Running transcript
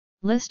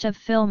List of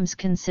films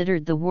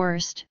considered the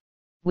worst,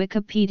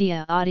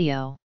 Wikipedia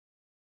Audio.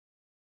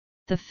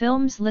 The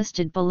films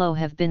listed below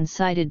have been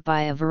cited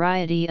by a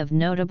variety of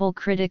notable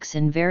critics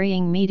in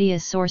varying media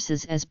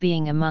sources as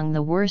being among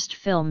the worst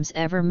films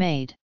ever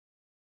made.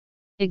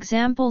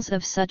 Examples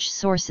of such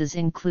sources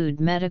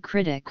include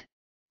Metacritic,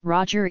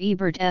 Roger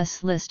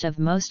Ebert's list of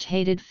most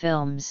hated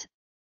films,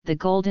 the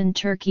Golden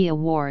Turkey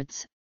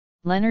Awards,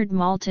 Leonard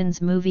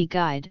Maltin's Movie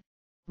Guide,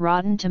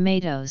 Rotten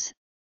Tomatoes,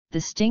 the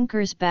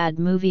Stinkers Bad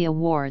Movie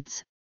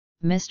Awards,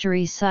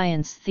 Mystery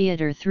Science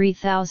Theater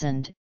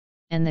 3000,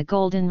 and the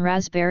Golden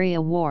Raspberry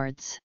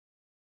Awards.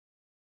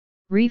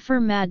 Reefer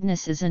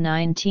Madness is a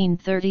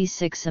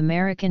 1936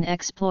 American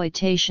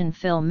exploitation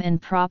film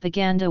and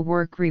propaganda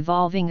work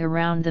revolving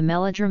around the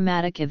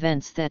melodramatic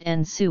events that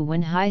ensue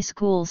when high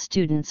school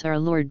students are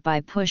lured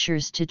by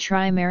pushers to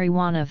try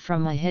marijuana,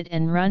 from a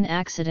hit-and-run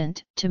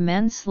accident to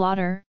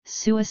manslaughter,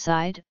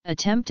 suicide,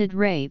 attempted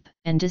rape,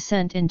 and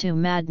descent into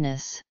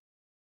madness.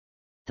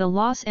 The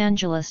Los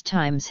Angeles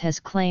Times has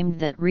claimed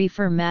that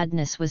Reefer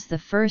Madness was the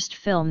first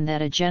film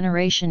that a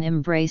generation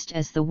embraced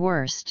as the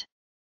worst.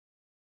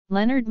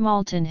 Leonard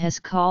Maltin has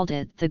called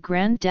it the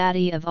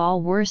granddaddy of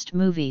all worst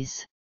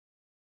movies.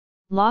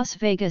 Las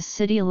Vegas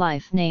City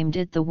Life named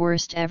it the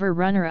worst ever,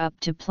 runner-up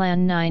to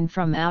Plan 9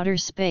 from Outer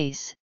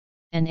Space,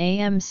 and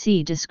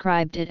AMC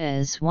described it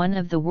as one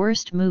of the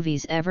worst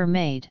movies ever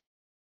made.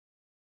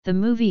 The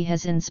movie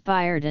has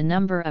inspired a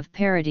number of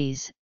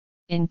parodies,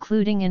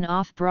 including an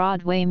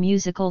off-Broadway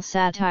musical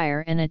satire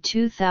and a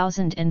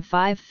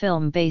 2005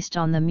 film based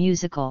on the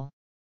musical.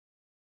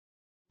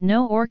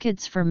 No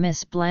Orchids for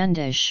Miss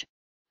Blandish,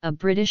 a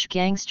British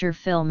gangster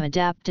film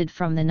adapted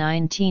from the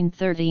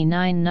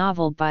 1939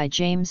 novel by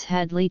James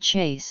Hadley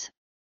Chase,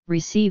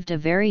 received a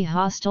very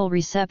hostile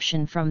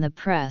reception from the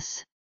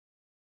press.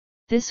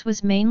 This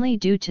was mainly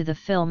due to the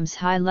film's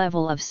high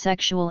level of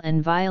sexual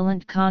and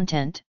violent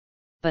content,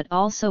 but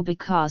also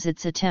because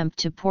its attempt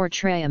to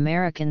portray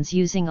Americans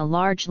using a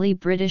largely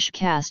British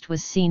cast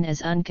was seen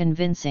as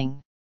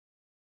unconvincing.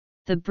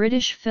 The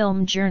British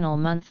Film Journal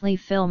Monthly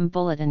Film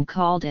Bulletin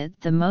called it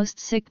the most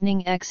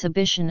sickening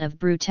exhibition of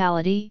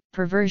brutality,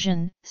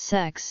 perversion,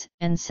 sex,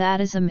 and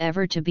sadism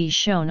ever to be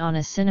shown on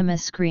a cinema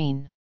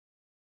screen.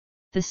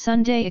 The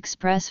Sunday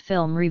Express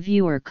film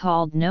reviewer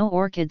called No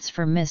Orchids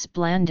for Miss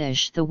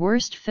Blandish the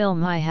worst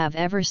film I have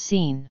ever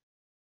seen.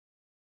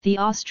 The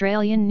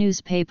Australian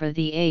newspaper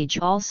The Age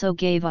also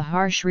gave a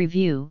harsh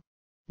review.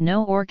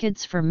 No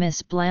Orchids for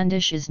Miss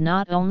Blandish is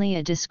not only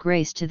a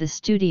disgrace to the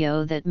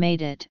studio that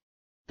made it,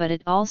 but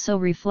it also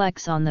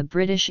reflects on the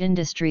British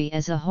industry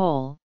as a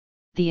whole.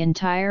 The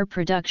entire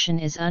production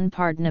is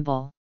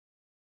unpardonable.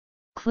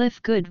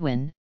 Cliff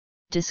Goodwin,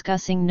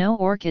 discussing No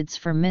Orchids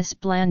for Miss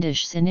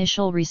Blandish's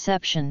initial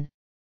reception,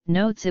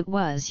 notes it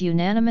was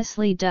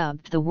unanimously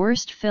dubbed the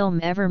worst film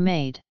ever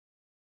made.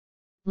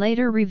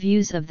 Later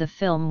reviews of the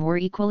film were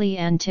equally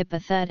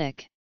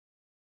antipathetic.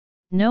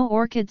 No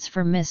Orchids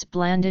for Miss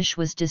Blandish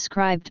was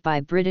described by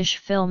British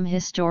film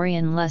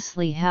historian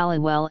Leslie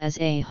Halliwell as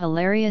a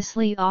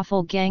hilariously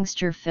awful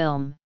gangster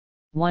film,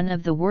 one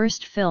of the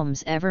worst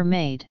films ever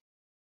made.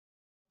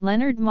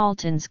 Leonard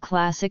Maltin's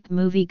classic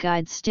movie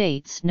guide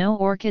states No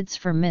Orchids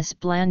for Miss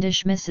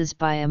Blandish misses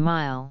by a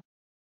mile.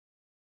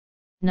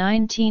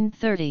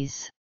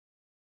 1930s.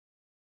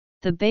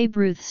 The Babe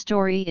Ruth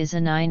Story is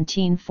a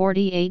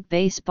 1948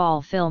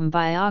 baseball film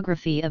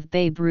biography of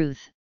Babe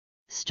Ruth,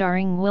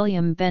 starring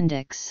William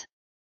Bendix.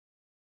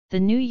 The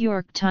New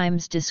York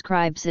Times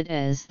describes it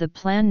as the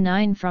Plan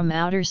 9 from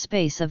outer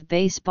space of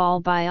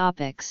baseball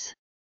biopics.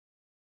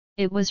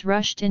 It was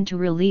rushed into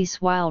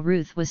release while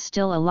Ruth was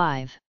still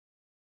alive.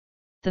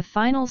 The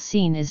final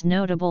scene is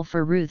notable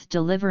for Ruth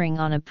delivering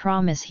on a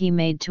promise he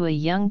made to a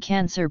young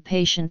cancer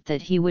patient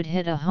that he would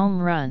hit a home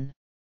run.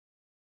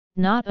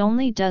 Not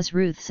only does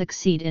Ruth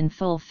succeed in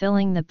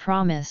fulfilling the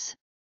promise,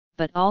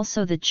 but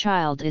also the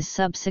child is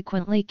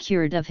subsequently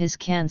cured of his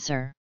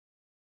cancer.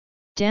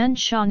 Dan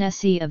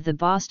Shaughnessy of the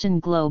Boston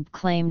Globe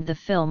claimed the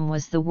film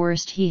was the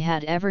worst he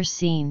had ever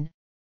seen,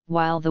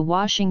 while the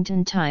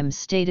Washington Times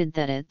stated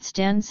that it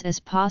stands as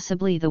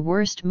possibly the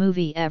worst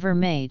movie ever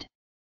made.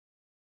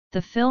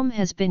 The film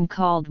has been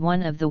called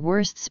one of the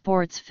worst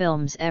sports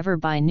films ever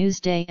by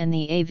Newsday and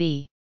the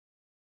AV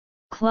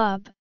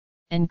Club,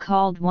 and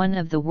called one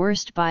of the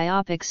worst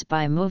biopics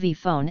by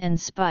Moviefone and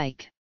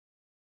Spike.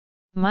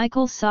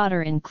 Michael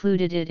Sauter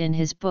included it in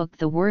his book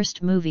The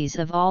Worst Movies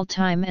of All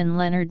Time, and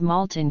Leonard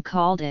Maltin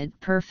called it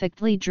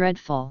perfectly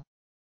dreadful.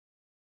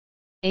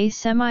 A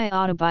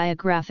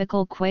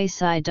semi-autobiographical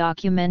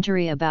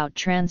quasi-documentary about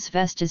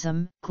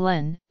transvestism,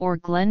 Glenn, or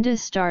Glenda,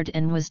 starred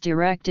and was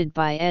directed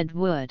by Ed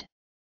Wood.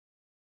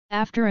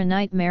 After a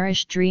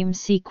nightmarish dream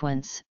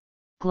sequence,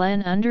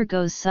 Glenn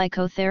undergoes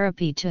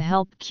psychotherapy to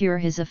help cure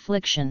his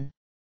affliction.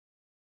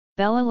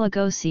 Bela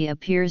Lugosi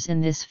appears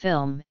in this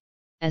film,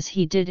 as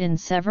he did in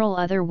several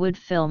other Wood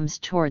films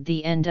toward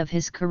the end of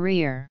his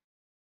career.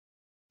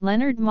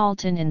 Leonard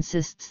Maltin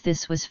insists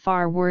this was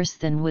far worse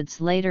than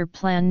Wood's later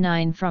Plan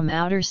 9 from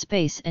Outer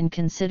Space and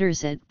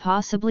considers it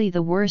possibly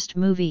the worst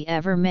movie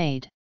ever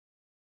made.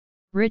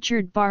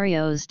 Richard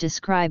Barrios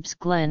describes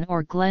Glenn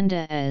or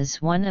Glenda as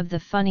one of the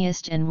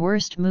funniest and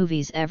worst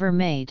movies ever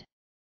made.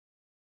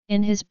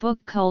 In his book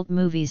Cult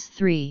Movies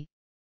 3,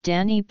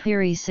 Danny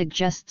Peary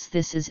suggests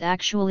this is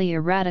actually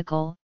a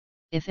radical,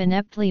 if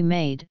ineptly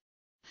made,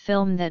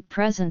 film that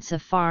presents a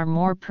far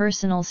more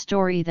personal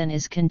story than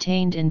is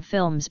contained in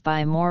films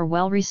by more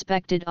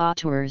well-respected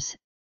auteurs,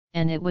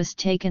 and it was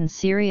taken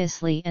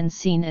seriously and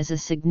seen as a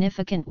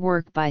significant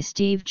work by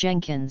Steve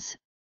Jenkins,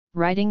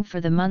 writing for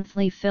the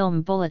Monthly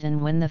Film Bulletin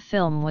when the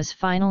film was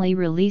finally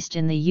released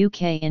in the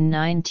UK in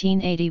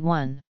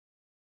 1981.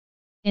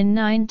 In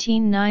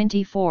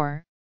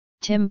 1994,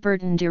 Tim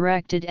Burton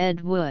directed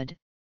Ed Wood,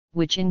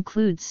 which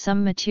includes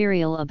some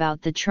material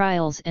about the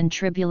trials and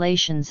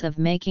tribulations of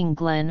making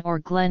Glenn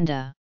or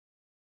Glenda.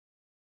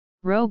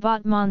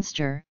 Robot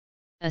Monster,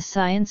 a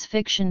science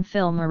fiction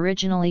film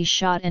originally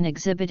shot and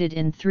exhibited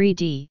in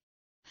 3D,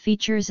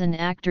 features an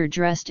actor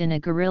dressed in a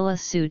gorilla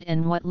suit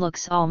and what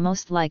looks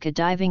almost like a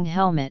diving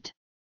helmet.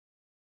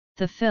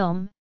 The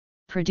film,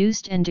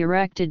 produced and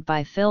directed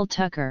by Phil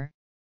Tucker,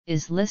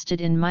 is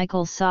listed in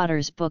Michael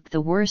Sauter's book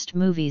The Worst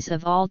Movies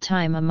of All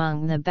Time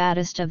among the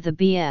Baddest of the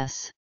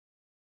BS.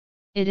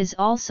 It is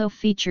also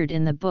featured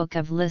in the Book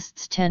of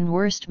Lists 10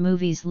 Worst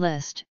Movies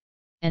list,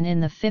 and in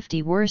the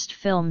 50 Worst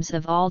Films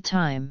of All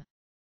Time.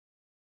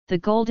 The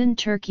Golden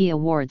Turkey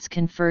Awards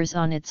confers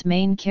on its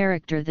main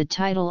character the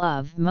title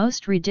of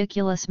Most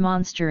Ridiculous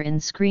Monster in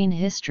Screen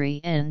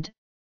History and,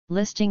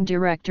 listing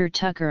director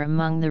Tucker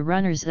among the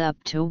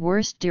runners-up to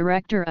Worst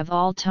Director of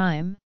All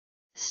Time,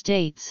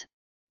 states,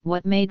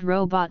 "What made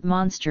Robot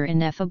Monster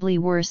ineffably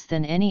worse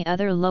than any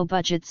other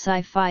low-budget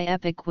sci-fi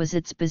epic was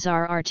its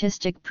bizarre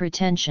artistic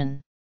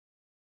pretension."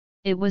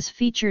 It was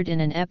featured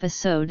in an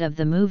episode of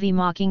the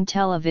movie-mocking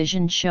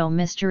television show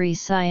Mystery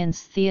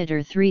Science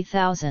Theater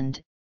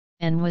 3000,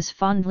 and was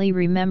fondly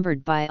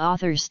remembered by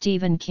author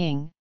Stephen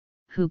King,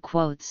 who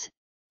quotes,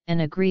 and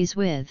agrees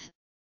with,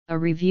 a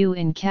review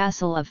in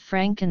Castle of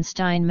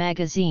Frankenstein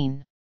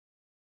magazine.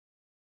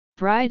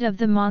 Bride of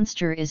the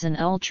Monster is an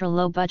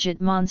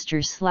ultra-low-budget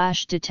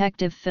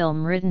monster-slash-detective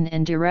film written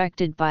and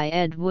directed by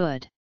Ed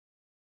Wood.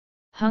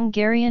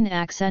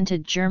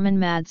 Hungarian-accented German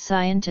mad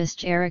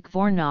scientist Erich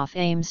Voronov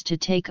aims to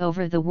take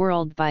over the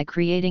world by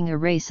creating a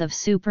race of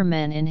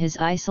supermen in his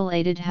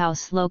isolated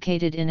house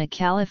located in a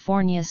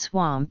California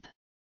swamp.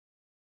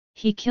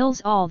 He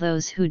kills all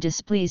those who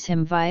displease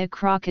him via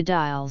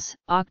crocodiles,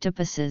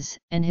 octopuses,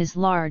 and his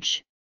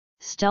large,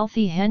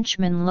 stealthy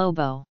henchman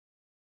Lobo.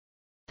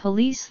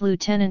 Police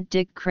Lieutenant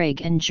Dick Craig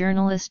and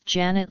journalist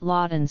Janet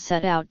Lawton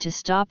set out to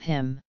stop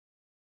him.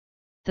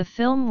 The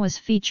film was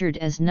featured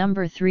as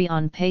number 3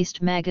 on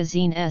Paste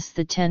Magazine's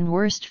The 10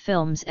 Worst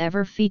Films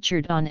Ever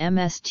Featured on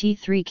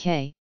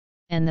MST3K,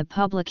 and the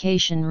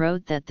publication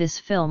wrote that this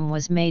film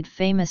was made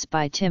famous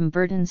by Tim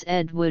Burton's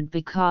Ed Wood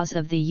because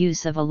of the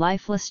use of a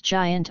lifeless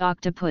giant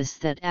octopus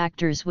that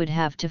actors would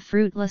have to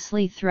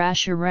fruitlessly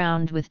thrash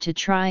around with to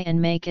try and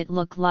make it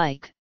look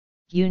like,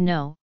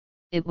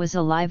 it was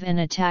alive and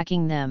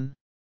attacking them.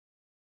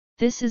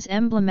 This is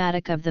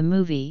emblematic of the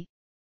movie,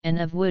 and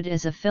of Wood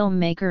as a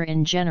filmmaker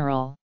in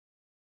general.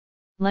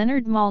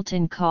 Leonard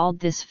Maltin called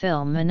this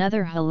film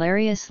another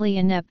hilariously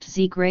inept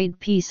Z-grade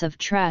piece of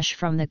trash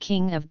from the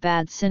king of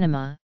bad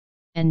cinema,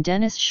 and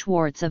Dennis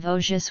Schwartz of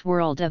Ojus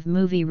World of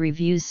Movie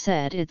Reviews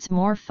said it's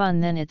more fun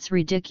than its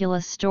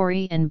ridiculous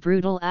story and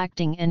brutal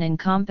acting and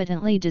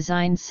incompetently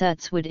designed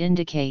sets would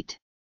indicate.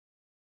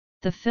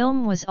 The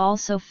film was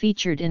also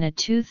featured in a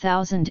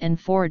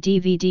 2004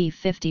 DVD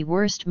 50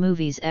 Worst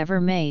Movies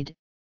Ever Made,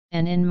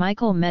 and in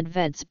Michael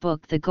Medved's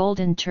book The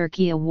Golden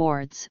Turkey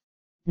Awards,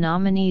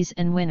 Nominees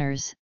and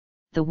Winners,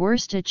 The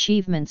Worst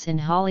Achievements in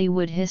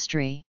Hollywood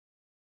History.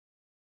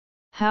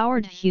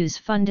 Howard Hughes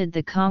funded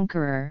The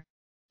Conqueror,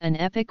 an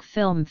epic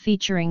film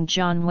featuring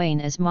John Wayne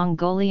as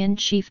Mongolian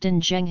chieftain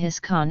Genghis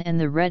Khan and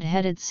the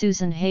red-headed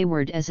Susan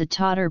Hayward as a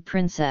Tatar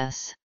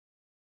princess.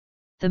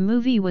 The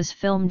movie was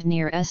filmed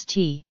near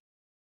St.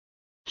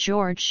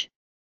 George,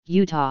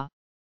 Utah,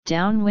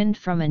 downwind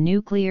from a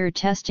nuclear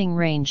testing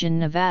range in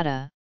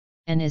Nevada,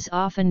 and is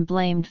often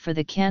blamed for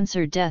the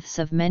cancer deaths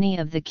of many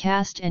of the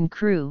cast and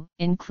crew,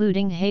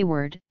 including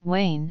Hayward,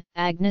 Wayne,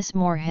 Agnes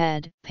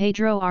Moorehead,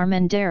 Pedro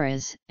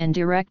Armendariz, and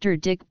director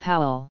Dick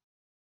Powell.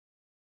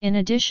 In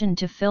addition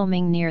to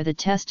filming near the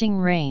testing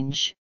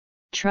range,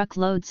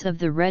 truckloads of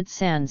the red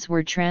sands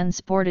were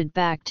transported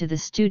back to the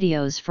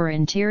studios for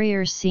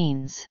interior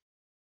scenes.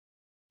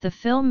 The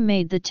film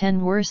made the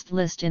 10 worst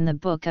list in the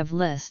Book of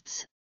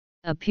Lists,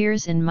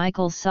 appears in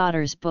Michael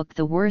Sauter's book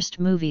The Worst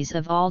Movies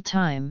of All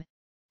Time,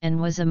 and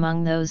was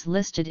among those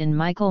listed in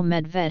Michael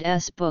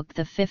Medved's book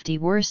The 50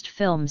 Worst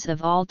Films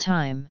of All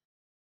Time.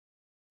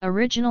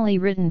 Originally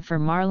written for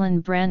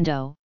Marlon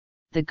Brando,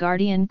 The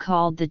Guardian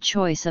called the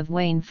choice of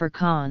Wayne for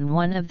Khan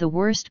one of the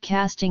worst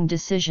casting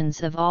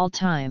decisions of all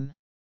time.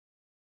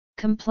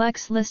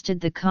 Complex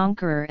listed The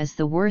Conqueror as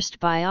the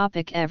worst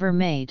biopic ever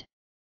made.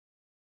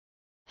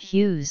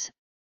 Hughes,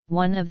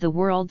 one of the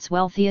world's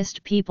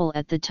wealthiest people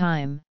at the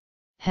time,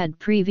 had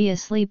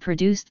previously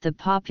produced the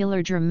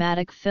popular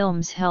dramatic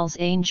films Hell's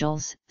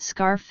Angels,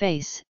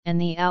 Scarface, and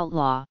The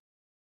Outlaw.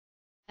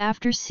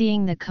 After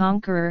seeing The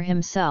Conqueror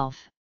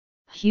himself,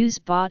 Hughes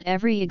bought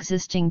every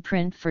existing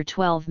print for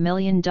 $12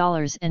 million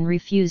and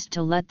refused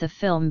to let the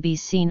film be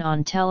seen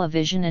on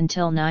television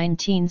until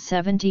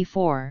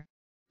 1974,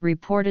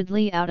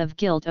 reportedly out of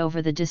guilt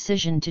over the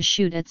decision to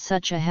shoot at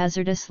such a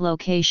hazardous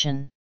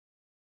location.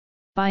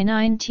 By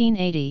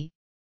 1980,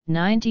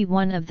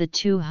 91 of the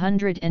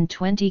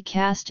 220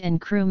 cast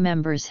and crew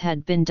members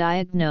had been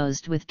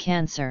diagnosed with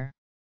cancer.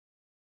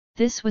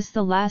 This was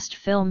the last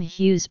film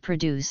Hughes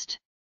produced.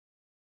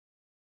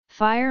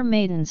 Fire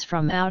Maidens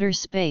from Outer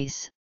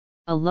Space,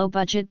 a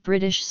low-budget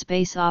British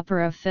space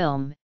opera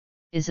film,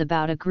 is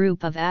about a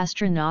group of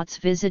astronauts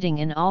visiting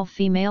an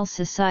all-female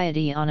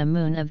society on a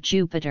moon of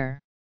Jupiter.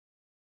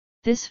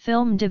 This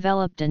film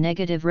developed a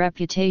negative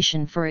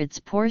reputation for its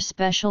poor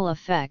special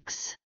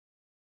effects.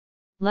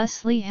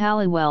 Leslie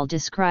Halliwell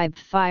described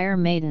Fire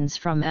Maidens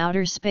from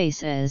Outer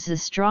Space as a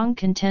strong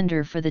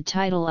contender for the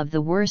title of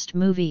the worst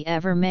movie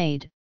ever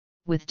made,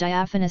 with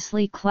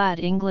diaphanously clad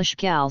English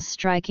gals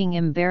striking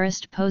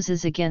embarrassed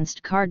poses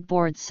against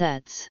cardboard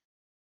sets.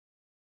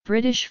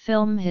 British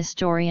film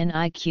historian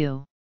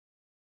I.Q.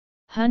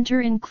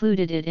 Hunter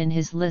included it in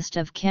his list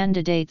of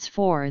candidates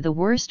for the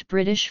worst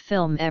British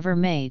film ever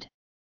made.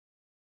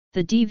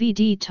 The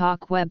DVD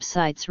Talk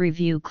website's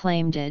review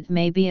claimed it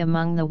may be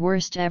among the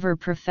worst ever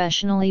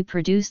professionally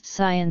produced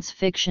science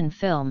fiction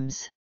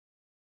films.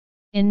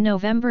 In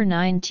November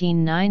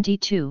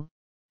 1992,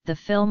 the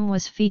film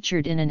was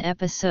featured in an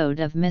episode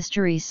of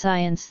Mystery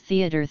Science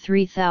Theater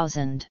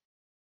 3000.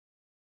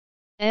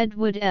 Ed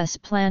Wood's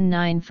Plan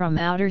 9 from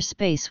Outer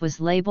Space was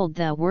labeled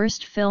the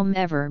worst film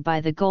ever by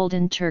the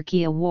Golden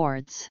Turkey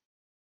Awards.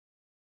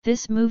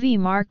 This movie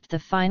marked the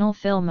final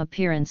film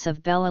appearance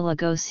of Bela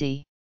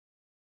Lugosi.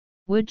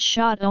 Wood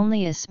shot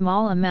only a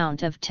small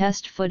amount of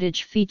test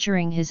footage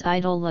featuring his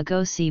idol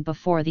Lugosi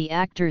before the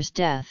actor's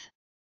death.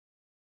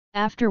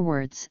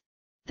 Afterwards,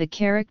 the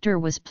character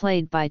was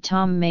played by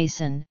Tom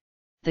Mason,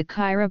 the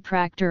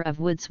chiropractor of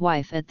Wood's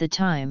wife at the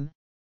time,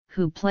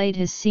 who played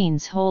his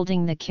scenes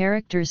holding the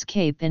character's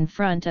cape in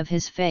front of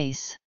his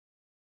face.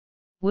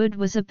 Wood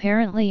was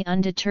apparently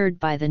undeterred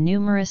by the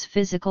numerous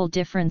physical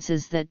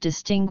differences that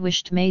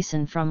distinguished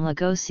Mason from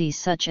Lugosi,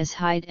 such as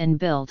height and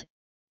build,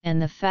 and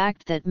the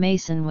fact that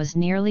Mason was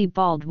nearly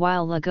bald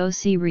while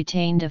Lugosi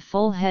retained a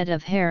full head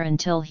of hair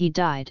until he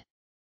died.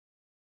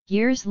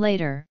 Years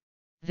later,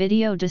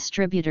 video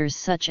distributors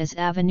such as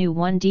Avenue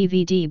One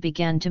DVD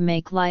began to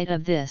make light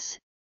of this,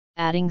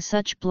 adding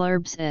such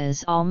blurbs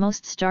as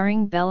 "almost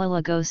starring Bela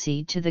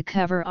Lugosi" to the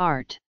cover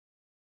art.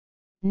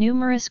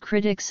 Numerous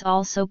critics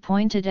also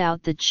pointed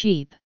out the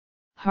cheap,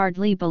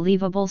 hardly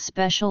believable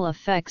special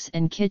effects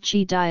and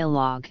kitschy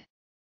dialogue.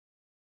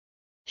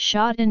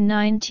 Shot in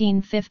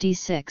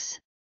 1956,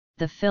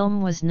 the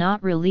film was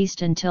not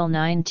released until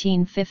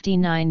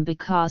 1959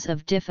 because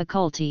of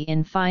difficulty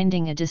in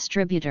finding a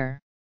distributor.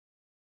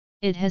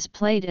 It has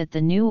played at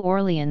the New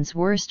Orleans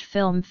Worst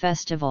Film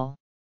Festival.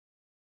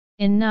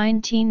 In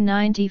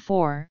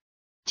 1994,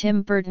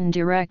 Tim Burton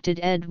directed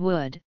Ed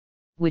Wood,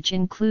 which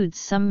includes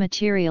some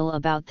material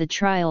about the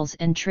trials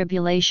and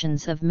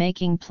tribulations of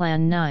making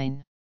Plan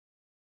 9.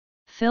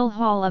 Phil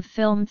Hall of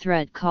Film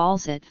Threat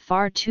calls it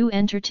far too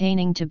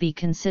entertaining to be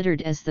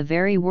considered as the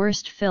very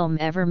worst film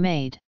ever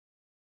made.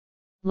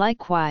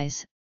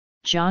 Likewise,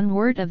 John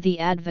Wirt of The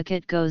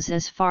Advocate goes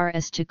as far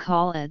as to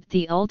call it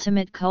the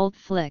ultimate cult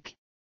flick,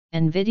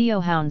 and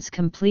Videohound's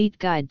Complete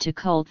Guide to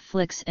Cult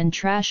Flicks and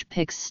Trash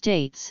Picks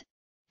states,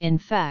 in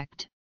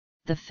fact,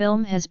 the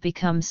film has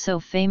become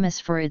so famous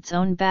for its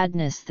own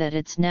badness that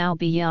it's now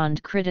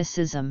beyond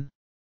criticism.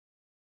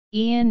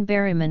 Ian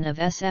Berryman of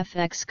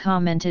SFX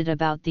commented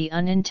about the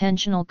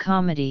unintentional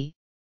comedy,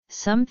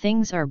 "Some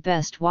things are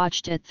best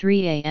watched at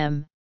 3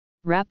 a.m.,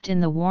 wrapped in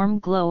the warm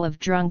glow of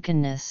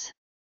drunkenness.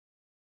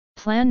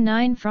 Plan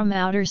 9 from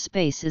Outer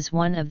Space is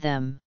one of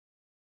them."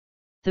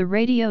 The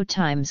Radio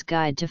Times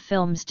Guide to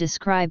Films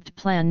described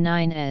Plan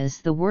 9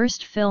 as the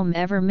worst film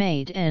ever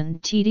made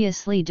and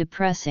tediously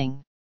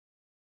depressing.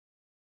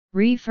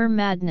 Reefer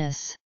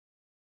Madness.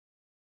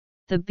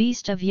 The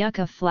Beast of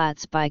Yucca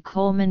Flats by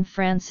Coleman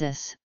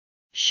Francis,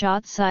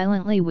 shot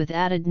silently with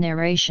added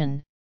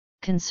narration,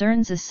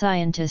 concerns a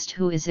scientist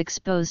who is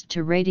exposed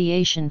to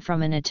radiation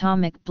from an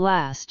atomic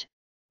blast,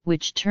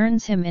 which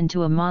turns him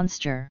into a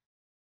monster.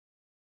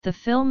 The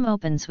film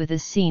opens with a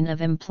scene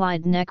of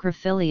implied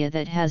necrophilia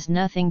that has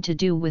nothing to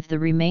do with the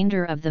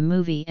remainder of the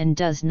movie and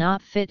does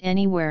not fit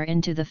anywhere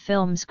into the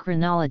film's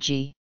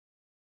chronology.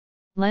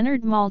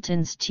 Leonard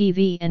Maltin's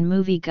TV and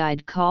Movie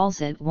Guide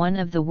calls it one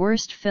of the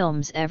worst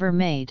films ever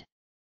made.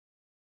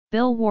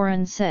 Bill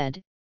Warren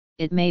said,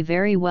 "It may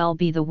very well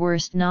be the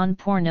worst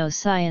non-porno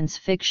science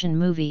fiction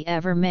movie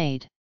ever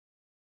made."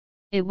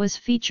 It was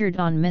featured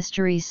on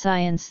Mystery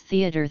Science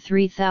Theater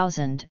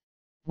 3000,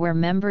 where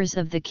members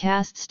of the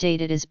cast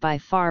stated it is by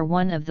far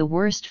one of the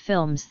worst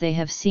films they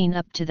have seen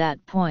up to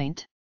that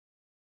point.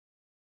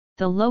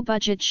 The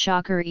low-budget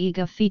shocker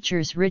Ega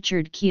features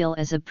Richard Kiel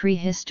as a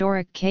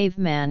prehistoric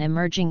caveman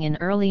emerging in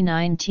early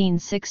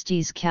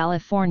 1960s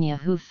California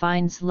who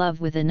finds love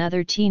with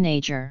another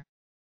teenager.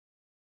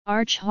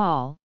 Arch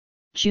Hall,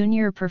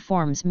 Jr.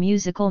 performs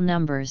musical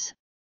numbers,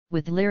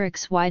 with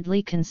lyrics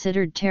widely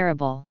considered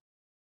terrible.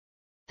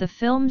 The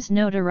film's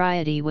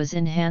notoriety was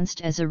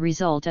enhanced as a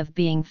result of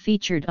being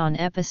featured on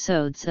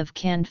episodes of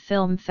Cannes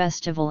Film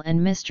Festival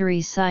and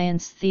Mystery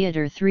Science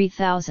Theater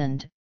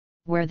 3000,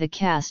 where the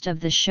cast of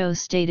the show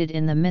stated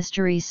in the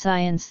Mystery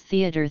Science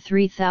Theater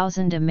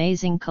 3000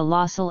 Amazing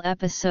Colossal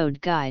Episode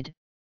Guide,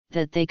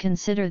 that they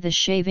consider the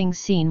shaving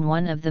scene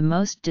one of the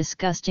most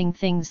disgusting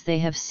things they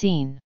have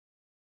seen.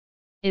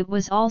 It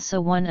was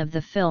also one of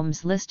the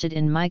films listed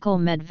in Michael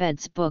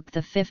Medved's book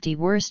The 50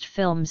 Worst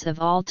Films of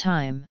All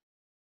Time.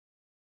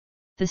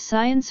 The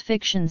science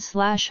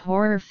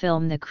fiction/horror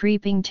film The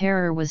Creeping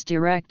Terror was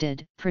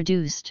directed,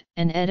 produced,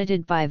 and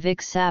edited by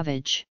Vic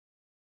Savage.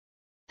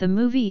 The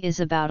movie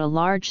is about a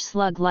large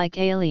slug-like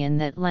alien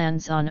that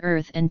lands on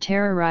Earth and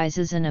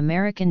terrorizes an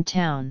American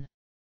town.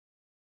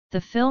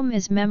 The film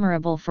is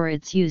memorable for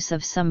its use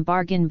of some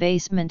bargain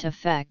basement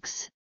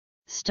effects,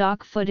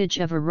 stock footage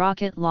of a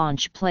rocket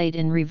launch played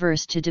in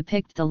reverse to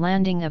depict the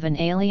landing of an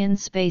alien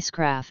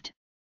spacecraft,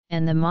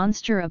 and the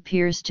monster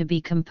appears to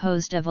be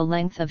composed of a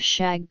length of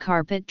shag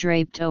carpet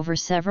draped over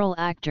several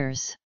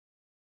actors.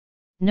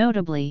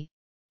 Notably,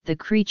 the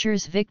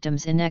creature's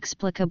victims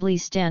inexplicably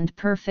stand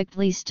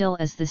perfectly still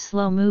as the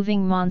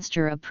slow-moving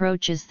monster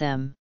approaches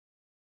them.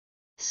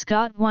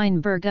 Scott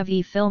Weinberg of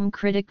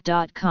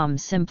eFilmCritic.com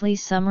simply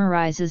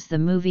summarizes the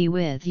movie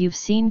with "You've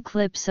seen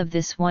clips of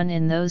this one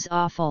in those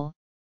awful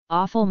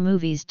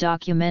movies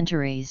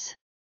documentaries."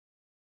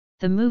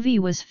 The movie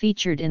was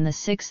featured in the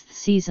 6th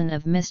season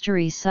of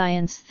Mystery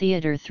Science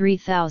Theater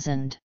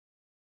 3000.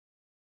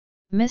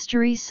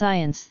 Mystery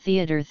Science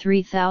Theater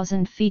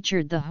 3000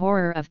 featured the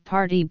horror of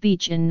Party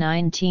Beach in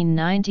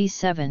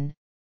 1997,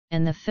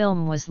 and the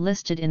film was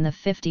listed in the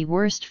 50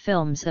 worst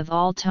films of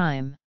all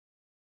time.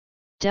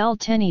 Del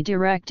Tenney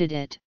directed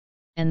it,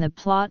 and the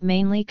plot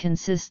mainly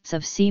consists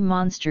of sea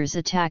monsters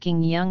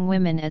attacking young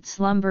women at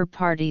slumber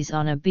parties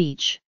on a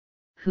beach,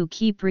 who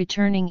keep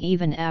returning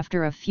even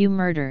after a few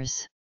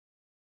murders.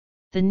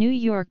 The New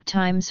York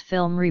Times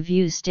Film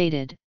Review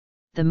stated,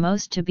 "The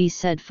most to be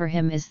said for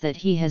him is that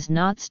he has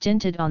not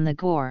stinted on the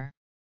gore."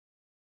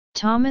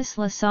 Thomas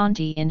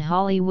Lasanti in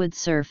Hollywood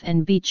Surf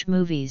and Beach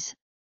Movies,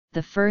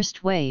 The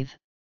First Wave,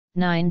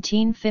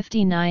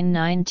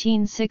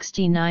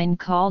 1959–1969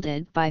 called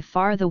it by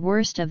far the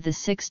worst of the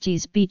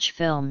 60s beach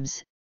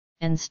films,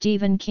 and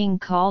Stephen King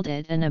called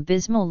it an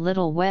abysmal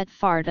little wet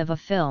fart of a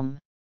film.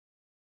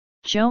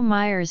 Joe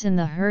Myers in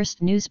the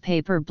Hearst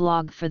newspaper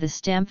blog for the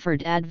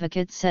Stamford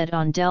Advocate said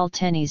on Del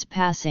Tenney's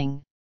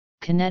passing,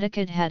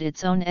 Connecticut had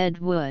its own Ed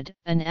Wood,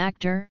 an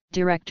actor,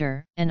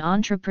 director, and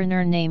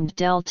entrepreneur named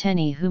Del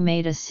Tenney who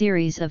made a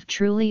series of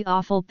truly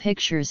awful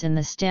pictures in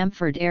the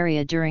Stamford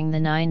area during the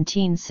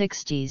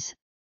 1960s,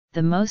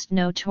 the most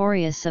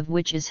notorious of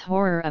which is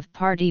Horror of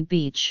Party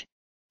Beach,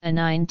 a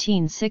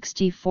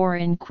 1964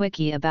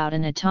 quickie about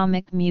an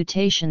atomic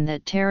mutation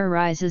that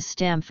terrorizes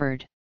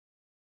Stamford.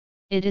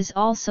 It is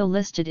also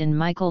listed in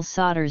Michael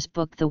Sauter's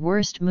book The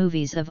Worst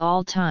Movies of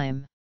All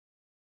Time.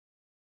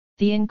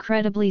 The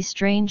Incredibly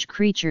Strange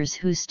Creatures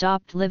Who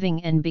Stopped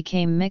Living and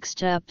Became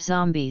Mixed-Up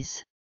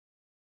Zombies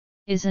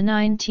is a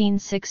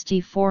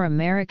 1964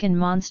 American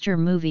monster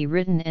movie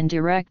written and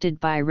directed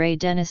by Ray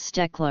Dennis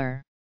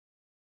Steckler.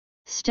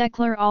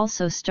 Steckler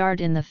also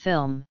starred in the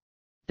film,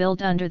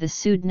 billed under the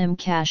pseudonym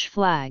Cash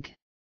Flag.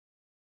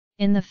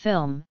 In the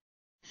film,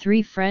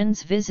 three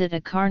friends visit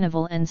a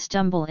carnival and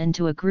stumble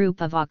into a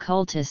group of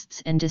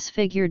occultists and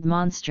disfigured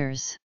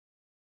monsters.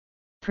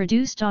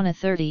 Produced on a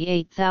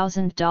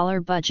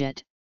 $38,000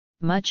 budget,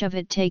 much of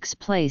it takes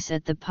place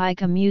at the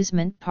Pike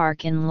Amusement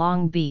Park in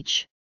Long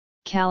Beach,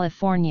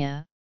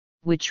 California,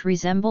 which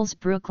resembles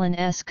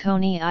Brooklyn's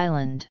Coney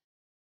Island.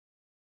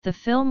 The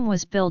film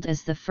was billed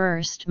as the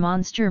first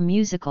monster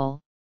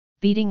musical,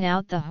 beating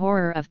out The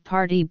Horror of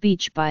Party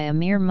Beach by a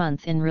mere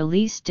month in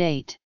release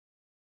date.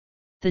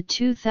 The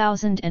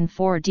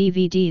 2004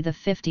 DVD The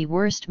 50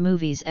 Worst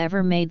Movies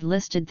Ever Made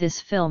listed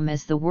this film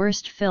as the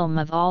worst film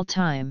of all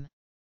time.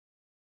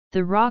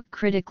 The rock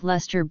critic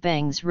Lester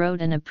Bangs wrote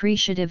an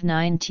appreciative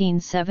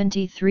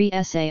 1973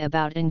 essay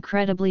about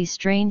incredibly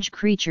strange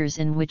creatures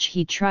in which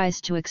he tries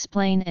to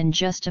explain and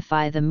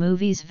justify the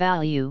movie's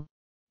value.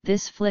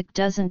 This flick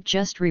doesn't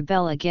just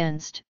rebel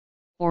against,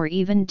 or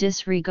even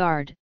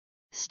disregard,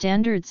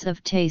 standards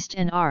of taste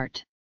and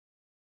art.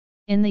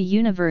 In the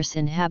universe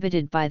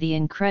inhabited by the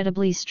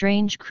incredibly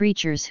strange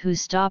creatures who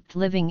stopped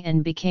living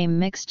and became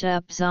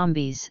mixed-up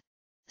zombies,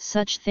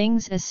 such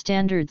things as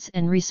standards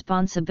and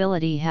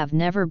responsibility have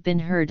never been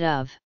heard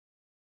of.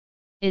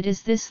 It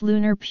is this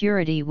lunar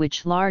purity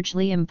which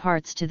largely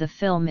imparts to the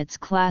film its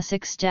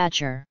classic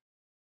stature.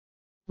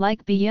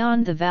 Like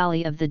Beyond the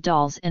Valley of the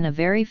Dolls and a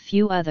very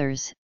few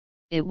others,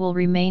 it will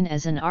remain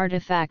as an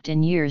artifact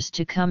in years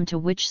to come to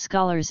which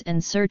scholars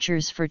and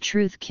searchers for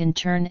truth can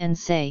turn and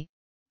say,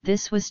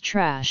 This was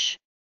trash.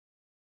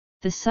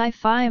 The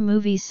sci-fi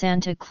movie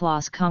Santa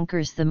Claus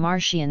Conquers the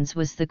Martians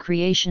was the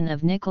creation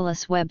of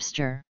Nicholas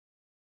Webster.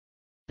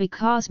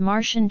 Because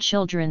Martian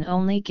children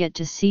only get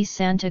to see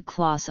Santa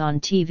Claus on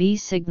TV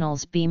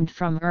signals beamed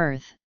from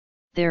Earth,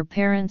 their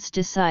parents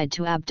decide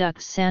to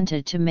abduct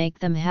Santa to make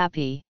them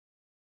happy.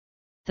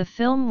 The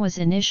film was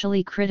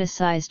initially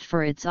criticized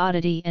for its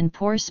oddity and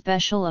poor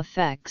special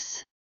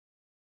effects.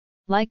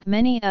 Like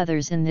many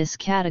others in this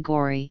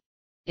category,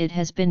 it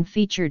has been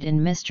featured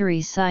in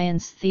Mystery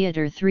Science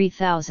Theater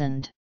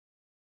 3000.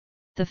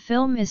 The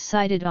film is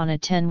cited on a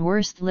 10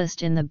 worst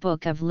list in the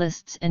Book of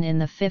Lists and in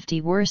the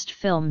 50 worst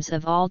films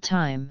of all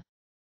time.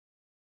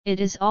 It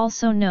is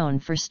also known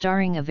for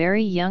starring a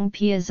very young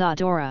Pia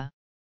Zadora.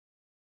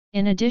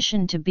 In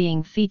addition to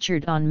being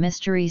featured on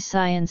Mystery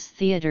Science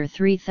Theater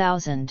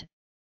 3000,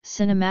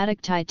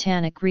 Cinematic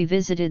Titanic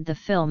revisited the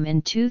film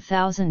in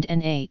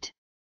 2008.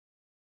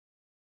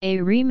 A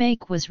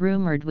remake was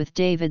rumored with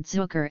David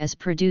Zucker as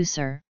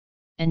producer,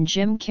 and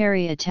Jim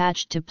Carrey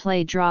attached to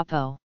play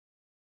Droppo.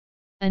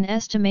 An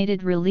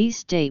estimated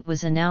release date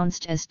was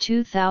announced as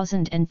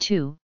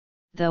 2002,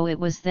 though it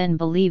was then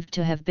believed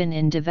to have been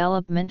in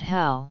development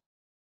hell.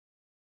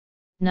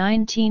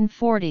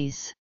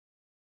 1940s.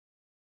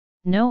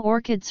 No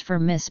Orchids for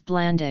Miss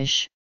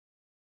Blandish.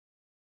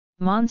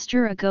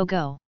 Monster A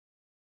Go-Go.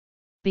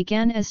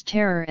 Began as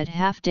Terror at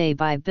Half Day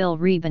by Bill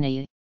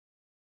Rebany.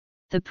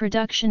 The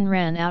production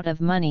ran out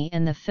of money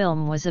and the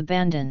film was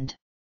abandoned.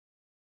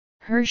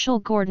 Herschel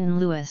Gordon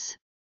Lewis,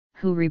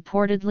 who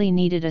reportedly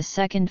needed a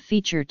second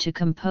feature to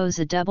compose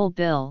a double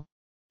bill,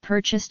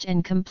 purchased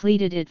and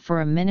completed it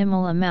for a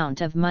minimal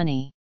amount of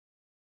money.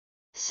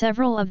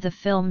 Several of the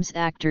film's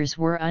actors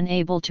were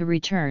unable to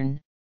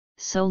return,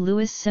 so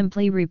Lewis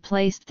simply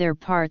replaced their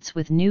parts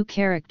with new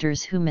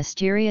characters who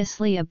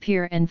mysteriously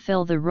appear and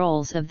fill the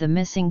roles of the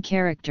missing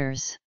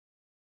characters.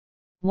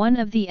 One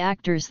of the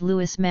actors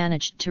Lewis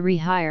managed to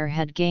rehire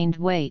had gained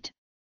weight,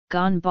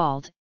 gone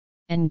bald,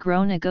 and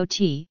grown a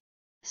goatee,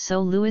 so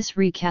Lewis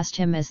recast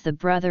him as the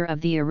brother of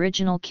the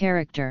original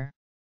character.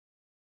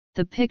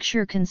 The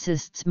picture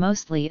consists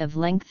mostly of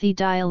lengthy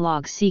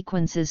dialogue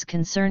sequences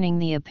concerning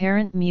the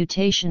apparent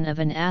mutation of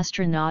an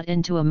astronaut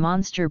into a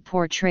monster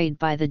portrayed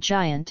by the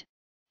giant,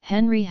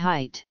 Henry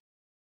Height.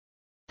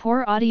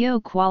 Poor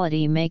audio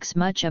quality makes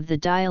much of the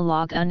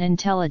dialogue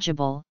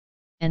unintelligible,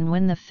 and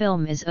when the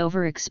film is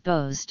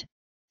overexposed,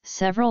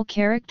 several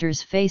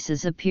characters'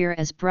 faces appear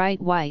as bright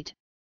white,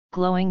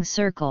 glowing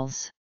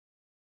circles.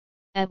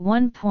 At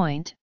one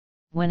point,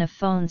 when a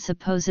phone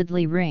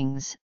supposedly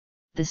rings,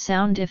 the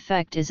sound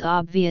effect is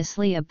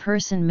obviously a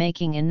person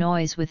making a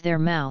noise with their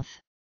mouth.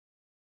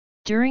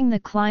 During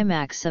the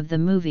climax of the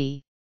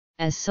movie,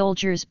 as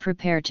soldiers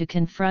prepare to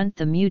confront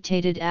the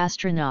mutated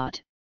astronaut,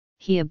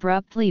 he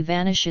abruptly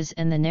vanishes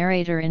and the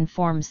narrator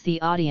informs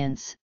the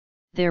audience,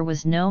 there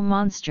was no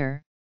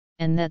monster,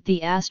 and that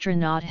the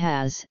astronaut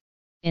has,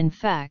 in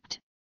fact,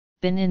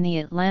 been in the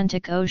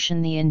Atlantic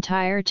Ocean the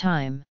entire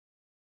time.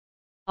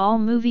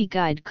 All-Movie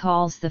Guide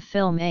calls the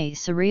film a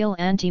surreal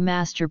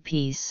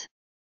anti-masterpiece.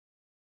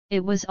 It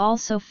was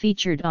also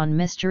featured on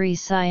Mystery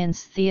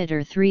Science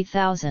Theater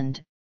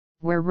 3000,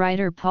 where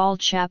writer Paul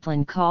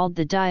Chaplin called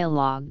the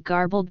dialogue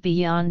garbled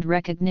beyond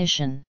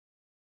recognition.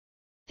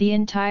 The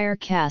entire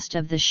cast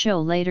of the show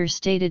later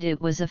stated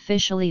it was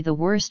officially the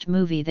worst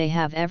movie they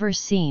have ever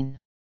seen.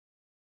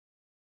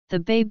 The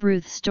Babe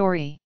Ruth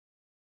Story.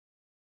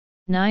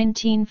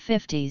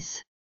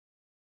 1950s.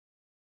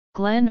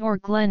 Glenn or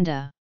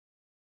Glenda.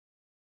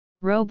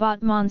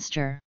 Robot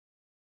Monster.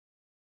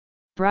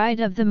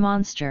 Bride of the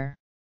Monster.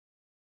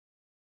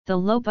 The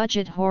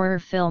low-budget horror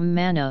film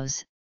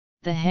Manos,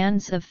 The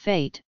Hands of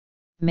Fate,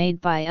 made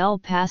by El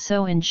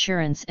Paso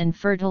insurance and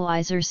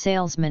fertilizer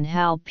salesman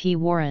Hal P.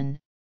 Warren,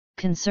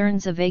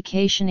 concerns a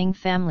vacationing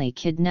family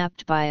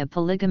kidnapped by a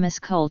polygamous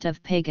cult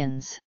of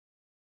pagans.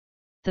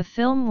 The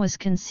film was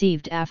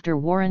conceived after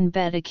Warren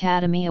bet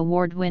Academy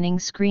Award-winning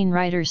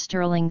screenwriter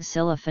Sterling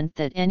Silliphant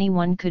that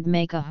anyone could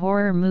make a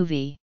horror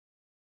movie.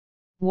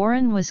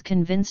 Warren was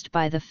convinced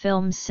by the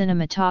film's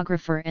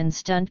cinematographer and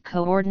stunt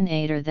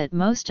coordinator that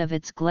most of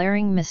its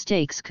glaring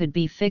mistakes could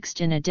be fixed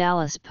in a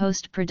Dallas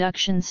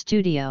post-production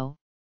studio,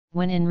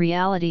 when in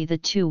reality the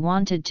two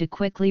wanted to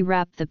quickly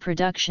wrap the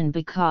production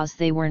because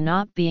they were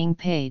not being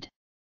paid.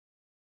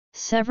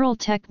 Several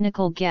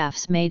technical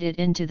gaffes made it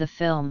into the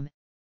film,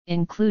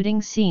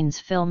 including scenes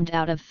filmed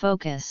out of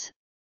focus,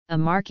 a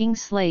marking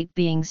slate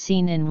being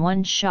seen in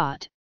one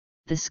shot,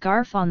 the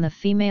scarf on the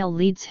female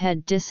lead's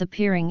head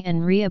disappearing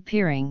and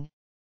reappearing,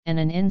 and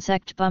an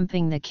insect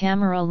bumping the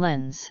camera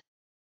lens.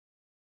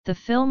 The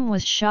film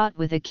was shot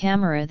with a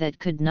camera that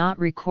could not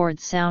record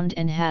sound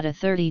and had a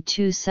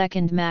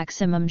 32-second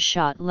maximum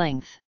shot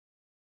length.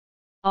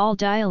 All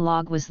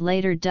dialogue was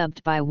later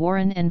dubbed by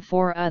Warren and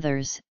 4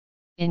 others,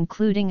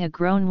 including a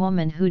grown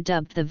woman who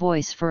dubbed the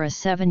voice for a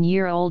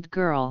 7-year-old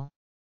girl.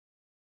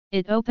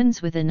 It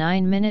opens with a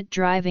 9-minute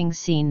driving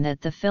scene that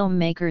the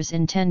filmmakers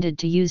intended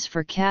to use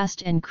for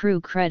cast and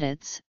crew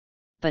credits,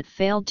 but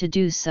failed to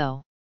do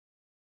so.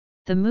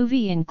 The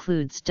movie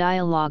includes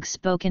dialogue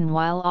spoken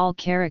while all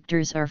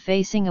characters are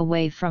facing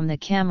away from the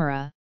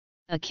camera,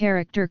 a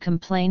character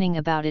complaining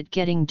about it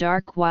getting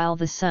dark while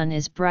the sun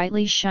is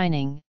brightly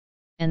shining,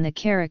 and the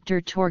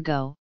character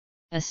Torgo,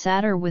 a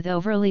satyr with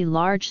overly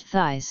large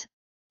thighs,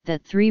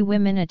 that three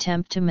women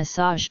attempt to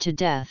massage to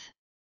death.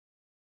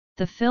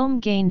 The film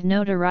gained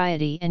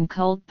notoriety and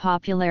cult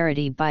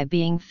popularity by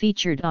being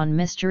featured on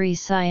Mystery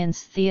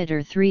Science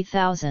Theater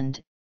 3000,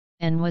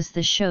 and was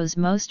the show's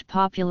most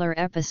popular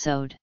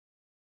episode.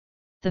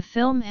 The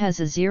film has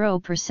a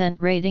 0%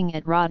 rating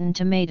at Rotten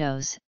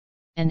Tomatoes,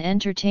 and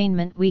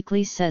Entertainment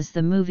Weekly says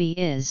the movie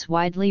is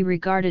widely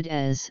regarded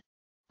as,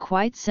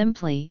 quite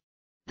simply,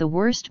 the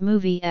worst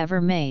movie ever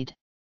made.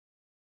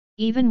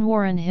 Even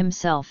Warren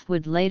himself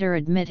would later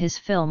admit his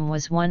film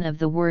was one of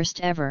the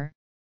worst ever,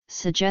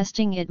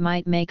 suggesting it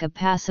might make a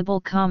passable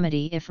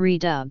comedy if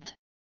redubbed.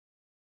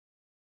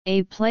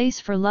 A Place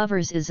for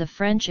Lovers is a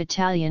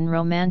French-Italian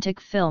romantic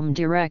film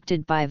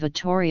directed by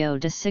Vittorio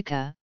De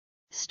Sica,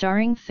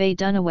 starring Faye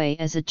Dunaway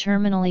as a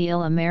terminally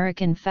ill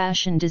American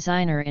fashion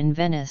designer in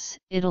Venice,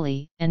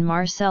 Italy, and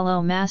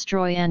Marcello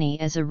Mastroianni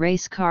as a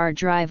race car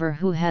driver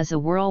who has a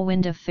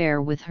whirlwind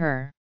affair with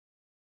her.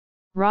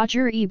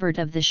 Roger Ebert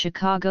of the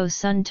Chicago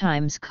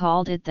Sun-Times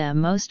called it the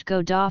most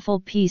god-awful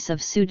piece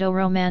of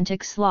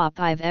pseudo-romantic slop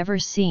I've ever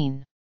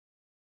seen.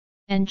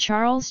 And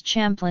Charles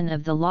Champlin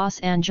of the Los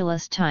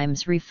Angeles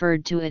Times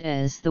referred to it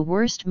as the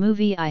worst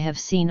movie I have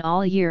seen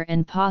all year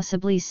and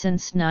possibly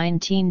since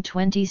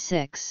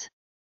 1926.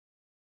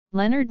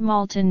 Leonard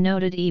Maltin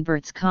noted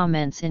Ebert's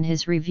comments in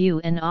his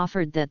review and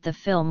offered that the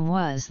film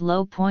was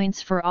low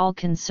points for all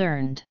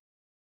concerned.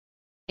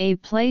 A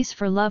Place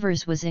for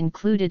Lovers was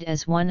included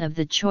as one of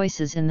the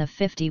choices in the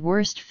 50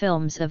 worst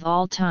films of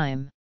all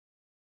time.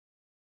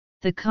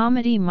 The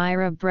comedy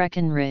Myra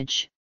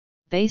Breckinridge,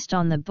 based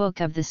on the book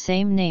of the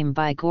same name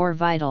by Gore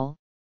Vidal,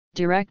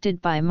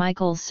 directed by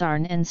Michael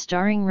Sarn and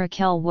starring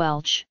Raquel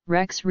Welch,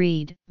 Rex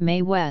Reed,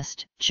 Mae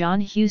West,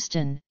 John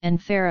Huston, and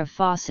Farrah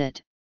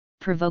Fawcett,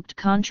 provoked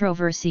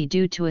controversy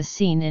due to a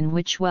scene in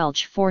which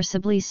Welch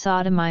forcibly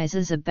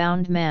sodomizes a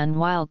bound man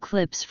while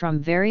clips from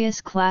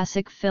various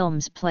classic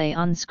films play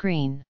on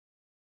screen.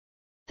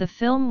 The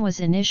film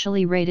was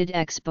initially rated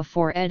X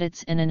before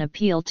edits and an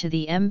appeal to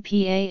the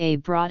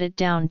MPAA brought it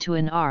down to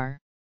an R.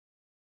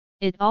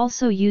 It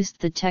also used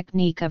the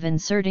technique of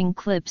inserting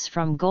clips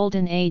from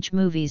Golden Age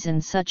movies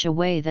in such a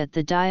way that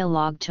the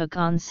dialogue took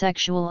on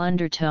sexual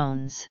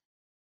undertones.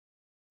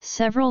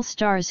 Several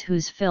stars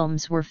whose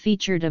films were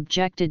featured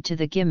objected to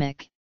the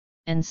gimmick,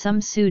 and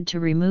some sued to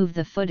remove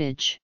the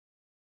footage.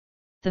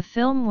 The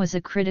film was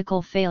a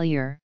critical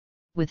failure,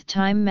 with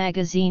Time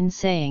magazine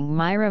saying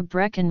Myra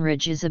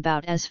Breckinridge is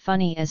about as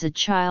funny as a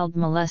child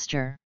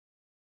molester.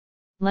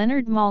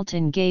 Leonard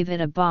Maltin gave it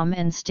a bomb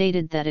and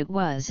stated that it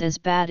was as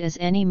bad as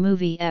any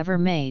movie ever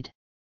made.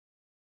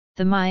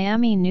 The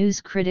Miami news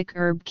critic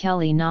Herb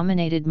Kelly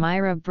nominated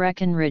Myra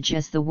Breckinridge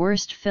as the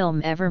worst film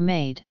ever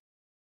made.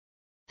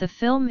 The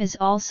film is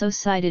also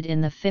cited in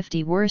the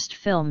 50 worst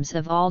films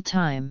of all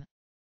time.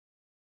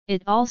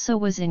 It also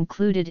was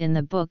included in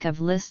the Book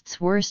of Lists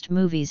worst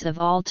movies of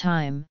all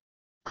time,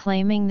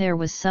 claiming there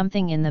was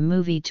something in the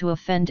movie to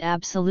offend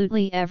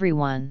absolutely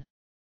everyone.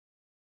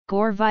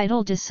 Gore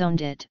Vidal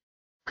disowned it,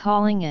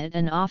 calling it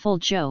an awful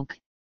joke,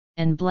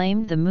 and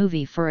blamed the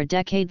movie for a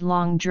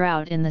decade-long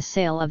drought in the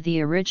sale of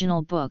the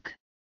original book.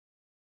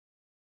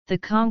 The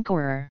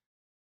Conqueror.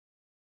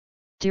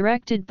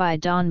 Directed by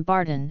Don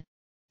Barton,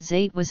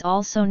 Zate was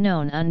also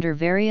known under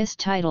various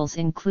titles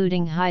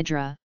including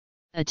Hydra,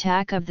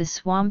 Attack of the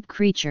Swamp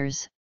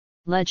Creatures,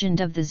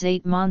 Legend of the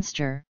Zate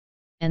Monster,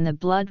 and The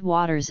Blood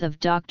Waters of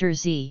Dr.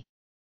 Z.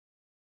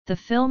 The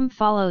film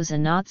follows a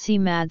Nazi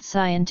mad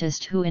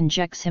scientist who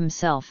injects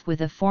himself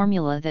with a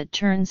formula that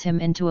turns him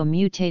into a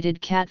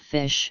mutated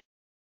catfish.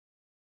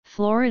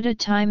 Florida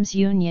Times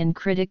Union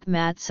critic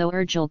Matt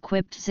Soergel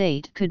quipped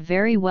Zate could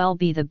very well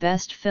be the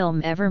best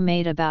film ever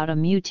made about a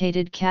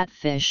mutated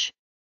catfish.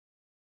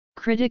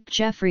 Critic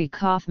Jeffrey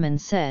Kaufman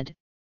said,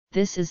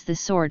 "This is the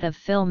sort of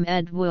film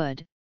Ed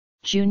Wood,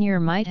 Jr.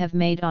 might have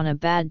made on a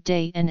bad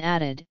day," and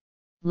added,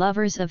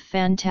 "Lovers of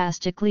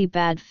fantastically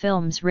bad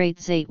films rate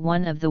Zate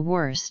one of the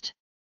worst."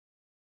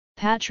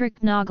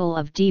 Patrick Noggle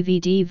of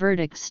DVD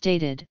Verdict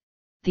stated,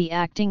 "The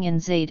acting in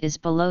Zate is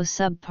below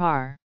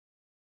subpar.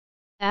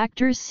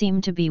 Actors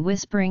seem to be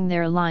whispering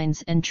their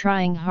lines and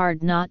trying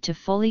hard not to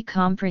fully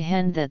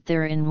comprehend that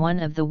they're in one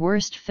of the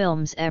worst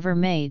films ever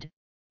made,"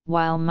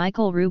 while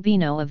Michael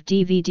Rubino of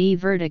DVD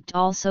Verdict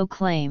also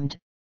claimed,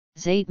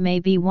 "Zate may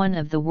be one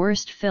of the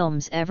worst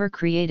films ever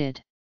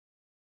created."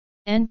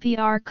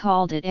 NPR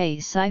called it a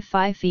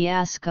sci-fi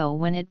fiasco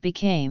when it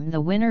became the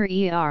winner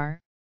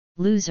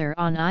loser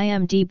on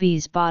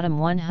IMDb's Bottom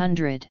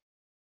 100.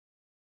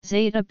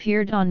 Zate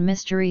appeared on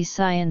Mystery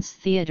Science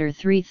Theater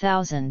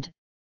 3000,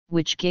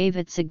 which gave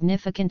it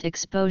significant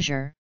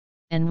exposure,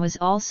 and was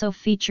also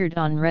featured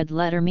on Red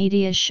Letter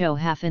Media's show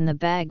Half in the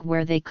Bag,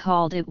 where they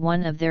called it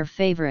one of their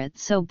favorite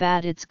So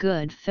Bad It's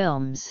Good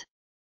films.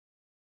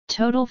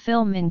 Total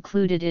Film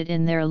included it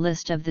in their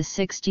list of the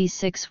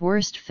 66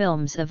 worst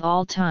films of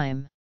all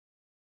time.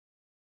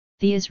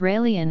 The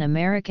Israeli and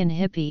American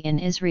Hippie in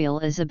Israel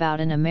is about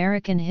an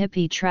American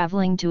hippie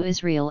traveling to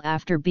Israel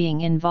after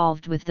being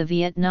involved with the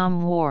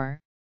Vietnam War,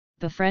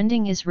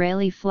 befriending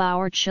Israeli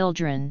flower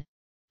children,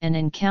 and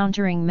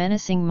encountering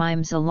menacing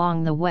mimes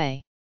along the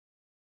way.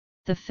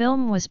 The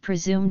film was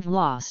presumed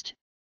lost,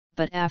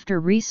 but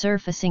after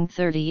resurfacing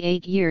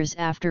 38 years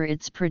after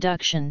its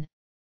production,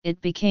 it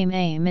became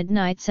a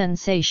midnight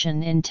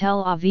sensation in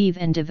Tel Aviv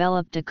and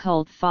developed a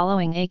cult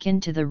following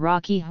akin to the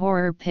Rocky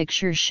Horror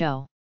Picture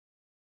Show.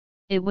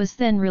 It was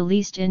then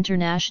released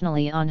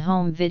internationally on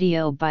home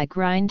video by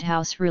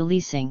Grindhouse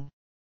Releasing.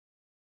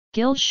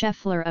 Gil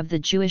Scheffler of the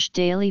Jewish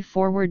Daily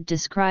Forward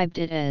described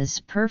it as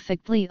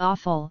perfectly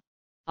awful,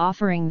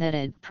 offering that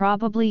it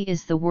probably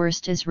is the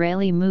worst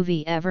Israeli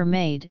movie ever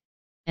made,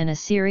 and a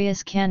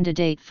serious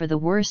candidate for the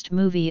worst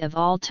movie of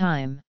all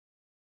time.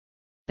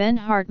 Ben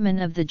Hartman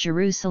of the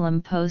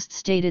Jerusalem Post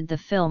stated the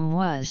film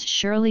was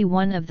surely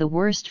one of the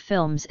worst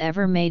films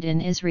ever made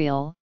in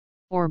Israel,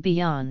 or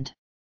beyond.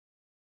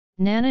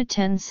 Nana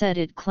 10 said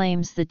it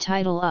claims the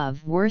title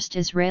of Worst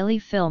Israeli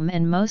Film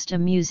and Most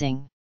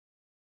Amusing.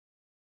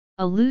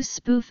 A loose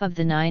spoof of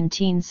the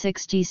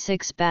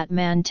 1966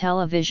 Batman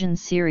television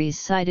series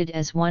cited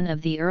as one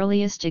of the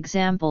earliest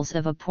examples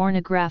of a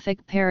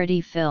pornographic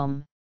parody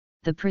film,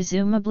 the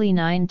presumably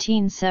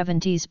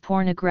 1970s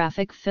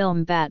pornographic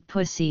film Bat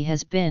Pussy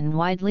has been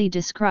widely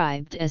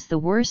described as the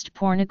worst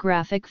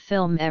pornographic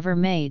film ever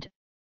made,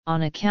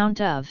 on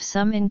account of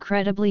some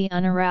incredibly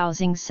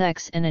unarousing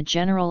sex and a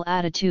general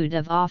attitude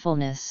of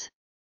awfulness.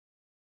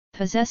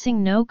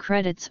 Possessing no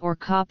credits or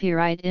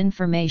copyright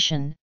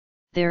information,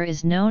 there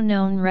is no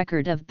known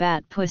record of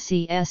Bat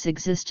Pussy's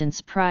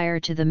existence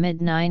prior to the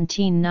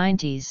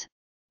mid-1990s,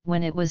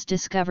 when it was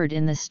discovered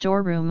in the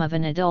storeroom of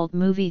an adult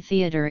movie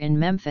theater in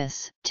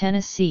Memphis,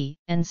 Tennessee,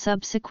 and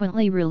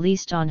subsequently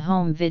released on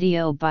home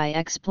video by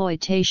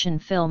exploitation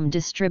film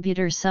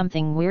distributor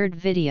Something Weird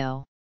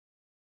Video.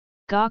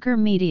 Gawker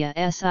Media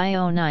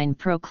SIO9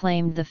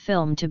 proclaimed the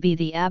film to be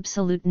the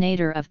absolute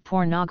nadir of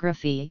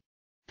pornography,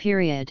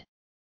 period.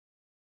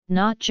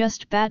 Not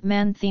just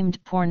Batman-themed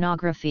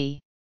pornography.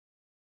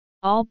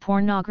 All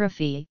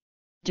pornography,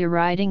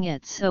 deriding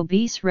its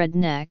obese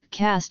redneck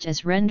cast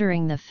as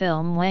rendering the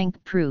film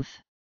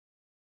wank-proof.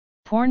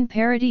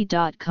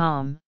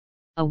 Pornparody.com,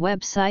 a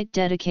website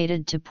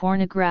dedicated to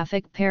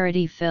pornographic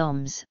parody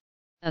films,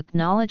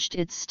 acknowledged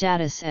its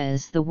status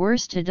as the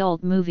worst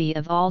adult movie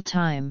of all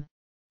time,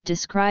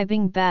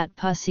 describing Bat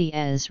Pussy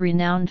as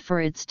renowned for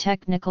its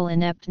technical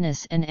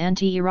ineptness and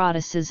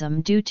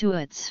anti-eroticism due to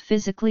its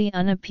physically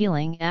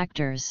unappealing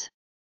actors.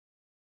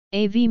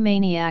 AV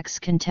Maniacs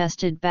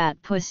contested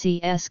Bat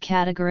Pussy's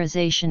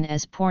categorization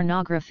as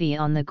pornography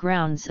on the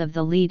grounds of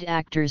the lead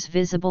actor's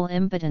visible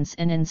impotence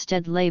and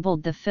instead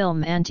labeled the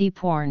film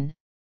anti-porn,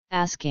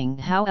 asking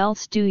how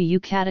else do you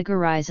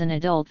categorize an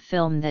adult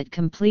film that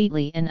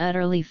completely and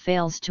utterly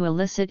fails to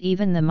elicit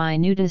even the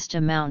minutest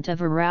amount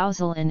of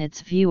arousal in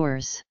its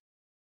viewers.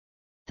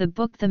 The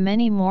book The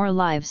Many More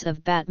Lives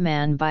of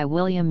Batman by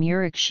William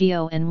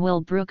Uricchio and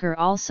Will Brooker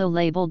also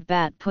labeled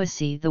Bat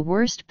Pussy the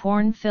worst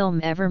porn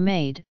film ever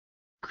made,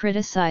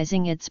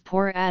 criticizing its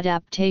poor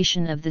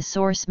adaptation of the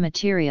source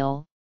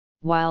material,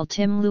 while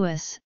Tim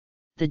Lewis,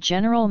 the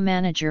general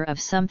manager of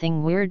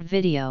Something Weird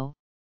Video,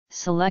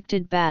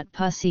 selected Bat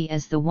Pussy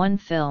as the one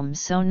film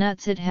so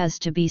nuts it has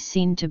to be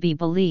seen to be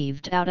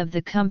believed out of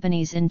the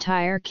company's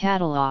entire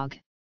catalog,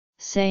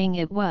 saying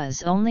it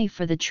was only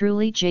for the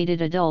truly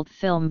jaded adult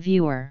film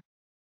viewer.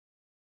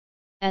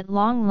 At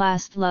long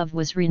last, Love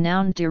was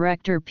renowned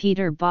director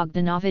Peter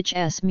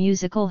Bogdanovich's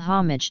musical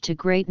homage to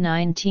great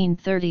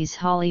 1930s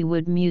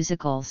Hollywood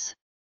musicals.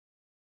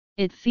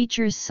 It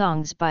features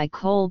songs by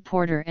Cole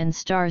Porter and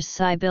stars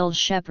Sybil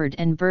Shepherd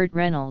and Burt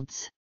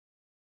Reynolds.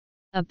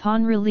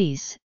 Upon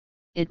release,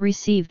 it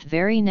received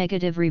very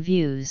negative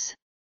reviews.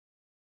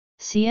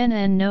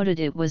 CNN noted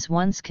it was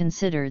once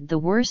considered the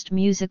worst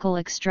musical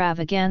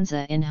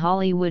extravaganza in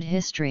Hollywood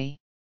history.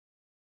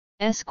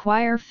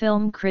 Esquire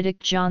film critic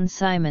John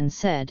Simon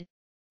said,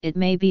 "It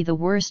may be the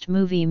worst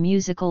movie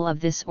musical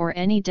of this or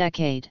any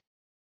decade."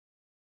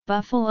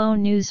 Buffalo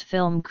News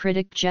film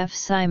critic Jeff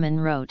Simon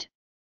wrote,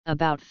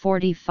 "About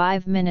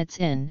 45 minutes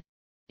in,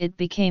 it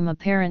became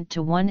apparent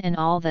to one and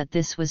all that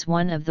this was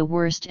one of the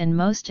worst and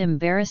most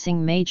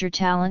embarrassing major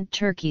talent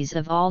turkeys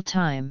of all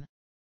time."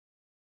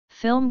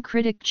 Film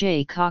critic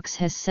Jay Cox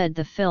has said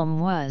the film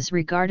was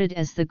regarded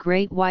as the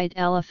great white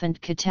elephant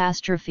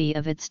catastrophe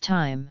of its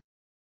time.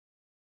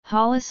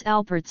 Hollis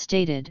Alpert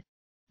stated,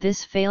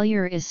 "This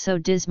failure is so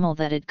dismal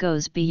that it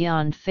goes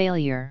beyond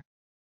failure."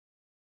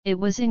 It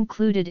was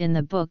included in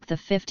the book The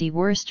 50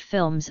 Worst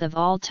Films of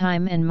All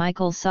Time and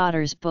Michael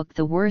Sauter's book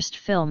The Worst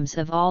Films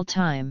of All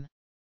Time.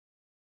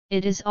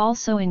 It is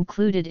also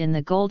included in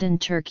the Golden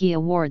Turkey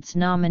Awards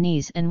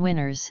nominees and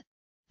winners,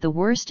 The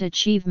Worst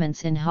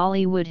Achievements in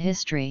Hollywood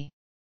History.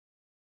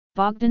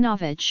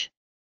 Bogdanovich,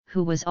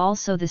 who was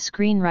also the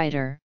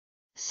screenwriter,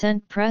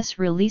 sent press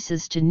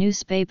releases to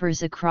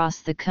newspapers across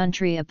the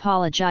country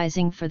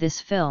apologizing for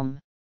this film.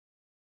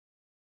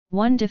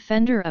 One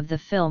defender of the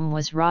film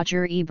was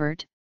Roger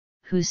Ebert,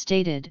 who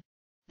stated,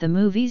 "The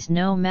movie's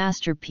no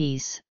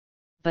masterpiece,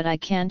 but I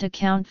can't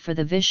account for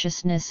the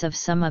viciousness of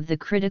some of the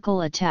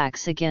critical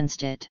attacks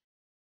against it."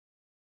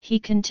 He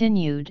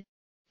continued,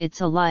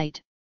 "It's a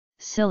light,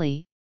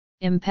 silly,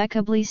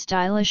 impeccably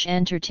stylish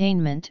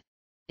entertainment.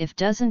 If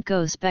doesn't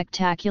go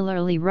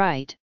spectacularly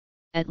right,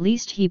 at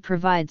least he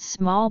provides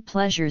small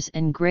pleasures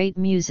and great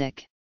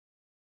music."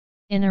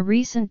 In a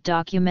recent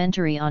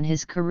documentary on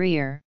his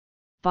career,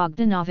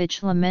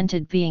 Bogdanovich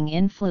lamented being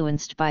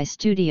influenced by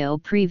studio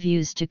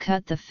previews to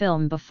cut the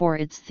film before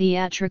its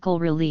theatrical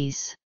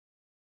release.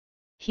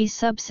 He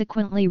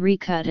subsequently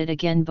recut it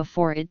again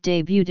before it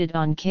debuted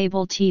on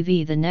cable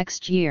TV the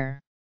next year.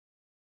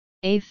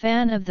 A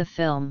fan of the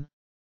film,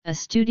 a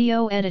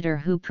studio editor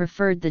who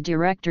preferred the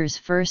director's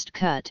first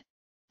cut,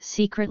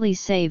 secretly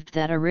saved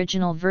that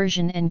original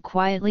version and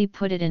quietly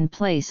put it in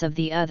place of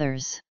the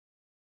others.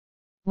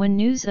 When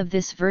news of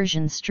this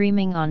version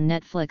streaming on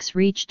Netflix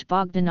reached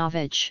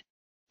Bogdanovich,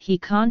 he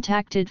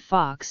contacted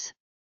Fox,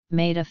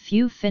 made a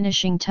few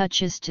finishing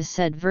touches to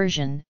said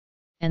version,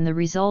 and the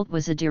result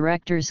was a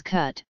director's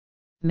cut,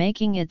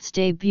 making its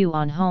debut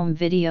on home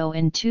video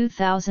in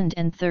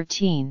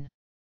 2013.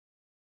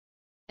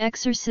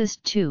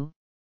 Exorcist II: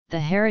 The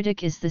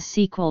Heretic is the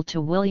sequel to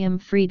William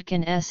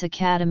Friedkin's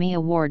Academy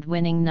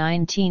Award-winning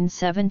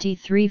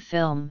 1973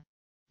 film,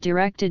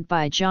 directed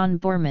by John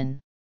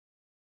Boorman.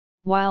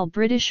 While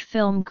British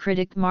film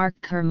critic Mark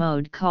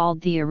Kermode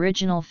called the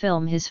original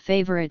film his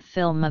favourite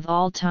film of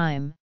all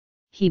time,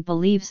 he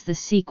believes the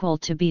sequel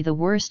to be the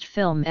worst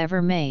film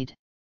ever made.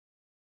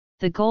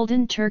 The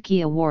Golden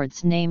Turkey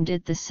Awards named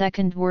it the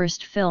second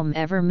worst film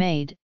ever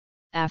made,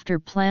 after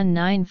Plan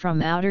 9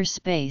 from Outer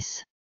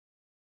Space.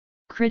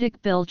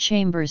 Critic Bill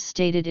Chambers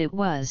stated it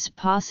was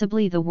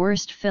possibly the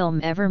worst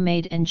film ever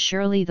made and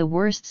surely the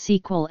worst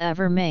sequel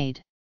ever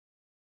made.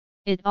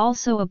 It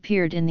also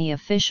appeared in the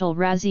official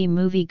Razzie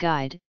Movie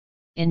Guide,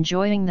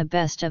 enjoying the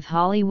best of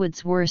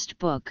Hollywood's worst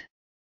book.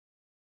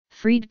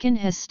 Friedkin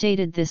has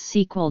stated this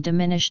sequel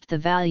diminished the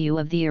value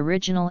of the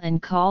original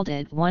and called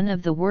it one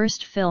of the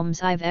worst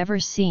films I've ever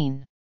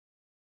seen.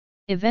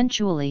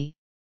 Eventually,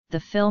 the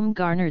film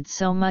garnered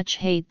so much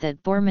hate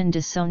that Boorman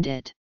disowned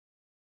it.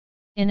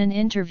 In an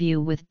interview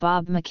with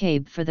Bob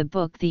McCabe for the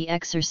book The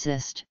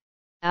Exorcist,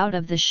 Out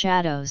of the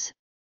Shadows,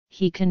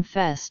 he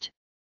confessed,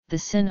 "The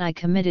sin I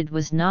committed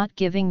was not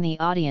giving the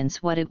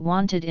audience what it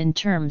wanted in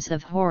terms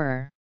of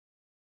horror."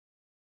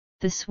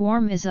 The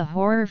Swarm is a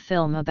horror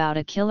film about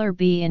a killer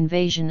bee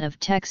invasion of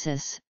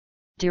Texas,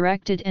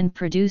 directed and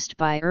produced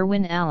by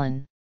Irwin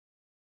Allen.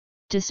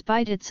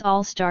 Despite its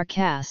all-star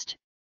cast,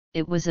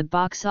 it was a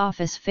box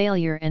office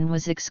failure and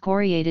was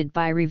excoriated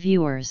by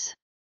reviewers.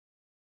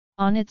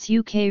 On its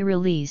UK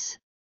release,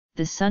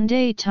 the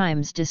Sunday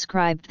Times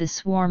described The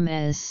Swarm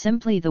as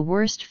simply the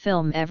worst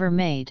film ever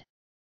made.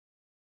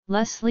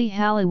 Leslie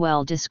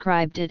Halliwell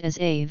described it as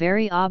a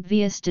very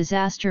obvious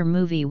disaster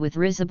movie with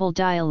risible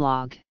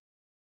dialogue.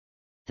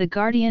 The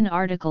Guardian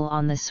article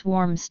on The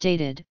Swarm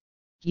stated,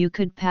 "You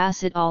could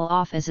pass it all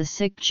off as a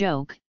sick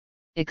joke,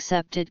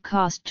 except it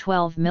cost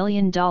 $12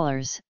 million,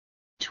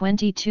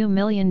 22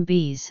 million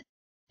bees,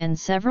 and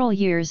several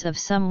years of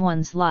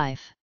someone's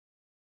life."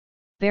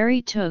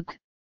 Barry Took,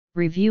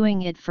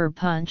 reviewing it for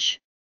Punch,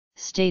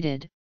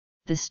 stated,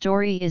 "The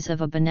story is of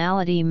a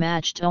banality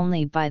matched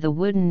only by the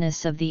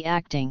woodenness of the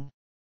acting."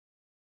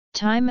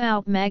 Time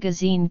Out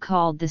magazine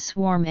called The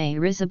Swarm a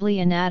risibly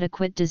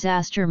inadequate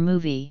disaster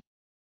movie.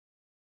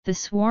 The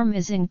Swarm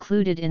is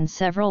included in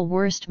several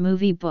worst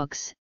movie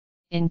books,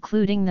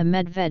 including the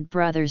Medved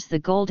brothers' The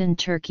Golden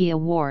Turkey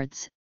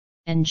Awards,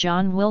 and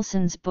John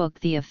Wilson's book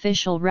The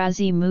Official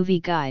Razzie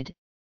Movie Guide,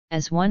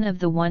 as one of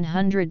the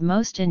 100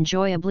 most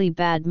enjoyably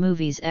bad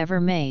movies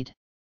ever made.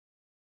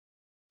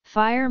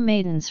 Fire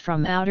Maidens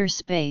from Outer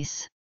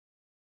Space.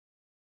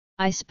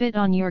 I Spit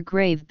on Your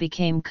Grave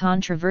became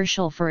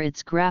controversial for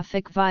its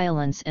graphic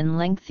violence and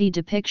lengthy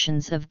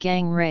depictions of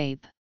gang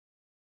rape.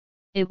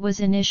 It was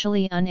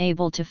initially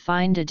unable to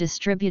find a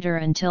distributor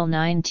until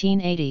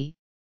 1980,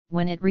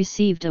 when it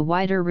received a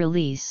wider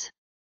release.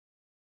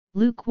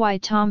 Luke Y.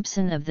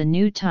 Thompson of the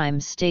New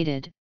Times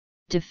stated,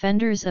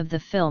 "Defenders of the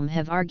film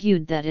have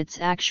argued that it's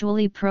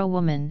actually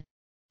pro-woman,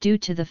 due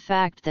to the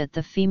fact that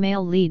the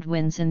female lead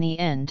wins in the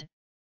end,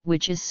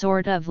 which is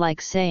sort of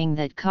like saying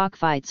that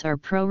cockfights are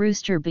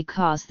pro-rooster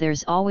because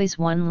there's always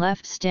one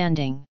left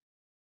standing."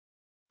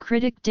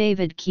 Critic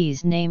David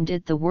Keyes named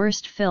it the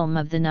worst film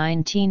of the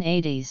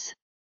 1980s.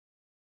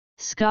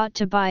 Scott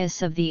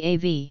Tobias of the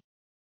AV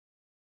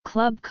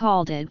Club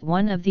called it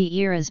one of the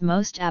era's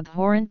most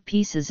abhorrent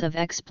pieces of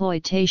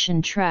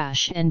exploitation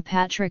trash, and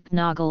Patrick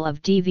Noggle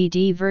of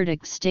DVD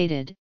Verdict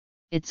stated,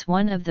 "It's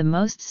one of the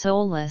most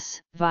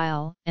soulless,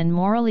 vile, and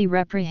morally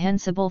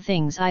reprehensible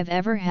things I've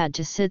ever had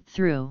to sit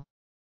through."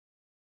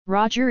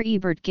 Roger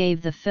Ebert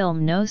gave the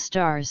film no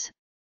stars,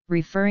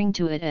 referring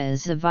to it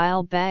as a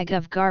vile bag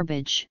of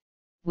garbage,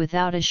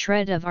 without a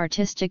shred of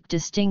artistic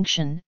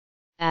distinction,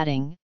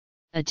 adding,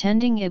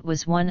 "Attending it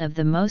was one of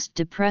the most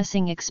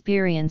depressing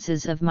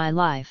experiences of my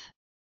life."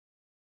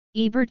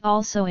 Ebert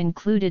also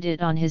included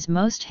it on his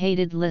most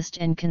hated list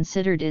and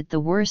considered it the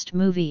worst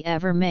movie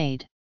ever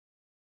made.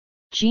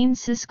 Gene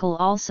Siskel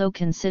also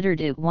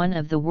considered it one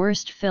of the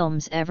worst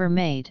films ever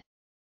made.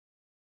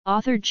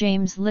 Author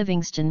James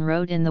Livingston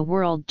wrote in The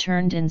World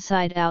Turned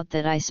Inside Out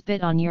that I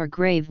Spit on Your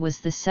Grave was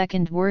the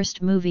second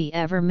worst movie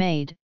ever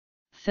made.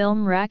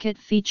 Film Racket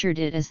featured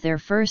it as their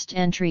first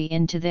entry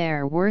into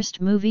their worst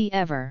movie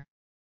ever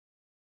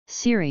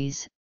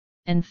series,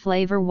 and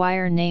Flavor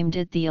Wire named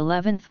it the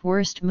 11th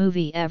worst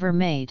movie ever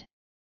made.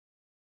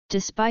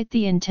 Despite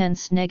the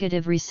intense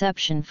negative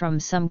reception from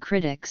some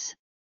critics,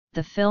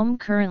 the film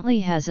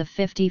currently has a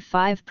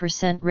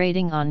 55%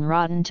 rating on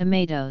Rotten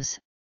Tomatoes,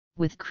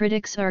 with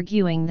critics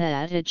arguing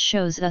that it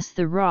shows us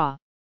the raw,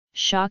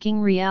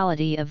 shocking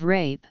reality of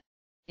rape,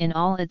 in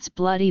all its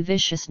bloody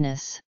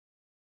viciousness.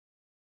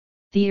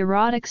 The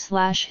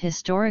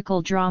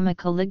erotic/historical drama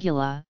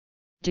Caligula,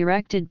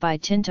 directed by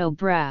Tinto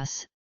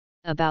Brass,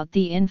 about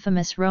the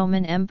infamous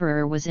Roman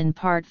emperor was in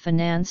part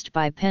financed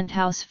by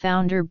Penthouse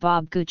founder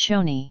Bob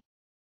Guccione.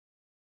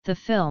 The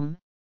film,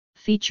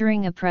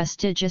 featuring a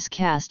prestigious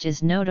cast,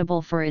 is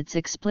notable for its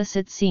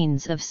explicit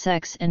scenes of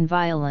sex and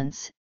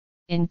violence,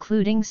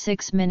 including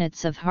 6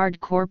 minutes of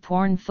hardcore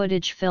porn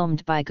footage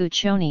filmed by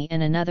Guccione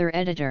and another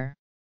editor.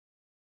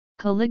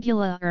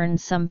 Caligula earned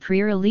some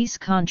pre-release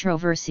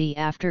controversy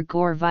after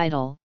Gore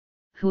Vidal,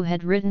 who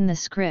had written the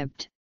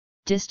script,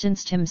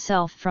 distanced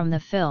himself from the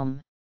film.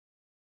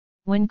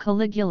 When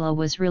Caligula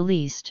was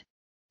released,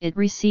 it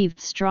received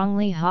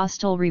strongly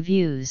hostile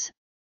reviews,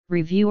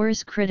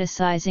 reviewers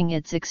criticizing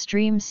its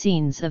extreme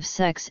scenes of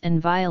sex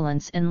and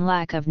violence and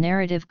lack of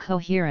narrative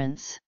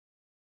coherence.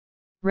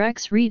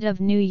 Rex Reed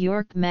of New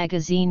York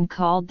Magazine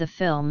called the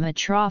film a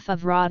trough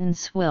of rotten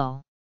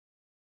swill.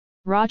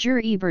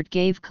 Roger Ebert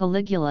gave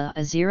Caligula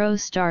a 0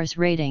 stars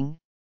rating,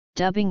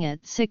 dubbing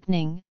it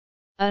sickening,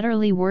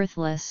 utterly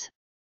worthless,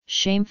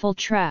 shameful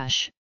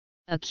trash,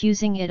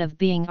 accusing it of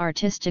being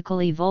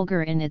artistically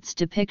vulgar in its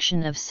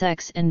depiction of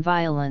sex and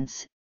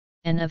violence,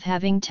 and of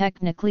having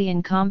technically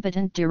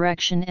incompetent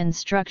direction and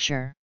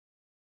structure.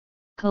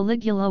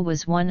 Caligula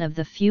was one of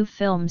the few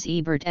films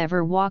Ebert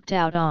ever walked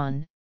out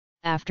on,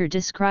 after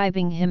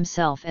describing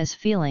himself as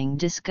feeling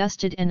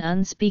disgusted and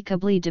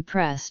unspeakably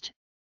depressed,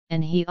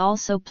 and he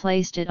also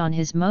placed it on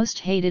his most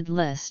hated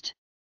list.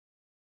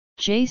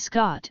 J.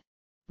 Scott,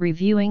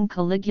 reviewing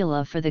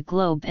Caligula for the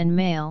Globe and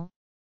Mail,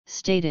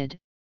 stated,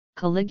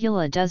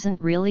 "Caligula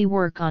doesn't really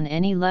work on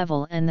any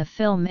level, and the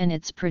film and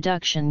its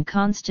production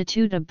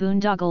constitute a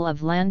boondoggle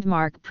of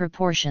landmark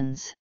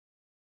proportions."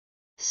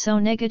 So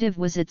negative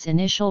was its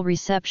initial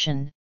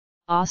reception,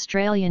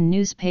 Australian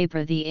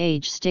newspaper The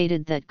Age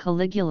stated that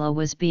Caligula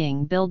was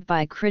being billed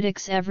by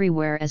critics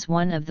everywhere as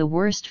one of the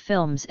worst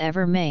films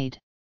ever made.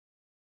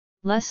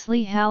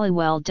 Leslie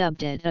Halliwell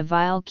dubbed it a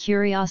vile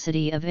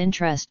curiosity of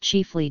interest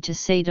chiefly to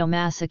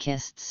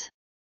sadomasochists.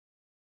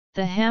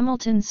 The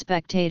Hamilton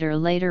Spectator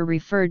later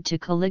referred to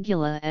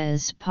Caligula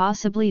as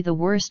possibly the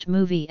worst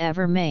movie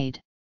ever made.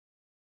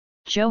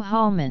 Joe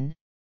Hallman,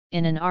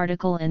 in an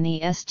article in the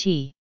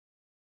St.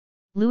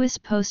 Louis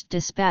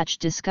Post-Dispatch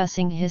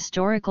discussing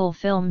historical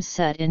films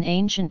set in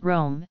ancient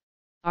Rome,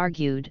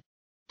 argued,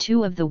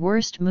 "Two of the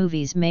worst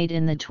movies made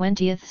in the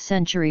 20th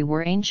century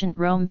were ancient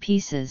Rome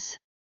pieces.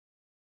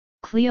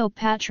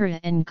 Cleopatra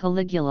and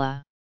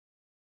Caligula."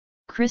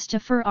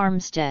 Christopher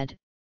Armstead,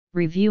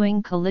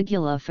 reviewing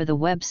Caligula for the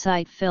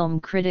website Film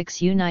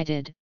Critics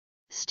United,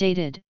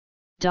 stated,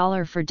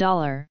 "Dollar for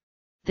dollar,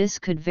 this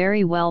could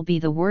very well be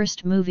the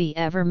worst movie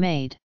ever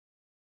made."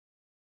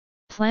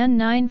 Plan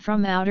 9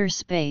 from Outer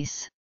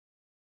Space.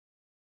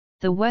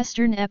 The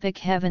Western epic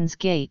Heaven's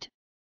Gate,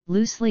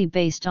 loosely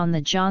based on the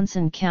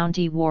Johnson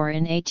County War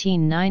in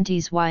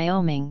 1890s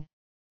Wyoming,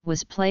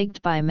 was plagued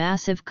by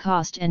massive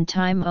cost and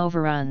time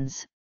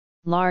overruns,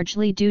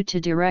 largely due to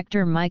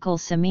director Michael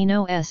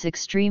Cimino's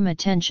extreme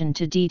attention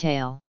to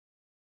detail.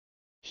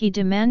 He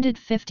demanded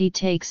 50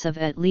 takes of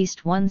at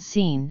least one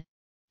scene,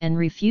 and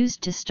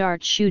refused to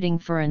start shooting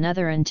for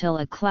another until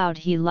a cloud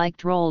he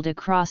liked rolled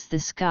across the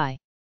sky.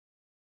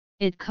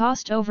 It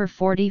cost over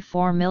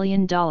 $44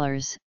 million,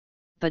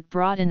 but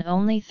brought in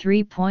only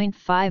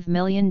 $3.5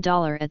 million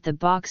at the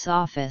box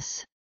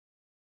office.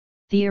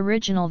 The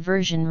original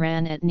version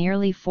ran at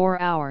nearly 4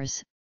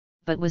 hours,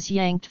 but was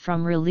yanked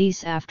from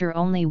release after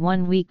only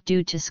 1 week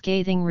due to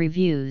scathing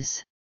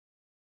reviews.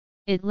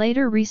 It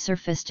later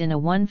resurfaced in a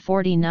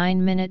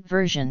 149-minute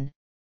version,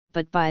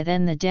 but by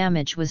then the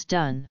damage was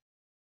done.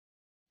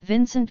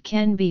 Vincent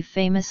Kenby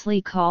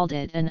famously called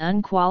it an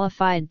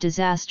unqualified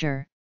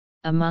disaster,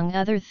 among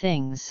other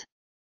things.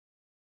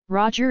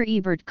 Roger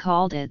Ebert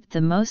called it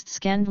the most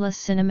scandalous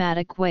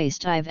cinematic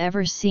waste I've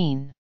ever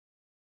seen.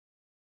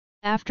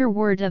 After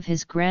word of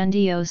his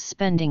grandiose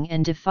spending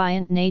and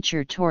defiant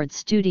nature toward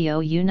Studio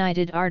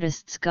United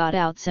artists got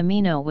out,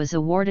 Cimino was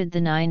awarded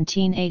the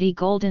 1980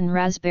 Golden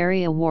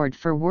Raspberry Award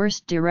for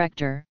Worst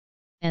Director,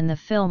 and the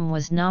film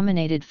was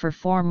nominated for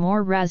 4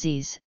 more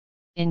Razzies,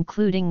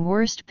 including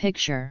Worst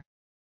Picture.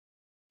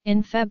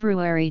 In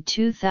February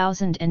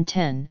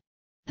 2010,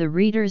 the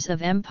readers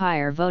of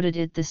Empire voted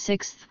it the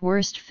 6th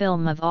worst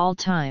film of all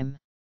time.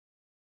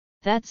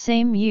 That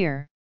same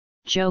year,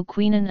 Joe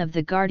Queenan of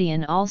The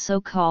Guardian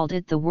also called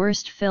it the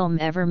worst film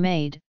ever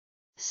made,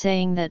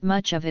 saying that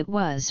much of it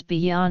was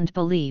beyond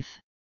belief.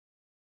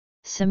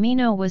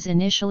 Cimino was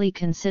initially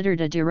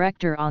considered a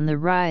director on the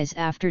rise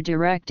after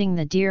directing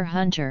The Deer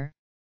Hunter,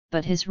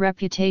 but his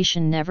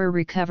reputation never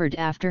recovered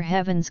after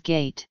Heaven's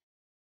Gate.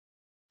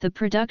 The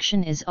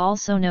production is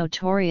also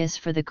notorious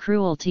for the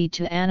cruelty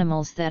to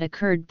animals that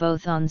occurred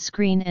both on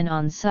screen and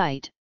on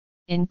site,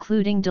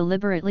 including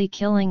deliberately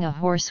killing a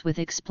horse with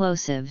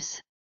explosives.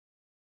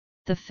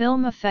 The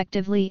film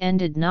effectively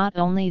ended not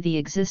only the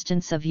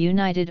existence of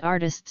United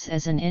Artists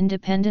as an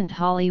independent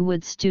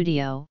Hollywood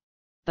studio,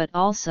 but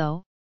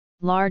also,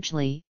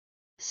 largely,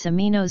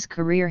 Cimino's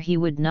career. He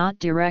would not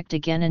direct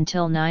again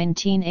until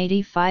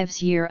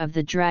 1985's Year of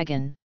the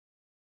Dragon.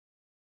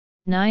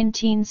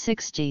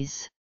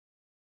 1960s.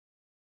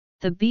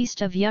 The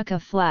Beast of Yucca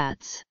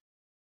Flats.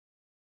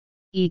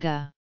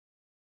 Ega.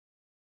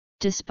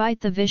 Despite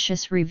the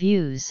vicious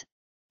reviews,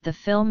 the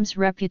film's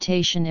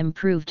reputation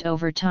improved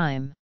over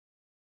time.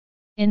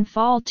 In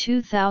fall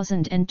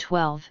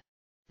 2012,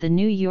 the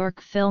New York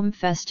Film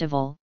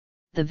Festival,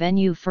 the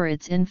venue for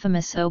its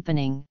infamous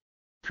opening,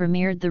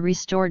 premiered the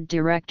restored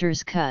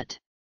director's cut.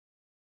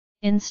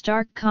 In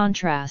stark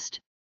contrast,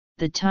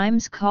 The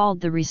Times called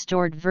the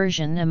restored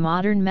version a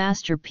modern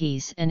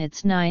masterpiece and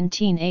its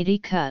 1980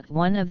 cut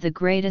one of the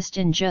greatest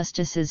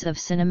injustices of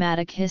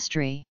cinematic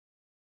history.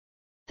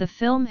 The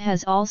film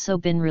has also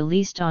been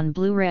released on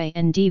Blu-ray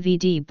and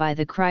DVD by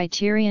the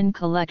Criterion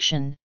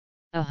Collection,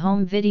 a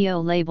home video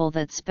label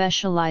that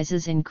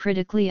specializes in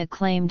critically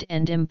acclaimed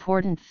and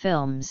important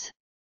films.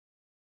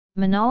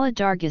 Manala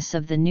Dargis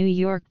of the New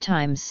York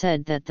Times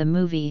said that the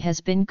movie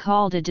has been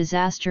called a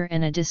disaster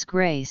and a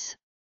disgrace,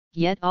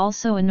 yet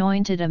also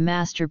anointed a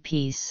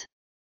masterpiece.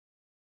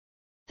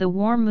 The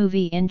war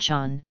movie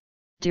Inchon,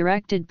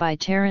 directed by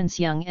Terence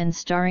Young and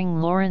starring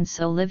Laurence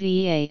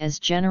Olivier as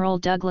General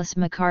Douglas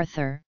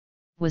MacArthur,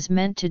 was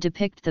meant to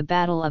depict the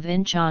Battle of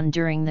Inchon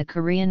during the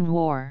Korean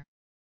War.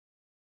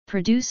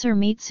 Producer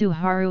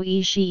Mitsuharu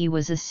Ishii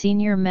was a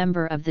senior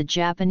member of the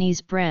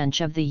Japanese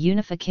branch of the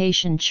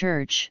Unification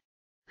Church,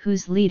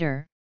 whose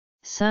leader,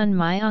 Sun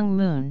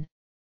Myung-moon,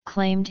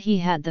 claimed he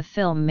had the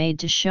film made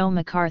to show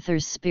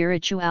MacArthur's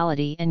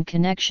spirituality and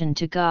connection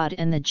to God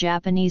and the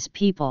Japanese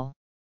people.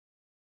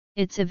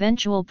 Its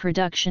eventual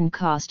production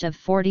cost of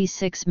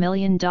 $46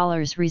 million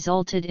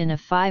resulted in a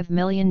 $5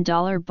 million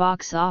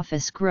box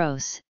office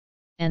gross,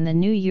 and the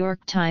New York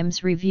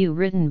Times review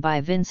written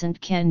by Vincent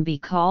Kenby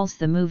calls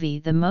the movie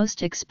the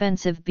most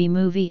expensive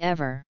B-movie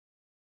ever.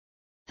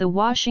 The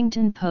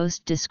Washington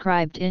Post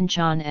described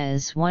Inchon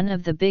as one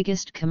of the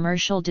biggest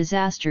commercial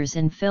disasters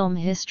in film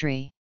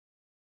history.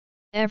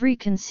 Every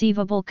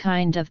conceivable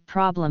kind of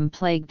problem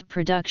plagued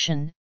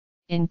production,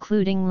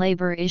 including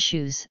labor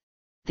issues,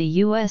 the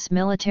U.S.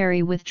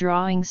 military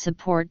withdrawing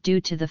support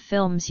due to the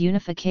film's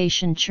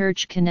Unification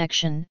Church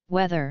connection,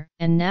 weather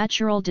and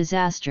natural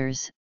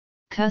disasters,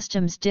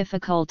 customs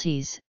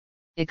difficulties,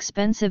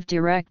 expensive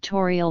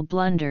directorial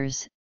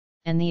blunders,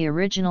 and the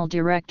original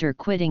director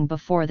quitting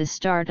before the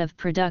start of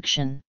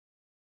production.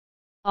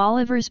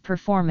 Oliver's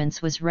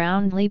performance was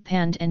roundly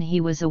panned and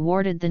he was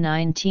awarded the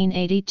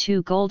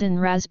 1982 Golden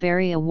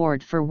Raspberry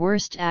Award for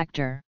Worst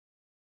Actor.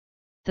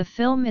 The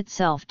film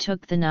itself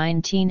took the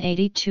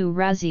 1982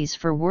 Razzies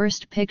for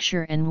Worst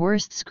Picture and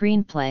Worst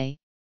Screenplay,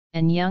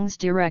 and Young's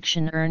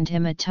direction earned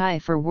him a tie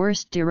for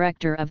Worst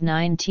Director of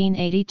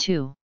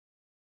 1982.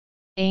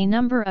 A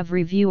number of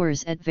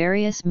reviewers at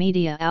various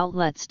media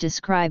outlets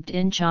described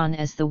Inchon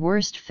as the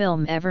worst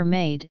film ever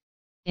made,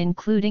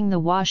 including The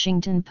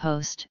Washington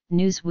Post,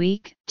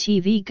 Newsweek,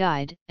 TV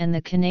Guide, and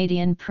the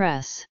Canadian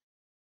Press.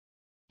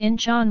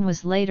 Inchon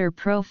was later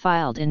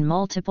profiled in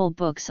multiple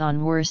books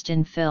on worst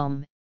in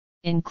film,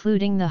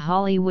 including The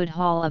Hollywood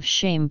Hall of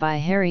Shame by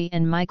Harry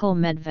and Michael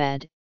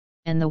Medved,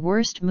 and The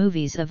Worst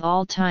Movies of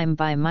All Time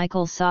by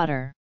Michael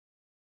Sauter.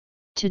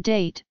 To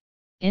date,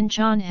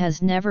 Inchon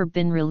has never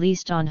been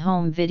released on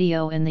home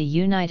video in the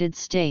United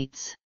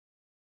States.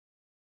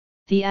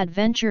 The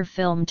adventure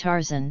film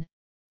Tarzan,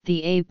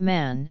 the Ape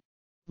Man,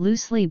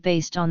 loosely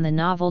based on the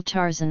novel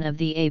Tarzan of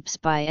the Apes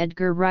by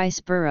Edgar Rice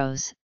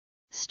Burroughs,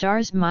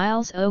 stars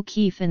Miles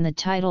O'Keefe in the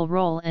title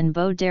role and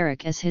Bo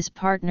Derek as his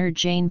partner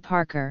Jane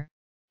Parker,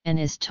 and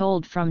is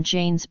told from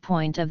Jane's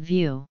point of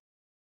view.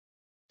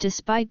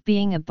 Despite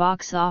being a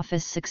box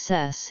office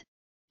success,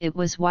 it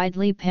was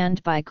widely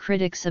panned by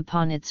critics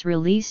upon its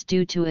release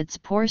due to its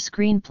poor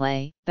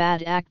screenplay,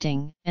 bad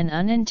acting, and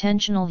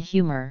unintentional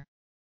humor.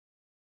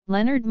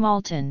 Leonard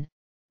Maltin,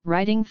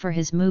 writing for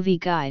his movie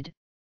guide,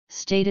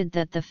 stated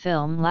that the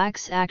film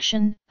lacks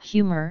action,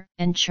 humor,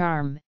 and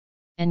charm,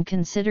 and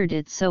considered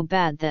it so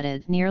bad that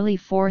it nearly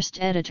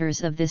forced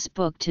editors of this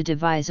book to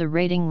devise a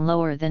rating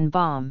lower than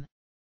bomb.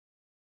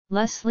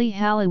 Leslie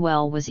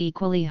Halliwell was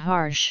equally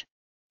harsh,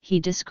 he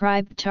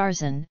described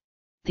Tarzan,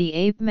 the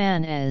Ape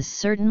Man, as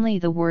certainly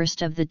the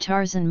worst of the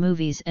Tarzan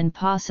movies and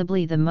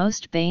possibly the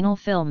most banal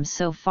film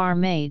so far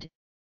made.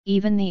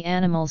 Even the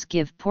animals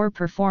give poor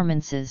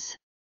performances.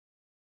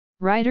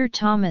 Writer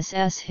Thomas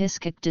S.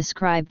 Hiskok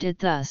described it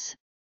thus: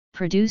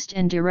 produced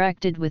and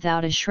directed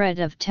without a shred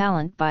of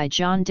talent by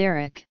John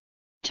Derek,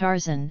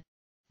 Tarzan,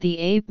 the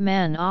Ape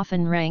Man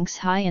often ranks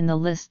high in the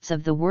lists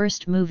of the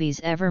worst movies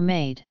ever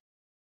made.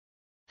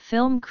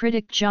 Film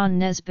critic John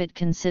Nesbitt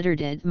considered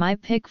it my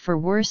pick for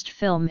worst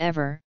film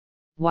ever,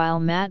 while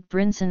Matt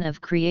Brinson of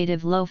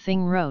Creative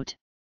Loafing wrote,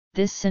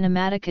 "This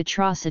cinematic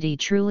atrocity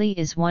truly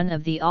is one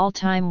of the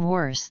all-time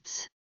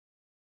worsts."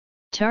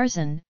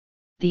 Tarzan,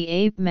 the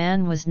Ape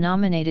Man was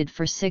nominated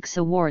for 6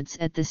 awards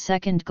at the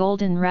second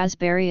Golden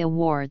Raspberry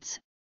Awards,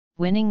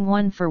 winning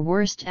 1 for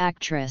Worst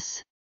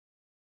Actress.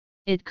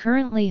 It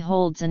currently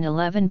holds an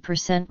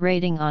 11%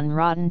 rating on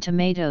Rotten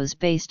Tomatoes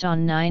based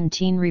on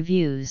 19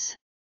 reviews.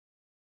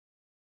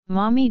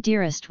 Mommy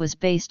Dearest was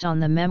based on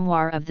the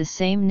memoir of the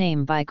same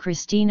name by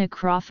Christina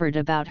Crawford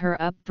about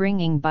her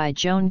upbringing by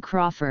Joan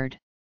Crawford.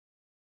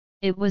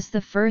 It was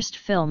the first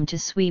film to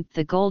sweep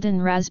the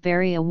Golden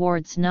Raspberry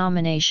Awards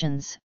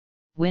nominations,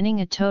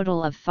 winning a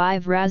total of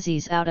 5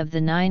 Razzies out of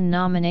the 9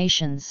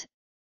 nominations,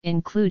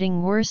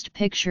 including Worst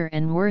Picture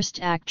and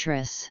Worst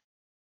Actress.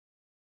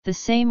 The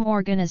same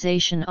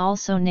organization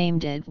also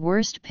named it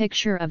Worst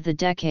Picture of the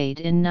Decade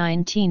in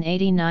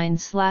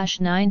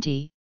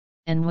 1989/90,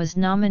 and was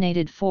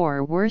nominated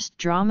for Worst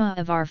Drama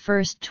of Our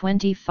First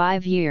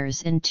 25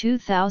 Years in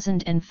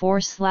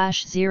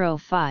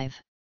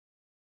 2004/05.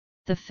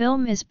 The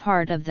film is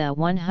part of the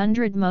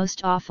 100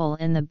 Most Awful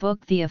in the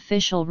book The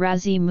Official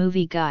Razzie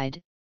Movie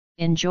Guide,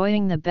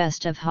 enjoying the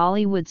best of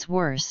Hollywood's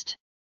worst.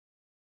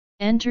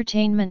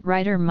 Entertainment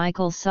writer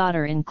Michael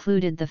Sauter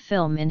included the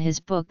film in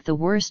his book The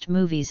Worst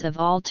Movies of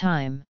All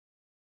Time.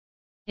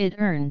 It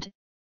earned,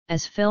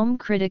 as film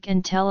critic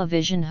and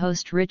television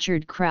host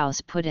Richard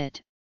Krause put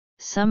it,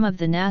 some of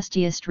the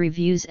nastiest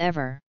reviews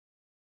ever.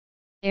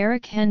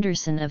 Eric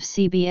Henderson of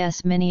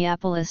CBS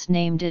Minneapolis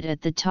named it at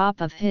the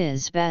top of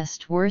his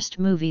best worst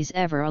movies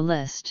ever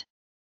list.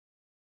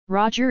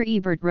 Roger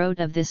Ebert wrote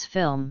of this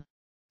film,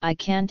 "I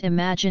can't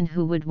imagine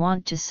who would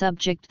want to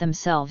subject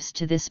themselves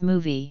to this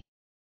movie.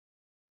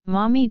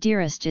 Mommy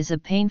Dearest is a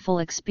painful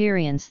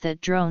experience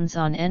that drones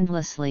on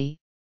endlessly,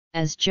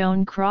 as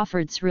Joan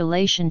Crawford's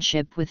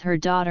relationship with her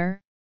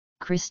daughter,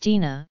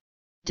 Christina,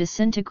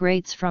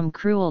 disintegrates from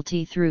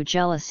cruelty through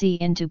jealousy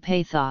into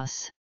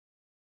pathos."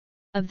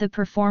 Of the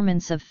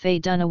performance of Faye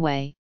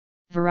Dunaway,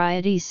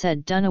 Variety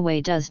said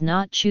Dunaway does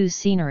not choose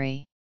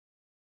scenery.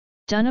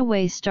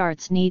 Dunaway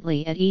starts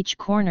neatly at each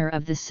corner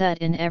of the set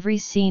in every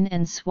scene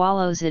and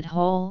swallows it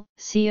whole,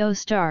 CO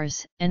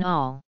stars and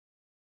all.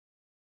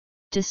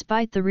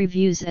 Despite the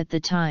reviews at the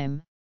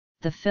time,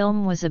 the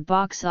film was a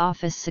box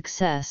office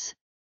success,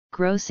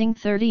 grossing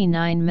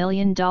 $39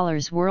 million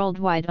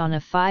worldwide on a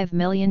 $5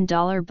 million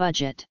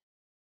budget.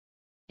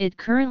 It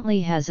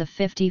currently has a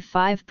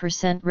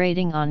 55%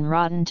 rating on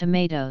Rotten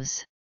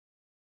Tomatoes.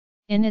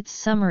 In its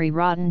summary,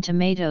 Rotten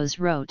Tomatoes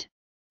wrote,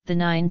 "The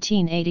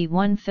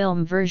 1981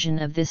 film version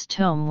of this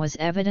tome was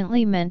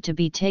evidently meant to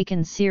be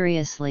taken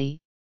seriously,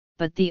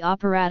 but the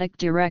operatic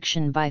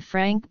direction by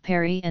Frank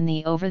Perry and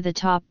the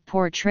over-the-top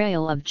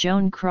portrayal of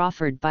Joan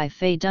Crawford by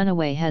Faye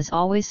Dunaway has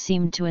always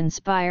seemed to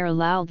inspire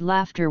loud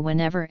laughter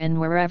whenever and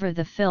wherever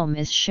the film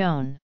is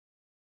shown."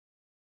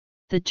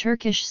 The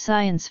Turkish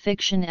science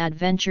fiction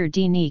adventure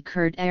Dini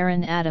Kurt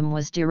Aaron Adam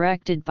was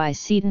directed by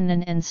Seaton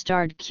and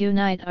starred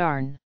Cüneyt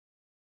Arn.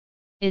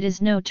 It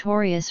is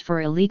notorious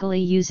for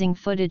illegally using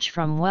footage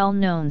from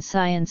well-known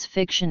science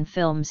fiction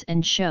films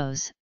and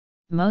shows,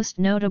 most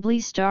notably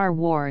Star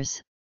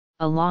Wars,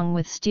 along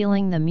with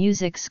stealing the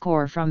music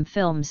score from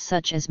films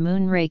such as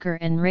Moonraker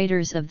and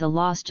Raiders of the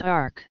Lost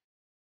Ark.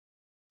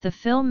 The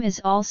film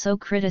is also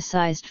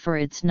criticized for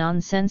its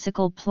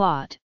nonsensical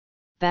plot,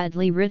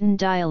 badly written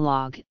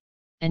dialogue,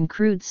 and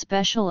crude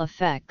special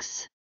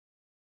effects.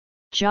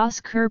 Joss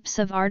Kurps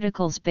of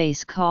Article's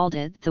Base called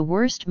it the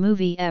worst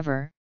movie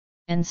ever,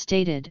 and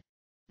stated,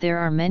 "There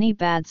are many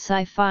bad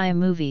sci-fi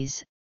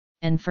movies,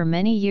 and for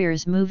many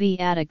years movie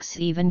addicts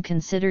even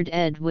considered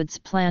Ed Wood's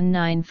Plan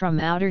 9 from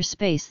Outer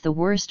Space the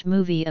worst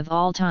movie of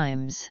all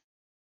times.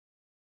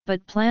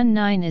 But Plan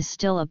 9 is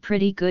still a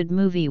pretty good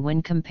movie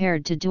when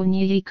compared to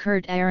Dini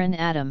Kurt Aaron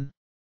Adam."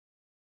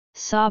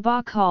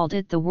 Sabah called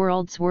it the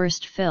world's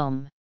worst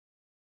film.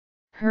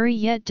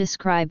 Hurriyet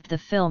described the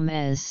film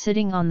as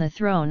sitting on the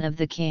throne of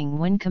the king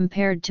when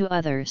compared to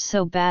other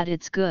so bad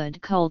it's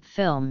good cult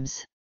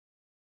films.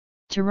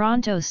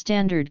 Toronto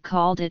Standard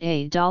called it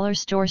a dollar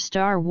store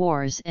Star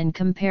Wars and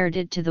compared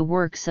it to the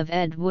works of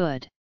Ed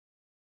Wood.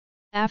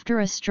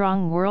 After a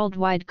strong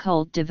worldwide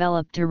cult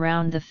developed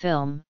around the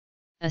film,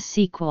 a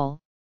sequel,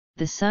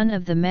 The Son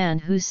of the Man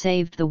Who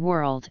Saved the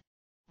World,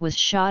 was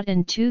shot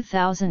in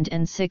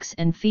 2006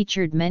 and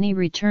featured many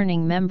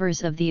returning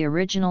members of the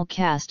original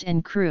cast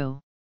and crew.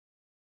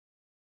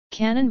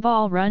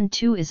 Cannonball Run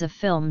 2 is a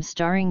film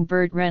starring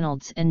Burt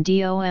Reynolds and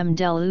Dom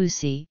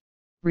DeLuise,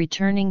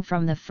 returning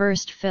from the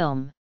first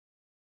film.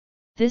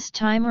 This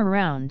time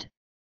around,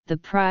 the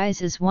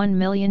prize is $1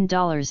 million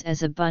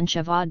as a bunch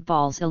of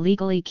oddballs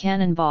illegally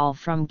cannonball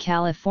from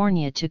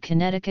California to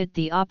Connecticut,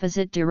 the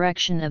opposite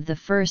direction of the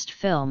first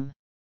film.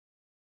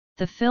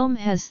 The film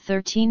has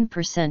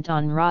 13%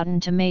 on Rotten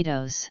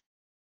Tomatoes.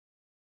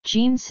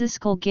 Gene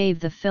Siskel gave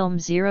the film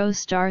 0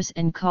 stars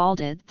and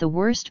called it the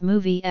worst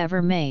movie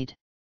ever made.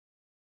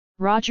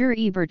 Roger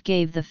Ebert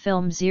gave the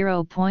film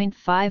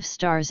 0.5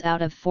 stars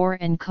out of 4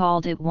 and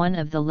called it one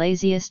of the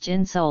laziest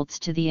insults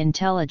to the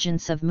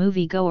intelligence of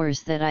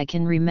moviegoers that I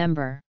can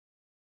remember.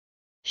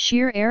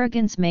 Sheer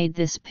arrogance made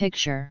this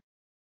picture.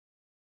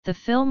 The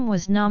film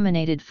was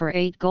nominated for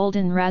 8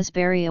 Golden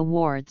Raspberry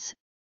Awards,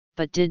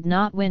 but did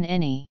not win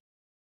any.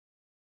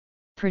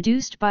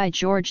 Produced by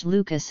George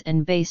Lucas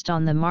and based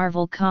on the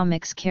Marvel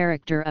Comics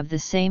character of the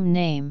same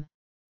name,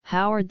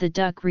 Howard the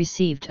Duck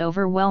received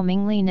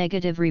overwhelmingly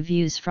negative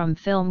reviews from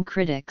film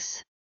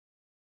critics.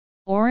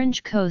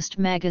 Orange Coast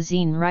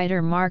magazine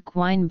writer Mark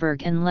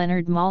Weinberg and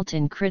Leonard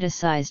Maltin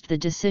criticized the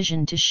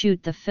decision to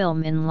shoot the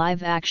film in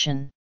live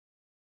action.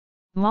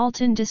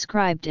 Maltin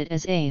described it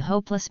as a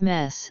hopeless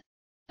mess,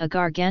 a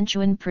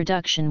gargantuan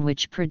production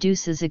which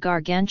produces a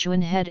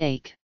gargantuan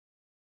headache.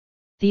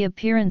 The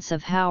appearance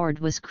of Howard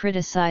was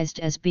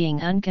criticized as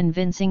being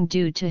unconvincing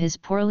due to his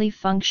poorly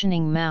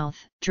functioning mouth,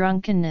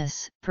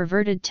 drunkenness,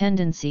 perverted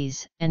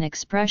tendencies, and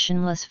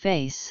expressionless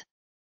face.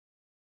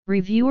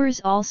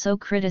 Reviewers also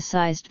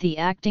criticized the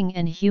acting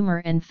and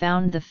humor and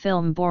found the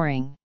film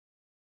boring.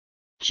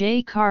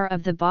 Jay Carr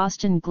of the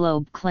Boston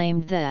Globe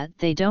claimed that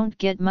they don't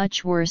get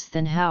much worse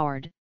than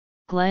Howard.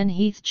 Glenn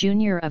Heath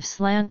Jr. of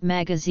Slant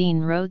magazine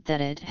wrote that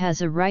it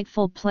has a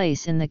rightful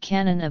place in the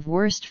canon of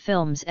worst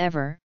films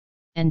ever,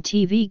 and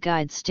TV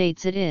Guide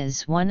states it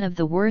is one of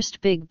the worst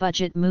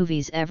big-budget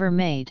movies ever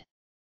made.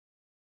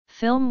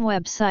 Film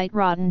website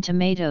Rotten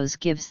Tomatoes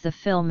gives the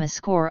film a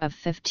score of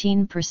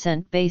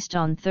 15% based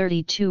on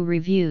 32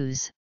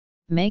 reviews,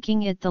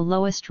 making it the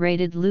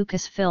lowest-rated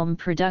Lucasfilm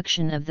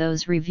production of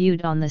those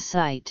reviewed on the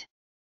site.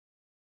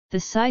 The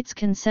site's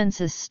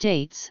consensus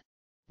states,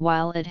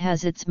 while it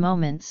has its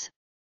moments,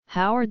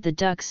 Howard the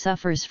Duck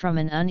suffers from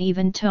an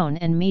uneven tone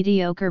and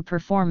mediocre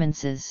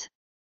performances.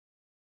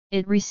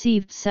 It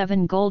received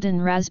 7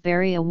 Golden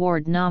Raspberry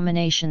Award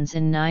nominations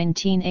in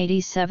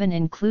 1987,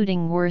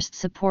 including Worst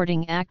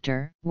Supporting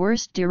Actor,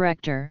 Worst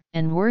Director,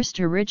 and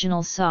Worst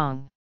Original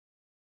Song.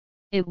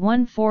 It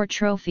won 4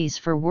 trophies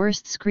for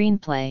Worst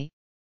Screenplay,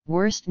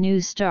 Worst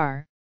New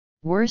Star,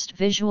 Worst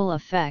Visual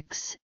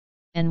Effects,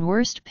 and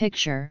Worst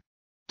Picture,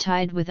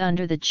 tied with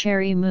Under the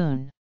Cherry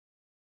Moon.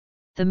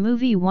 The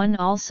movie won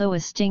also a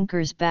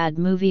Stinker's Bad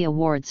Movie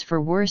Awards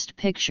for Worst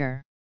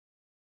Picture.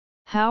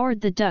 Howard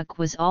the Duck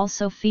was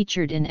also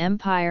featured in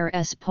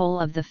Empire's poll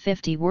of the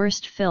 50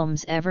 worst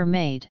films ever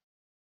made.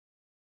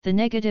 The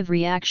negative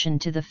reaction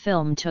to the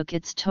film took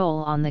its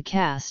toll on the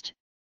cast,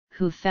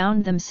 who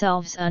found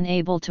themselves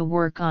unable to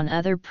work on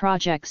other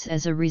projects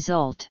as a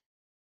result.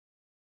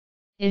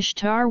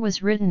 Ishtar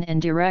was written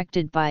and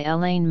directed by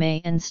Elaine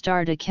May and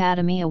starred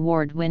Academy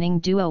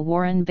Award-winning duo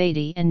Warren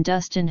Beatty and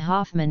Dustin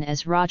Hoffman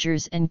as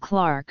Rogers and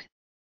Clark,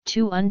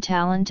 2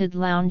 untalented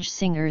lounge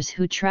singers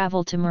who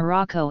travel to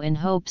Morocco in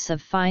hopes of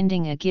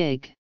finding a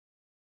gig.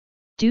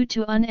 Due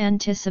to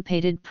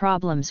unanticipated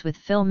problems with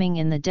filming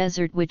in the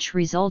desert which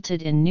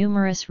resulted in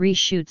numerous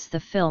reshoots, the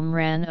film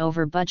ran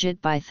over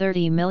budget by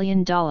 $30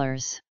 million.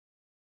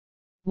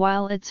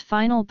 While its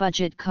final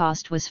budget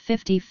cost was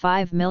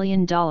 $55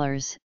 million,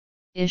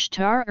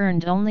 Ishtar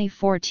earned only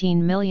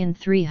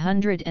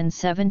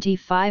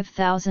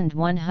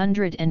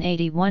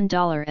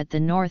 $14,375,181 at the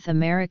North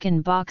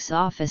American box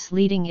office,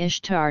 leading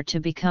Ishtar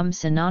to become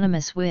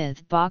synonymous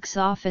with box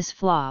office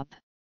flop.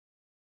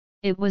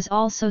 It was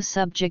also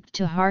subject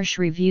to harsh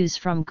reviews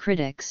from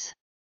critics.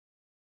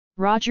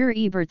 Roger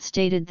Ebert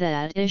stated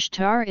that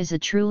Ishtar is a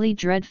truly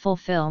dreadful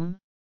film,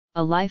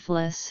 a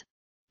lifeless,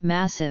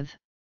 massive,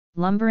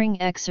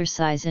 lumbering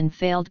exercise in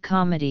failed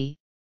comedy.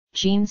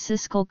 Gene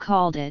Siskel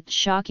called it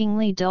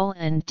shockingly dull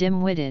and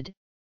dim-witted,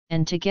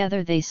 and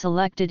together they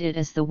selected it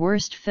as the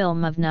worst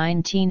film of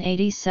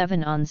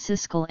 1987 on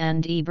Siskel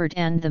and Ebert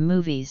and the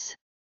Movies.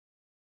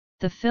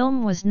 The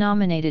film was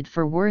nominated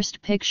for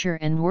Worst Picture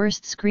and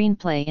Worst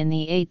Screenplay in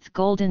the 8th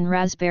Golden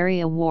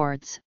Raspberry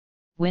Awards,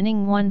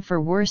 winning 1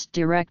 for Worst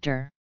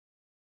Director.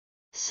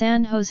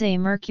 San Jose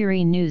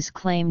Mercury News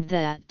claimed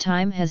that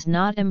Time has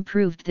not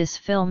improved this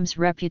film's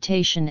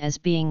reputation as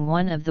being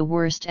one of the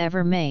worst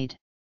ever made.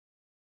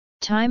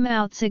 Time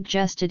Out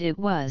suggested it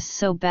was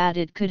so bad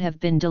it could have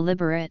been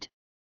deliberate,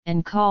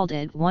 and called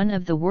it one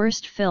of the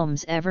worst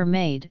films ever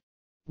made,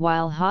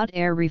 while Hot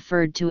Air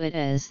referred to it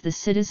as the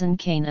Citizen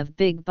Kane of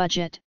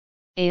big-budget,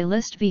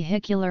 A-list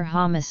vehicular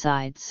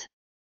homicides.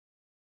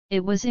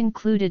 It was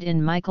included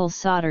in Michael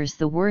Sauter's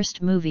The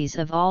Worst Movies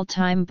of All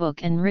Time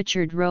book, and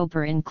Richard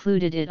Roeper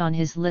included it on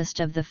his list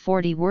of the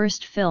 40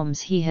 worst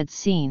films he had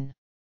seen.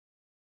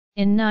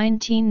 In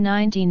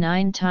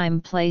 1999, Time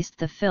placed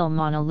the film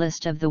on a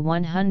list of the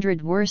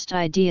 100 worst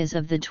ideas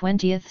of the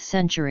 20th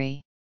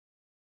century.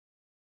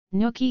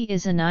 Nookie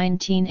is a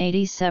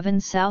 1987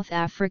 South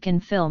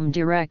African film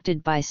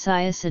directed by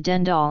Sias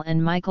Adendal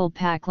and Michael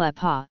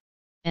Paklepa,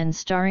 and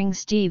starring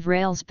Steve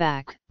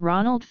Railsback,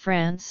 Ronald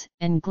France,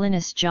 and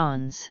Glynis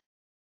Johns.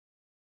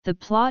 The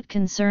plot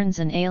concerns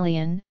an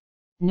alien,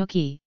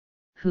 Nookie,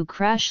 who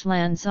crash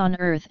lands on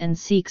Earth and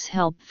seeks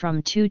help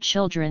from two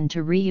children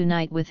to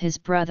reunite with his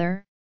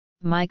brother,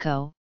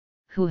 Miko,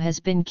 who has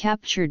been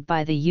captured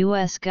by the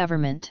U.S.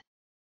 government.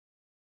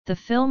 The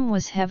film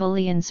was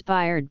heavily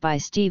inspired by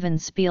Steven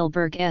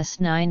Spielberg's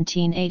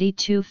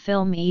 1982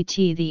 film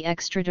E.T. the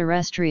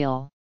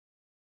Extraterrestrial.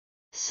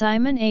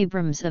 Simon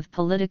Abrams of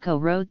Politico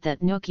wrote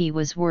that Nookie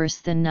was worse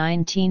than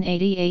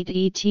 1988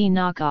 E.T.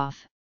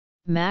 knockoff,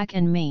 Mac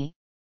and Me,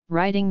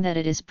 writing that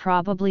it is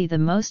probably the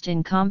most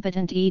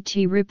incompetent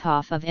E.T.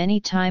 ripoff of any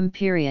time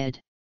period.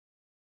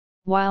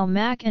 While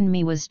Mac and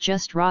Me was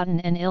just rotten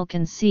and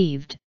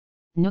ill-conceived,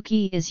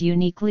 Nookie is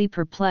uniquely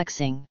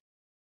perplexing.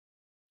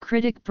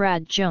 Critic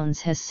Brad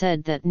Jones has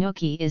said that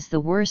Nookie is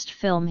the worst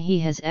film he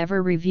has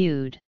ever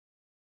reviewed.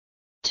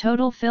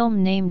 Total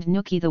Film named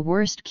Nookie the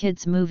worst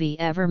kids movie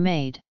ever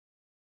made.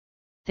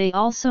 They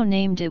also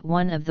named it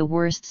one of the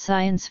worst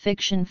science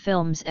fiction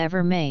films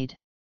ever made.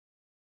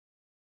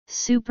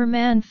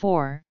 Superman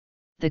 4: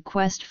 The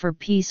Quest for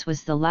Peace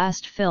was the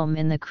last film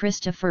in the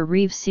Christopher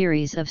Reeve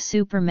series of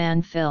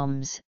Superman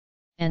films,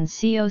 and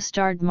CO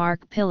starred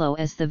Mark Pillow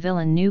as the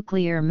villain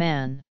Nuclear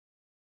Man.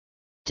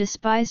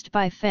 Despised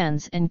by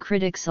fans and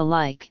critics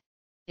alike,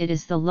 it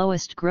is the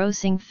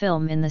lowest-grossing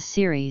film in the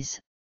series,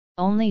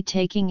 only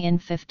taking in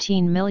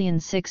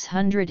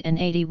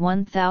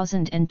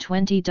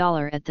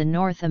 $15,681,020 at the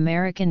North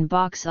American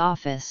box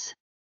office.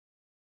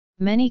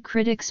 Many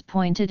critics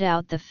pointed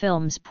out the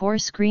film's poor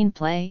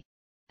screenplay,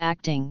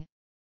 acting,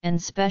 and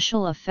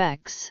special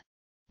effects,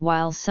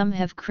 while some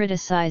have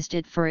criticized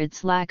it for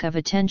its lack of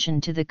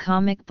attention to the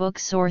comic book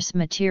source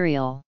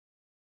material.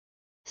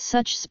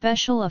 Such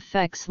special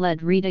effects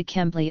led Rita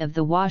Kempley of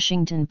The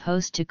Washington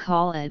Post to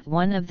call it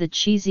one of the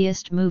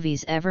cheesiest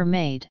movies ever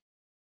made.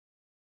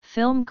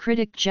 Film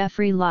critic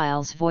Jeffrey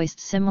Lyles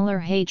voiced similar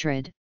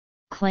hatred,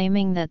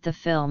 claiming that the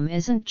film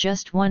isn't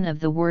just one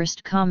of the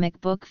worst comic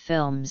book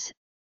films,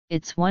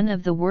 it's one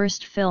of the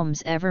worst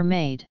films ever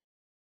made.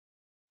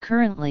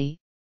 Currently,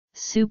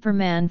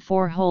 Superman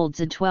 4 holds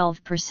a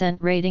 12%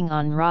 rating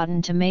on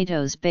Rotten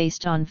Tomatoes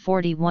based on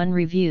 41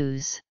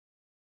 reviews.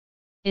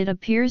 It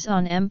appears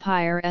on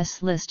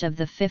Empire's list of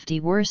the 50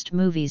 worst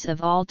movies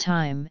of all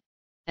time,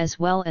 as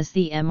well as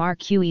the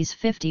MRQ's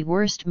 50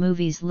 worst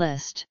movies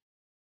list.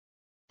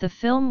 The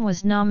film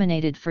was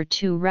nominated for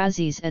 2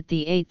 Razzies at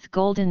the 8th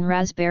Golden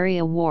Raspberry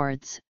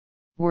Awards,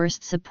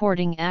 Worst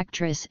Supporting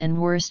Actress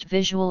and Worst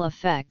Visual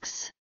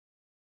Effects.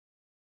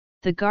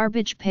 The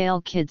Garbage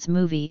Pail Kids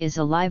movie is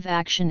a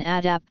live-action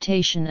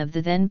adaptation of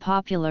the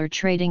then-popular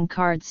trading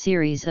card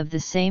series of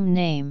the same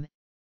name,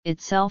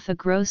 itself a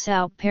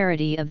gross-out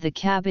parody of the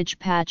Cabbage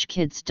Patch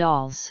Kids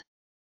dolls.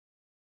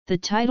 The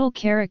title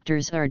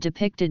characters are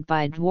depicted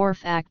by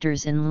dwarf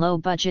actors in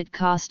low-budget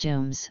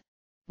costumes,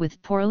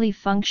 with poorly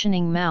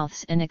functioning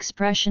mouths and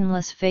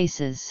expressionless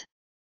faces.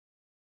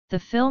 The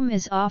film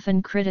is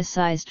often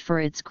criticized for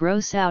its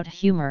gross-out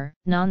humor,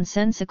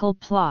 nonsensical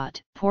plot,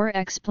 poor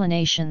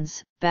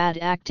explanations, bad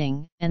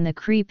acting, and the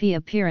creepy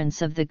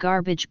appearance of the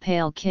Garbage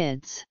Pail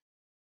Kids.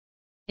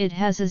 It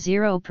has a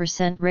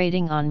 0%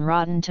 rating on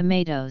Rotten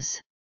Tomatoes.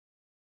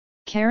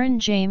 Karen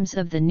James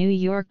of The New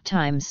York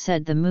Times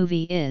said the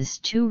movie is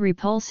too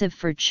repulsive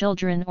for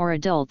children or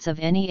adults of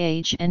any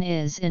age and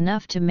is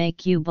enough to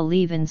make you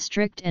believe in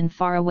strict and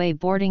faraway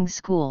boarding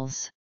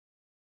schools.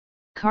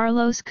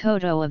 Carlos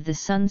Cotto of the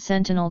Sun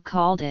Sentinel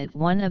called it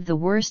one of the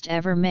worst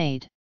ever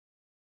made.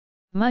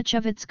 Much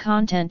of its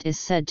content is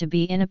said to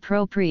be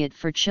inappropriate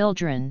for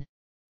children,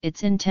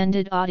 its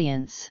intended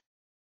audience.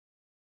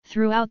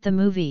 Throughout the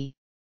movie,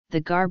 the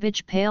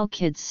Garbage Pail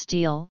Kids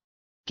steal,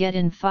 get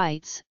in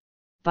fights,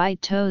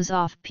 bite toes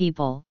off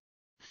people,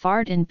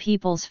 fart in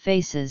people's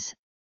faces,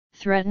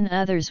 threaten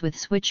others with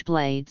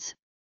switchblades,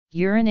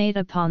 urinate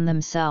upon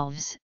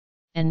themselves,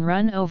 and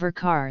run over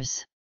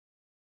cars.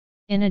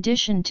 In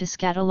addition to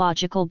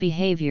scatological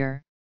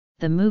behavior,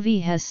 the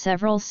movie has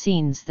several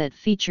scenes that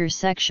feature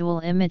sexual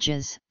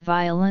images,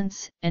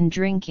 violence, and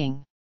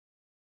drinking.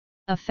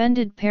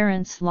 Offended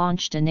parents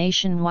launched a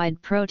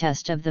nationwide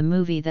protest of the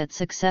movie that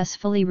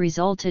successfully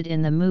resulted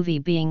in the movie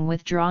being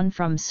withdrawn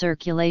from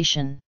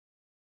circulation.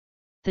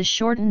 The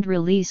shortened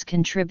release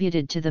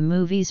contributed to the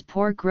movie's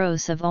poor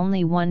gross of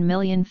only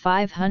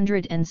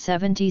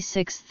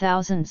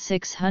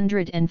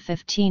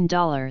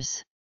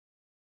 $1,576,615.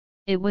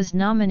 It was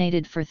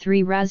nominated for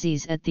 3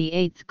 Razzies at the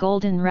 8th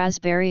Golden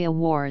Raspberry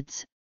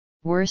Awards,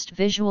 Worst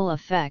Visual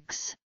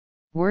Effects,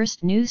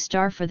 Worst New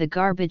Star for the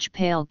Garbage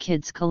Pail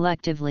Kids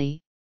collectively,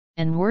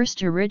 and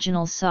Worst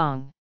Original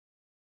Song.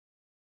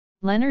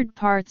 Leonard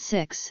Part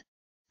 6,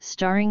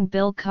 starring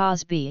Bill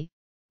Cosby,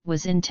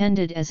 was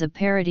intended as a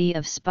parody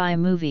of spy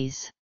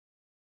movies.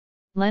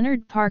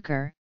 Leonard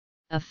Parker,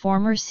 a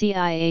former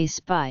CIA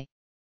spy,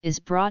 is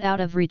brought out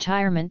of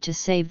retirement to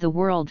save the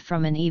world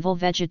from an evil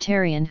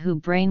vegetarian who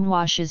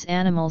brainwashes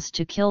animals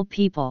to kill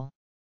people.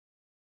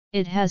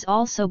 It has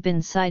also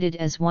been cited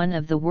as one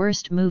of the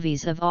worst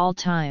movies of all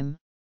time,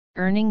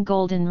 earning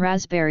Golden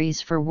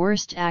Raspberries for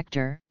Worst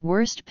Actor,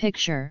 Worst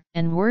Picture,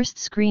 and Worst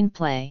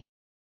Screenplay.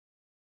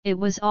 It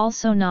was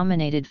also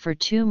nominated for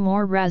 2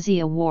 more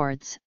Razzie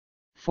Awards,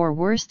 for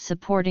Worst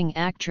Supporting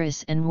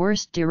Actress and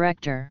Worst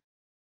Director.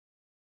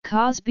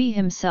 Cosby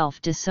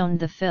himself disowned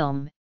the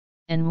film,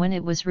 and when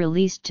it was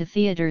released to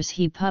theaters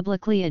he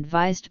publicly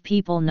advised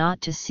people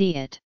not to see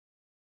it.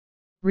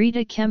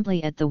 Rita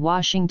Kempley at The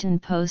Washington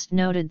Post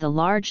noted the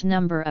large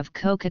number of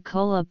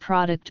Coca-Cola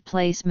product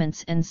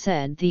placements and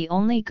said the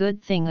only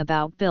good thing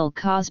about Bill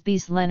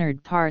Cosby's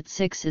Leonard Part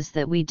 6 is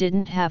that we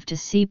didn't have to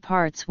see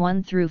Parts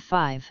 1 through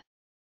 5.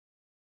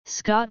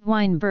 Scott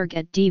Weinberg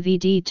at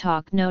DVD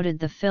Talk noted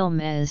the film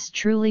as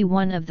truly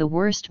one of the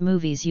worst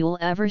movies you'll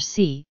ever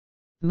see.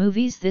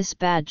 Movies this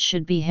bad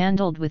should be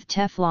handled with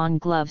Teflon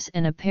gloves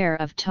and a pair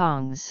of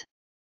tongs.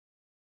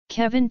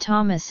 Kevin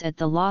Thomas at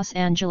the Los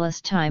Angeles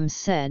Times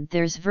said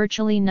there's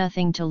virtually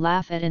nothing to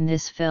laugh at in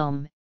this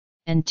film,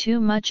 and too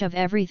much of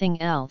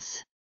everything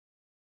else.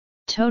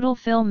 Total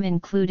Film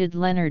included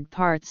Leonard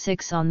Part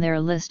 6 on their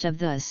list of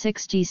the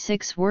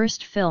 66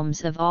 worst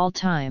films of all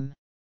time.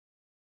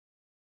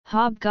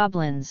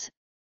 Hobgoblins,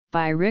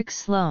 by Rick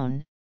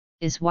Sloan,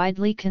 is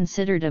widely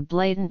considered a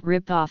blatant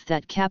rip-off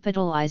that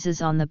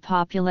capitalizes on the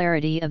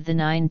popularity of the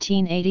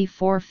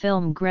 1984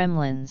 film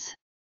Gremlins.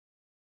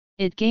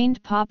 It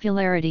gained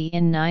popularity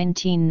in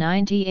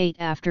 1998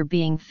 after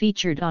being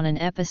featured on an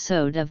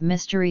episode of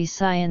Mystery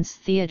Science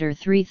Theater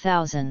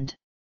 3000.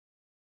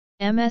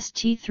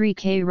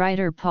 MST3K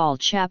writer Paul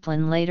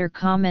Chaplin later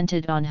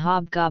commented on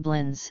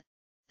Hobgoblins,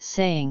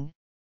 saying,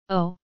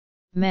 "Oh,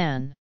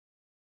 man.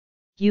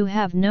 You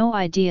have no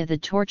idea the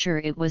torture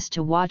it was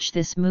to watch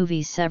this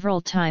movie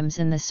several times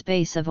in the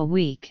space of a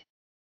week.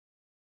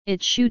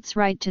 It shoots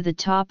right to the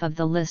top of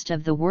the list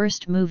of the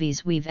worst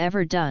movies we've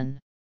ever done."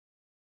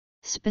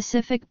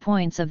 Specific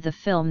points of the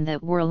film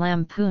that were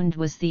lampooned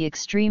was the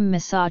extreme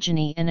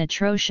misogyny and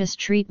atrocious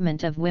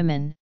treatment of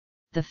women,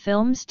 the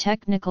film's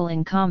technical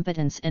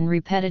incompetence and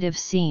repetitive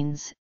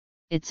scenes,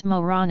 its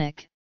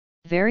moronic,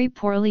 very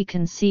poorly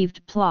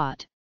conceived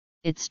plot,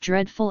 its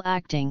dreadful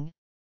acting,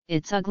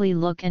 its ugly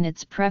look and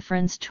its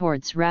preference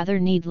towards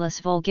rather needless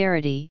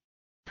vulgarity,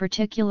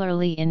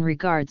 particularly in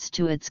regards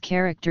to its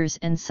characters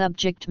and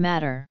subject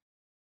matter.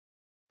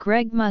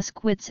 Greg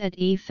Muskowitz at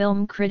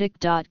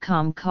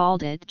eFilmCritic.com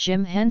called it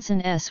Jim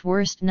Henson's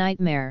worst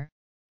nightmare,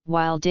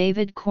 while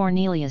David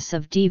Cornelius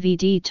of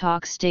DVD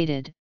Talk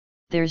stated,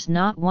 "There's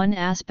not one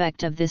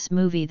aspect of this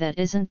movie that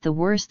isn't the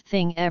worst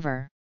thing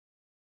ever."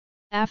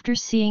 After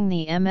seeing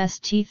the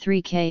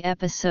MST3K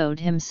episode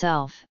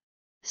himself,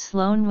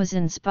 Sloan was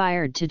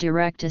inspired to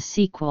direct a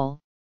sequel,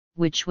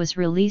 which was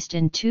released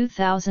in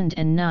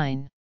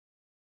 2009.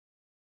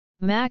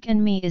 Mac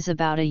and Me is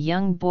about a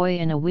young boy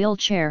in a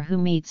wheelchair who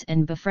meets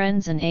and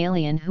befriends an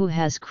alien who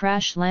has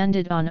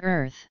crash-landed on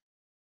Earth.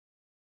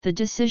 The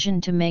decision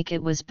to make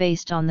it was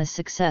based on the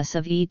success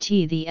of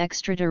E.T. the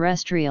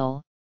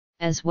Extraterrestrial,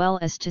 as well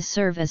as to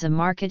serve as a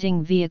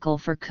marketing vehicle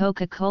for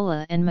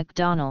Coca-Cola and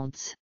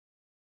McDonald's.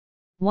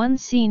 One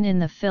scene in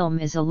the film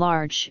is a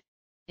large,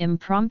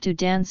 impromptu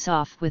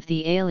dance-off with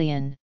the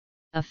alien,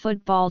 a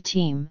football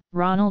team,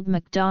 Ronald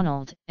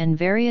McDonald, and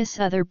various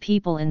other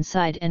people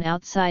inside and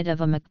outside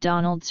of a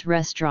McDonald's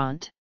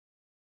restaurant.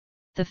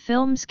 The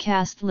film's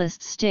cast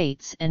list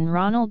states and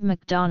Ronald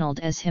McDonald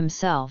as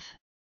himself.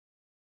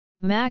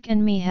 Mac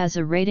and Me has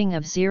a rating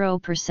of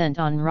 0%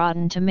 on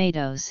Rotten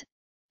Tomatoes,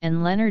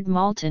 and Leonard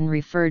Maltin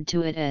referred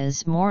to it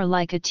as more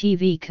like a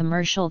TV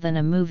commercial than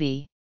a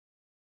movie.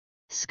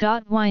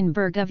 Scott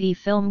Weinberg of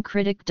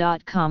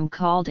eFilmCritic.com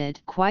called it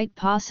quite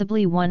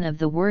possibly one of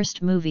the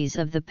worst movies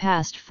of the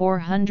past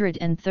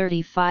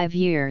 435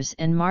 years,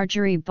 and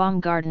Marjorie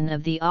Baumgarten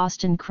of the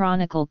Austin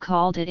Chronicle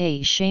called it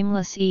a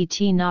shameless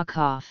E.T.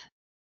 knockoff.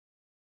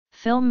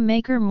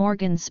 Filmmaker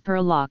Morgan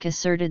Spurlock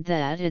asserted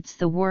that it's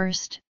the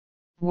worst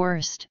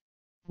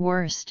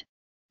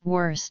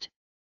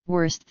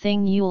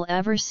thing you'll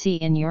ever see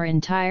in your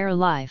entire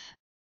life.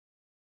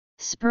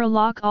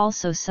 Spurlock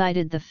also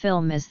cited the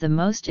film as the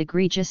most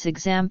egregious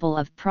example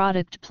of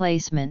product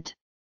placement.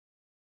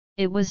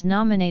 It was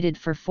nominated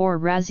for 4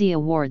 Razzie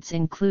Awards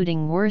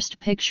including Worst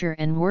Picture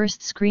and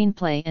Worst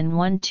Screenplay and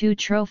won 2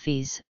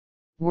 trophies,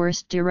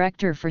 Worst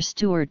Director for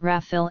Stuart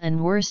Raffill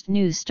and Worst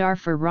New Star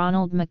for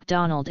Ronald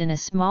McDonald in a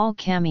small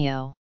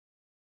cameo.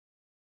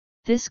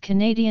 This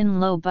Canadian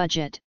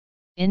low-budget,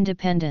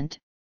 independent,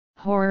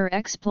 horror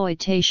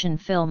exploitation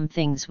film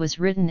Things was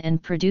written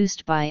and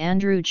produced by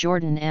Andrew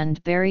Jordan and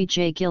Barry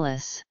J.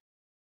 Gillis.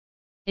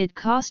 It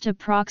cost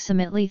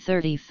approximately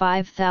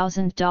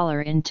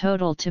 $35,000 in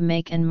total to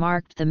make and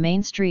marked the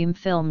mainstream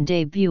film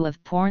debut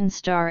of porn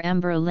star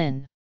Amber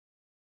Lynn.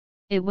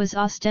 It was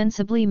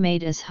ostensibly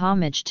made as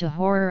homage to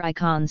horror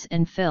icons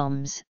and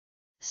films,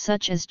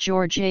 such as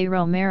George A.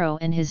 Romero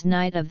and his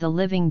Night of the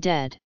Living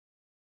Dead.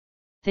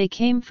 They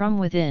Came from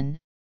Within,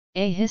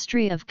 A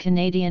History of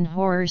Canadian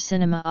Horror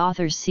Cinema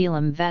author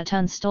Selim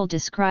Vatunstall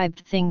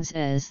described Things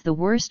as the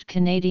worst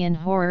Canadian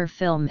horror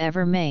film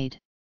ever made.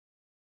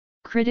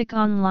 Critic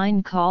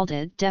Online called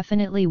it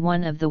definitely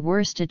one of the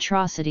worst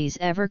atrocities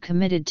ever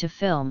committed to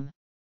film.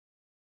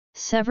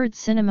 Severed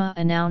Cinema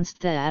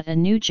announced that a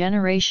new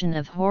generation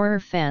of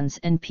horror fans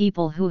and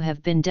people who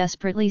have been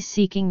desperately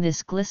seeking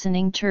this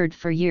glistening turd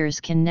for years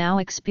can now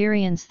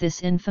experience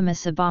this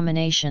infamous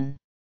abomination.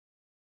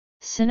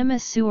 Cinema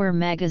Sewer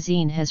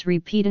magazine has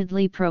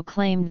repeatedly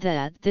proclaimed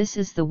that this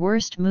is the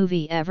worst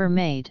movie ever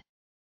made.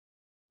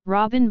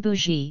 Robin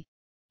Bougie,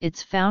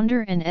 its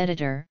founder and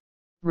editor,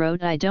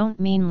 wrote, "I don't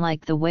mean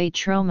like the way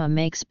Troma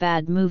makes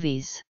bad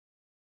movies.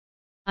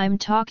 I'm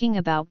talking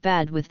about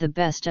bad with the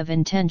best of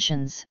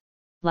intentions,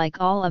 like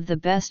all of the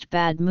best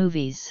bad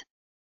movies.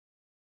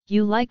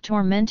 You like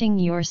tormenting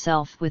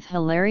yourself with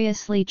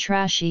hilariously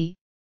trashy,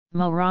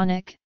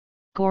 moronic,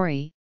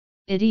 gory,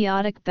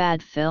 idiotic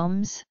bad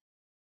films?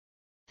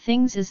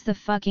 Things is the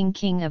fucking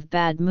king of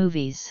bad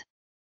movies.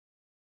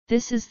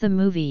 This is the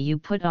movie you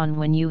put on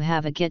when you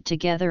have a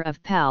get-together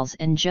of pals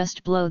and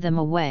just blow them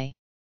away.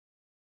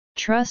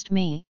 Trust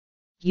me,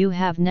 you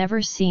have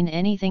never seen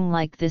anything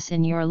like this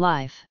in your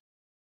life.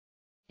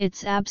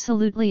 It's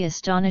absolutely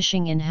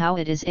astonishing in how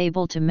it is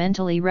able to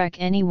mentally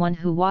wreck anyone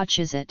who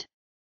watches it."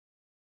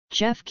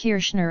 Jeff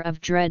Kirshner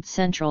of Dread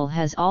Central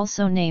has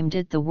also named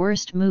it the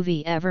worst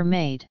movie ever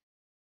made.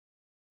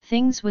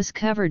 Things was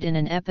covered in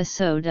an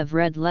episode of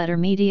Red Letter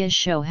Media's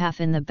show Half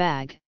in the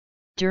Bag.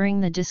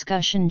 During the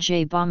discussion,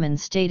 Jay Bauman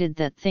stated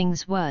that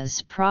Things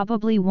was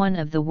probably one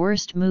of the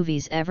worst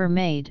movies ever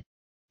made,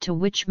 to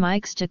which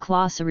Mike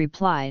Stacklasa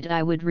replied,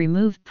 "I would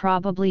remove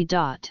probably.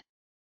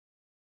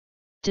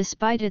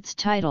 Despite its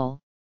title,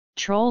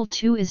 Troll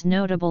 2 is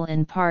notable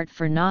in part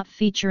for not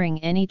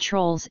featuring any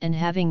trolls and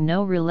having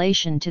no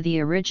relation to the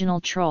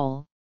original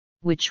Troll,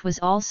 which was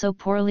also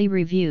poorly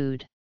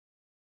reviewed.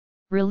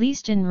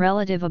 Released in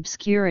relative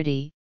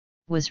obscurity,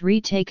 was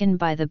retaken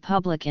by the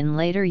public in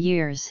later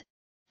years.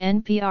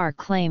 NPR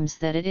claims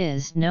that it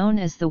is known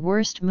as the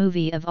worst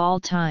movie of all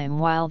time,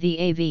 while the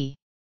AV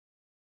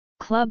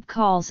Club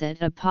calls it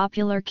a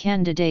popular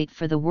candidate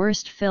for the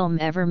worst film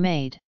ever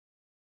made.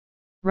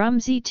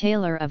 Rumsey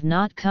Taylor of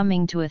Not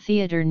Coming to a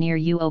Theater Near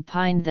You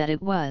opined that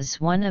it was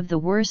one of the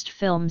worst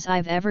films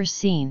I've ever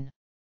seen.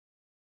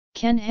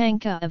 Ken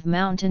Hanka of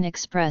Mountain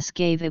Express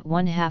gave it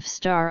 1/2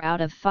 star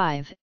out of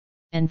 5,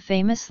 and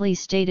famously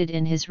stated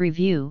in his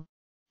review,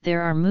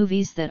 "There are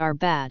movies that are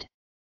bad.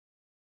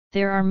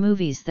 There are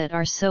movies that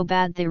are so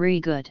bad they're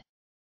good.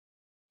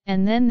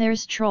 And then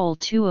there's Troll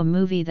 2, a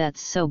movie that's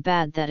so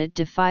bad that it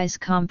defies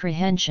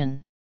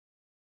comprehension."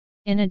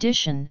 In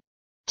addition,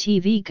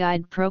 TV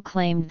Guide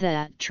proclaimed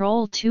that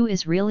Troll 2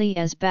 is really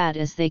as bad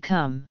as they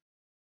come.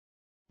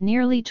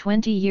 Nearly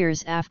 20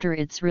 years after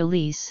its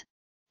release,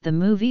 the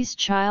movie's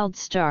child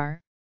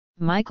star,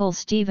 Michael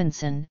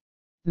Stevenson,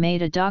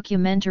 made a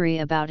documentary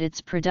about its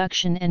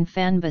production and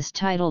fanbase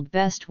titled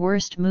Best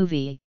Worst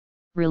Movie,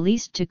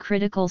 released to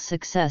critical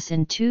success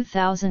in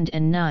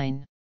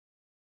 2009.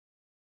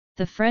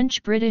 The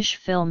French-British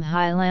film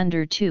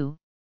Highlander 2,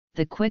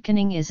 The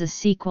Quickening, is a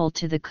sequel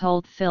to the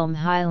cult film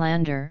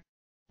Highlander,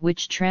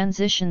 which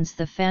transitions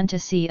the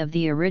fantasy of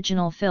the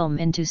original film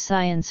into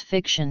science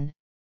fiction,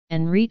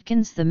 and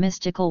retcons the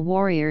mystical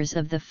warriors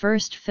of the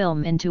first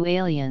film into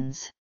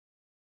aliens.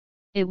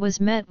 It was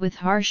met with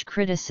harsh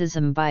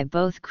criticism by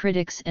both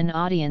critics and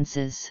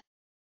audiences.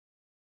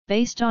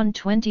 Based on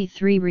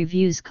 23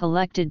 reviews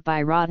collected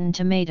by Rotten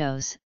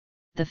Tomatoes,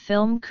 the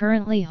film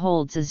currently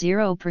holds a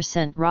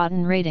 0%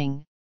 rotten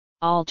rating,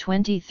 all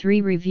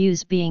 23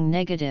 reviews being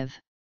negative.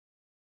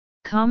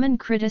 Common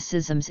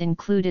criticisms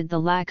included the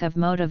lack of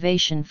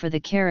motivation for the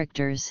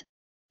characters,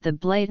 the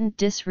blatant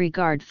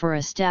disregard for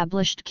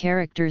established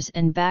characters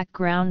and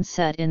background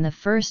set in the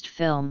first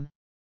film,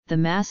 the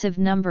massive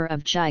number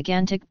of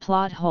gigantic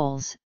plot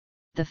holes,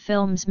 the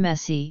film's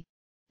messy,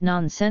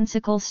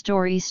 nonsensical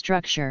story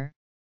structure,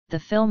 the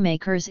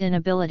filmmaker's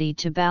inability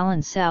to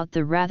balance out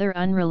the rather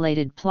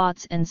unrelated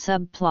plots and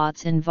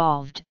subplots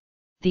involved,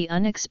 the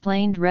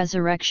unexplained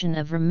resurrection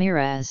of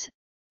Ramirez,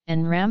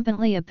 and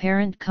rampantly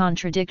apparent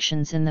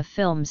contradictions in the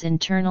film's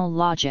internal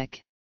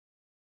logic.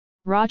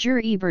 Roger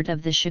Ebert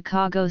of the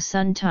Chicago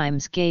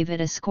Sun-Times gave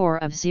it a score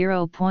of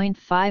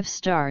 0.5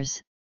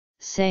 stars,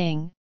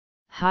 saying,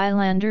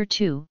 "Highlander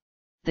 2,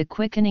 The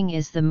Quickening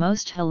is the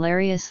most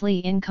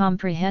hilariously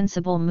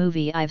incomprehensible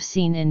movie I've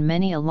seen in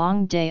many a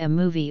long day, a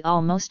movie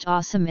almost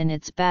awesome in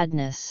its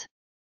badness."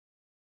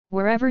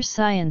 Wherever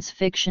science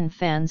fiction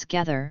fans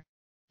gather,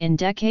 in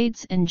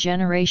decades and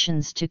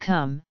generations to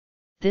come,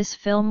 this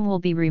film will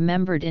be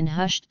remembered in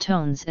hushed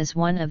tones as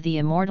one of the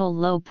immortal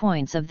low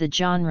points of the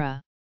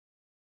genre.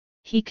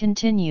 He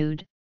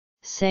continued,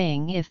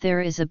 saying, "If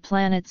there is a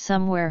planet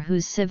somewhere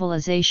whose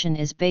civilization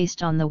is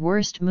based on the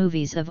worst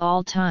movies of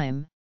all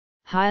time,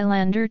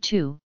 Highlander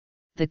 2,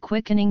 The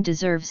Quickening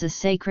deserves a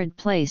sacred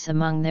place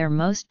among their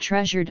most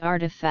treasured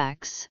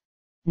artifacts,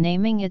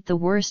 naming it the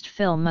worst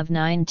film of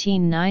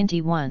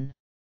 1991.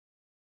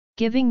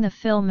 Giving the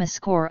film a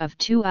score of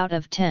 2 out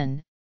of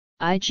 10,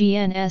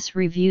 IGN's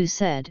review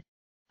said,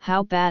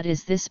 "How bad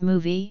is this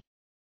movie?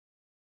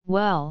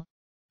 Well,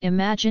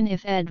 imagine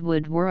if Ed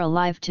Wood were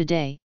alive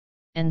today,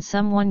 and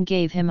someone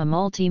gave him a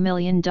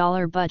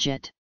multi-million-dollar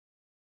budget.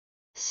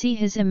 See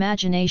his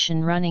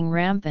imagination running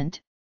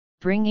rampant,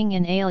 bringing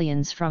in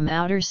aliens from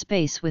outer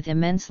space with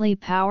immensely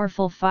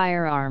powerful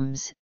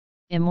firearms,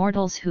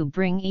 immortals who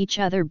bring each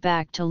other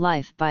back to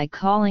life by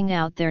calling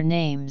out their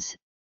names,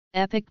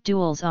 epic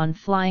duels on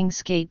flying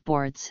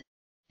skateboards,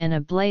 and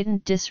a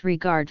blatant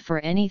disregard for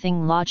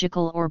anything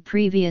logical or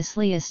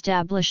previously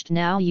established.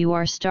 Now you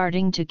are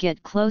starting to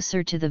get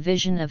closer to the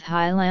vision of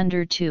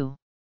Highlander 2.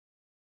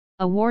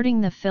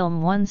 Awarding the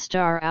film 1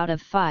 star out of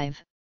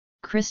 5,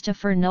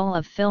 Christopher Knoll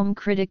of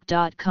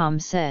FilmCritic.com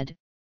said,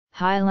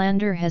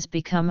 "Highlander has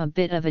become a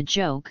bit of a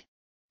joke,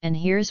 and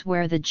here's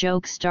where the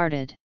joke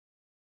started.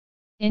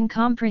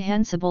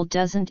 Incomprehensible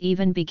doesn't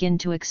even begin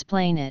to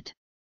explain it.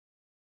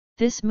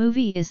 This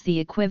movie is the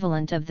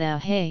equivalent of the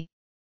 'hey,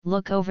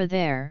 look over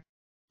there'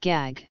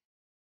 gag.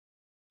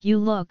 You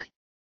look,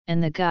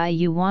 and the guy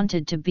you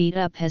wanted to beat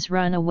up has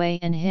run away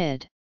and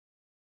hid."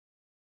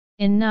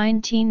 In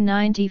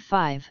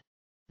 1995,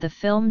 the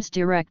film's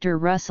director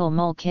Russell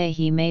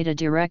Mulcahy made a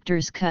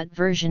director's cut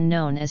version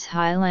known as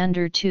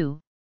Highlander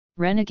 2,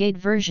 Renegade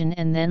version,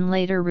 and then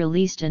later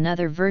released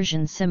another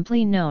version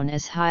simply known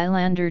as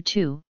Highlander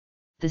 2,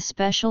 the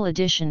special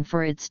edition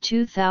for its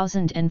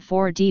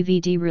 2004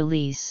 DVD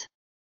release.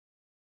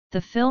 The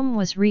film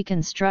was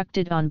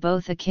reconstructed on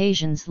both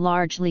occasions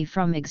largely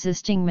from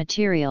existing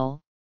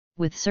material,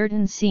 with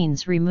certain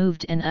scenes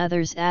removed and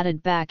others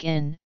added back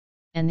in,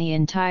 and the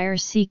entire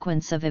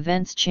sequence of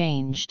events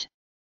changed.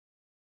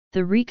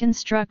 The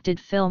reconstructed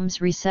film's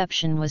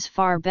reception was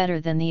far better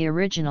than the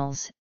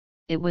original's.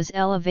 It was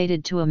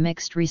elevated to a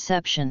mixed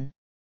reception.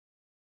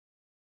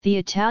 The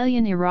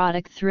Italian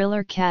erotic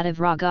thriller Cattive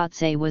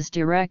Ragazze was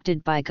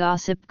directed by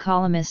gossip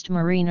columnist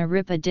Marina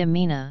Ripa de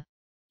Mina,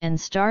 and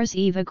stars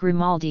Eva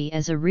Grimaldi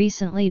as a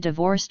recently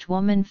divorced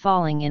woman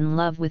falling in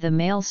love with a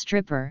male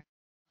stripper,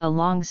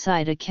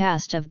 alongside a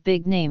cast of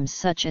big names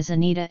such as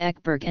Anita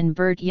Ekberg and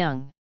Burt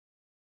Young.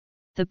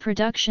 The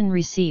production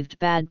received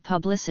bad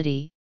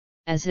publicity,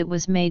 as it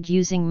was made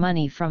using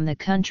money from the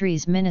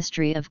country's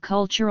Ministry of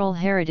Cultural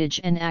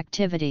Heritage and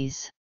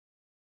Activities.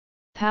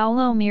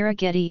 Paolo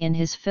Miraghetti in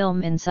his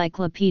film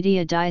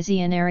Enciclopedia di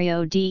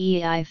Scenario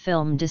dei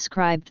Film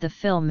described the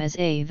film as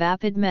a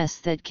vapid mess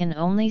that can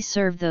only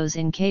serve those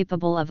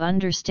incapable of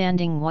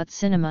understanding what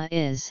cinema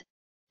is,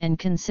 and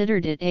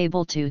considered it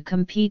able to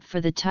compete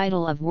for the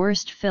title of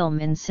worst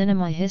film in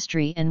cinema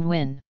history and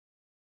win.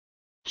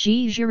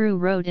 G. Giroux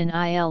wrote in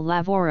Il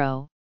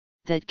Lavoro,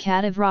 that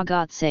Cattive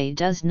Ragazze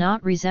does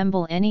not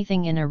resemble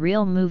anything in a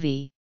real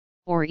movie,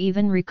 or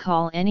even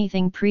recall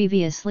anything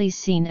previously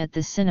seen at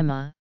the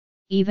cinema,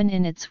 even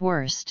in its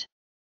worst.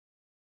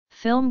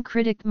 Film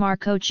critic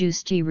Marco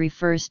Giusti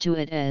refers to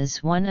it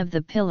as one of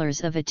the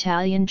pillars of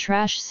Italian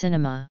trash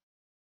cinema.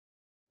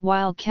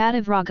 While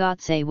Cattive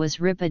Ragazze was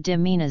Ripa de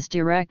Mina's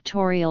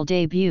directorial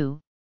debut,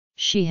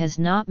 she has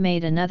not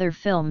made another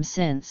film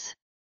since.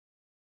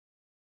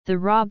 The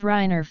Rob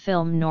Reiner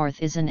film North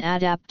is an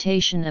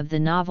adaptation of the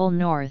novel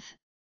North,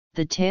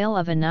 the tale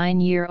of a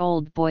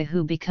 9-year-old boy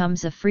who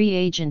becomes a free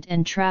agent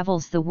and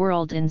travels the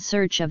world in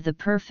search of the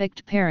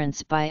perfect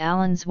parents by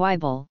Alan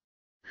Zweibel,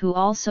 who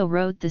also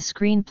wrote the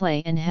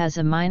screenplay and has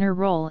a minor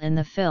role in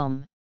the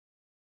film.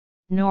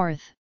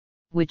 North,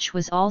 which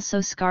was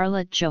also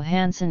Scarlett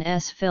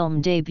Johansson's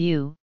film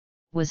debut,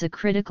 was a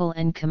critical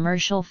and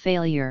commercial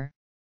failure,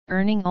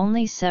 earning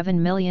only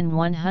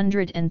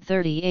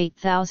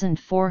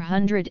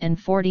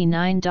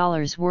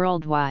 $7,138,449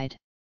 worldwide.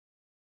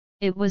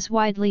 It was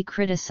widely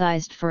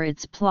criticized for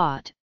its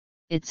plot,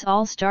 its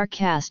all-star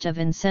cast of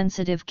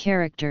insensitive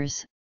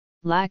characters,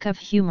 lack of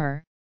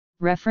humor,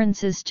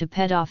 references to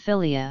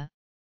pedophilia,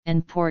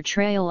 and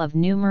portrayal of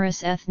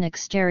numerous ethnic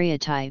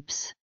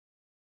stereotypes.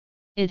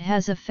 It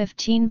has a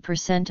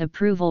 15%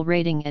 approval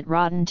rating at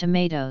Rotten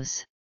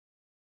Tomatoes.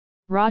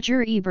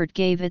 Roger Ebert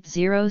gave it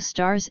 0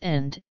 stars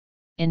and,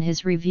 in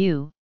his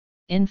review,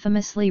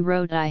 infamously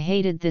wrote, "I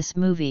hated this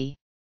movie.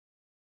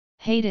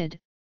 Hated,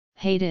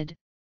 hated,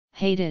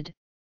 hated,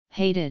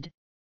 hated,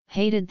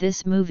 hated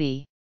this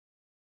movie.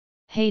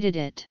 Hated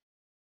it.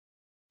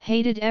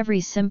 Hated every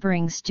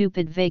simpering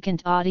stupid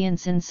vacant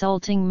audience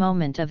insulting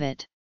moment of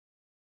it.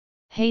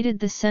 Hated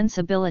the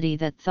sensibility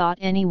that thought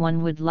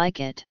anyone would like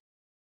it.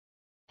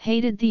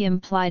 Hated the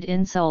implied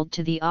insult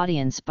to the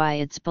audience by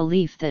its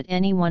belief that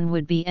anyone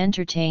would be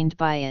entertained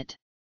by it."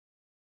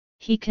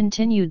 He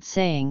continued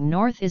saying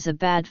North is a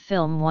bad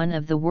film, one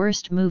of the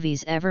worst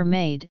movies ever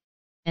made,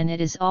 and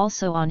it is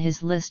also on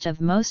his list of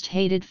most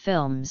hated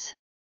films.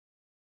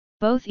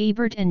 Both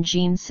Ebert and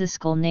Gene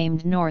Siskel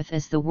named North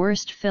as the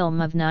worst film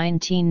of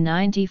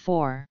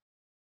 1994.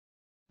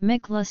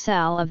 Mick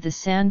LaSalle of the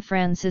San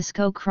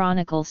Francisco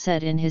Chronicle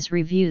said in his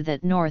review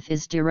that North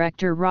is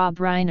director Rob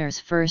Reiner's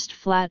first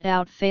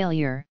flat-out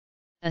failure,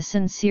 a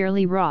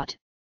sincerely wrought,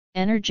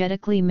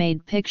 energetically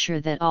made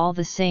picture that all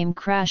the same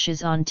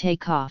crashes on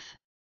takeoff.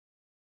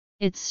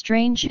 It's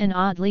strange and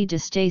oddly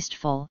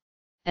distasteful,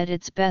 at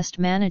its best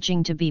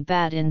managing to be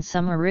bad in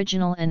some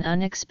original and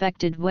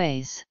unexpected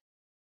ways.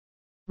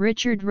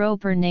 Richard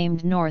Roeper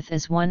named North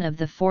as one of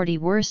the 40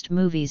 worst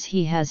movies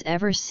he has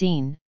ever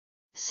seen,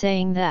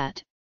 saying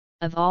that,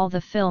 of all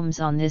the films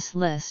on this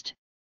list,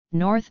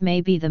 North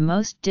may be the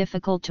most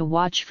difficult to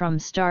watch from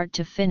start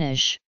to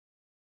finish.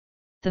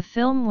 The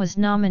film was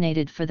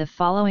nominated for the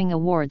following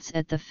awards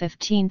at the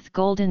 15th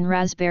Golden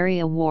Raspberry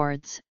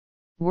Awards: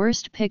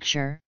 Worst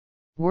Picture,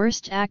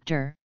 Worst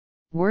Actor,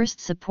 Worst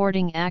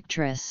Supporting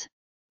Actress,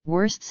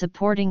 Worst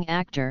Supporting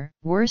Actor,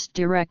 Worst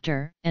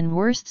Director, and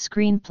Worst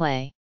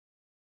Screenplay.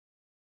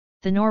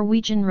 The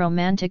Norwegian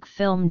romantic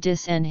film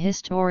Dis en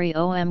historie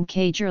om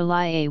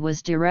kjærlighed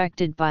was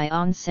directed by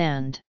On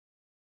Sand.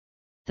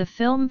 The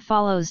film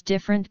follows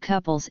different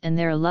couples and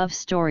their love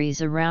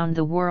stories around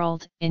the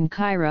world, in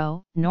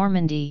Cairo,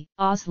 Normandy,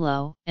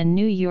 Oslo, and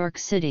New York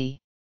City.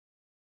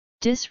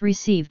 Dis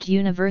received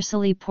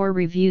universally poor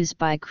reviews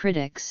by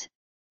critics,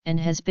 and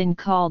has been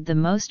called the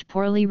most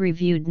poorly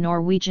reviewed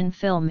Norwegian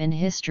film in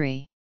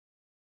history.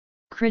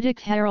 Critic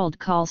Harald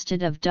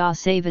Karlstad of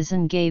Das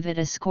Avisen gave it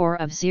a score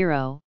of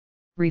 0,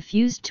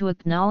 refused to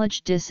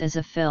acknowledge Dis as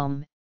a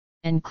film,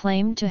 and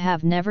claimed to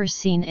have never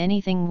seen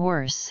anything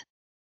worse.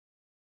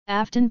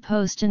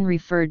 Aftenposten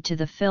referred to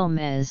the film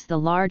as the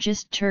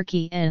largest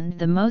Turkey and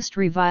the most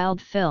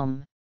reviled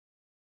film.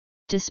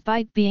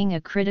 Despite being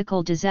a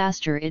critical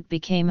disaster, it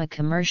became a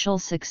commercial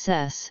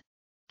success,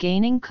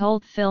 gaining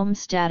cult film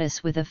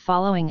status with a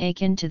following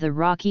akin to the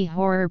Rocky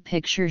Horror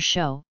Picture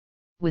Show,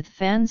 with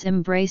fans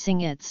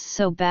embracing its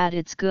so bad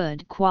it's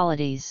good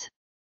qualities.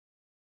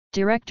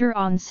 Director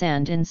On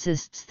Sand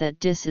insists that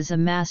Dis is a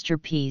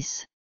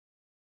masterpiece.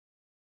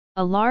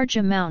 A large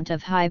amount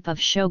of hype of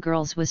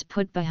Showgirls was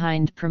put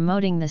behind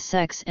promoting the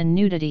sex and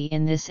nudity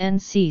in this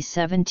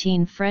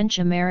NC-17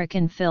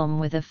 French-American film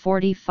with a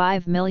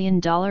 $45 million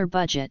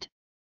budget,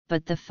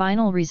 but the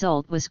final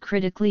result was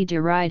critically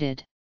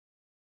derided.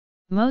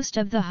 Most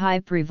of the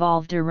hype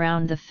revolved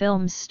around the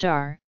film's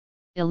star,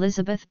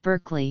 Elizabeth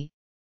Berkley,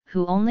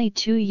 who only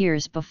 2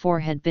 years before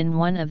had been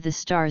one of the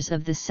stars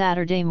of the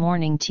Saturday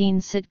morning teen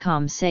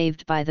sitcom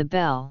Saved by the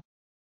Bell.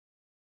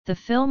 The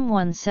film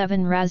won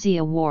 7 Razzie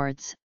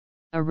Awards,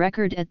 a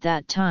record at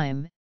that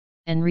time,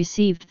 and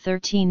received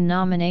 13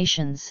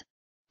 nominations,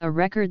 a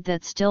record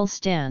that still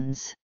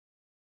stands.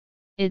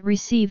 It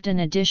received an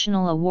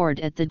additional award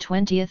at the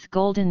 20th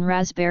Golden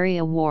Raspberry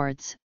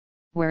Awards,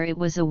 where it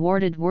was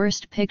awarded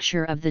Worst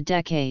Picture of the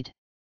Decade.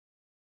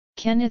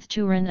 Kenneth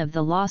Turan of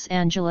the Los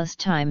Angeles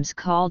Times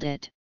called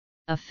it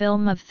a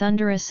film of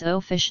thunderous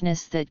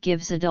oafishness that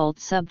gives adult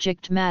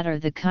subject matter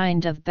the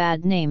kind of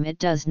bad name it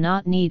does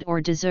not need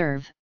or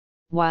deserve,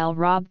 while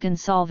Rob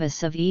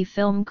Gonsalves of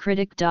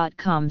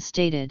eFilmCritic.com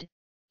stated,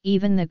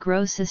 "Even the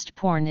grossest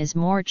porn is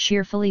more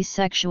cheerfully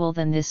sexual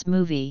than this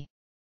movie."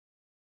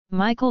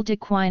 Michael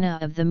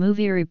DeQuina of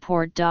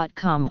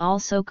TheMovieReport.com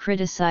also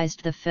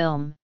criticized the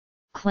film,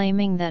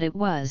 claiming that it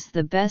was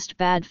the best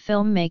bad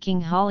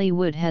filmmaking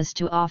Hollywood has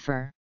to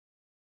offer.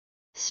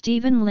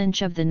 Stephen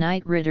Lynch of the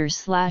Night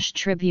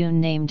Rider/Tribune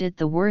named it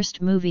the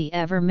worst movie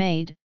ever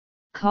made,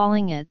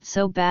 calling it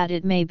so bad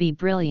it may be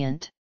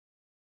brilliant.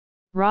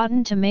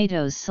 Rotten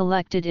Tomatoes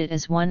selected it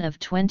as one of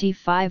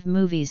 25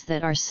 movies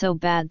that are so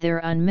bad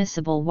they're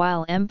unmissable,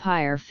 while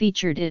Empire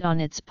featured it on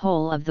its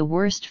poll of the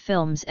worst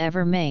films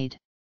ever made.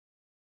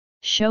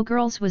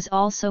 Showgirls was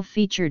also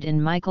featured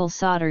in Michael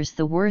Sauter's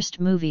The Worst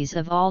Movies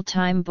of All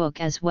Time book,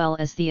 as well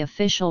as the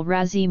official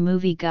Razzie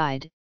Movie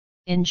Guide,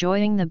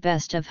 Enjoying the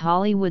Best of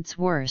Hollywood's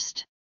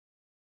Worst.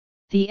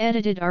 The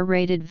edited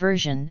R-rated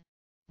version,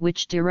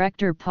 which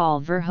director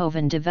Paul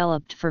Verhoeven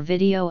developed for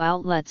video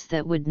outlets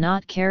that would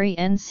not carry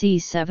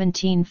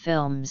NC-17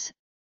 films,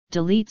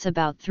 deletes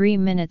about 3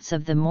 minutes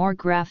of the more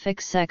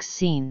graphic sex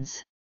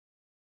scenes.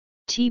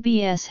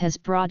 TBS has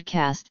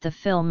broadcast the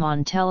film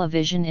on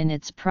television in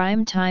its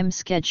prime time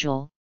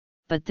schedule,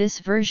 but this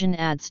version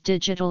adds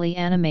digitally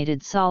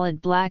animated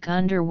solid black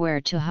underwear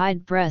to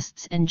hide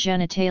breasts and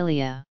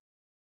genitalia.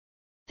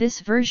 This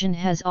version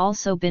has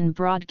also been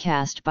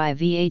broadcast by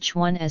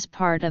VH1 as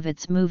part of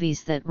its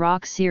Movies That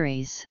Rock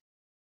series.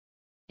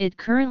 It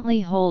currently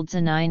holds a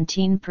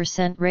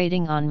 19%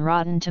 rating on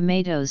Rotten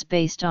Tomatoes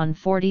based on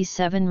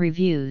 47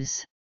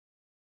 reviews.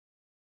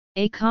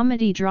 A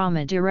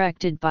comedy-drama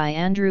directed by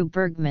Andrew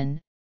Bergman,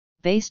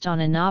 based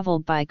on a novel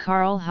by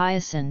Carl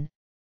Hiaasen,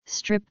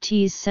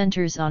 Striptease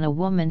centers on a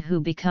woman who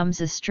becomes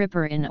a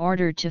stripper in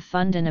order to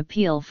fund an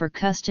appeal for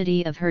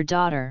custody of her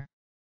daughter.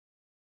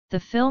 The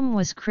film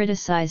was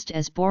criticized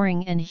as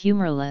boring and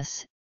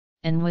humorless,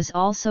 and was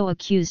also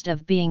accused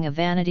of being a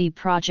vanity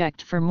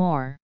project for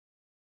more.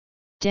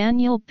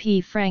 Daniel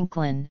P.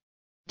 Franklin,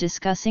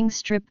 discussing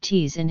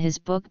striptease in his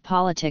book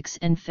Politics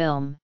and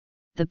Film,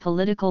 The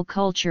Political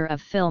Culture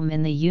of Film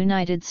in the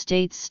United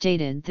States,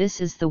 stated, "This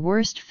is the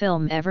worst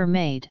film ever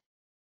made.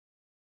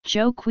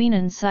 Joe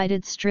Queenan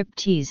cited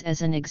striptease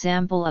as an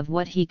example of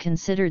what he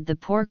considered the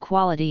poor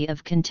quality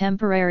of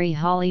contemporary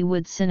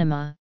Hollywood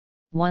cinema.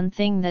 One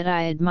thing that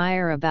I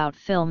admire about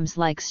films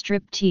like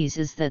striptease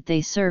is that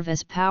they serve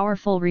as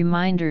powerful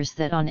reminders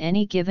that on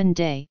any given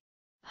day,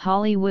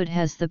 Hollywood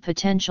has the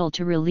potential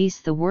to release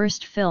the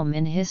worst film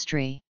in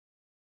history.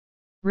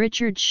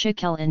 Richard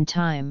Schickel in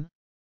Time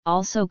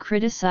also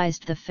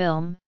criticized the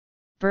film.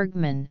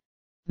 Bergman,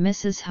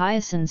 Mrs.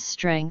 Hyacinth's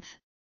strength,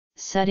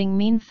 setting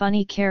mean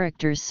funny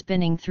characters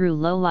spinning through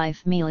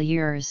low-life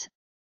milieus,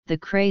 the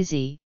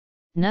crazy,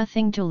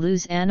 nothing to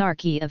lose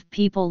anarchy of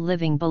people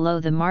living below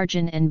the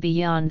margin and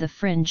beyond the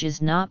fringe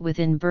is not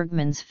within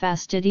Bergman's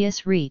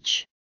fastidious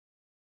reach.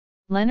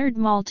 Leonard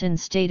Maltin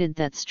stated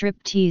that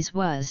striptease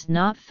was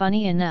not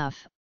funny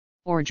enough,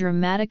 or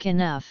dramatic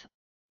enough,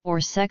 or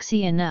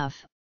sexy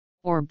enough,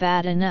 or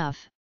bad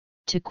enough,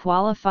 to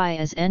qualify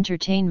as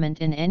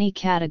entertainment in any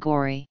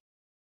category.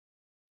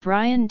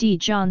 Brian D.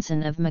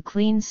 Johnson of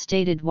Maclean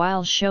stated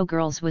while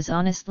Showgirls was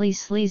honestly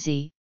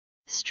sleazy,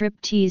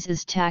 striptease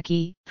is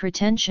tacky,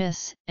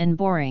 pretentious, and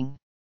boring.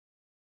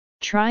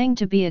 Trying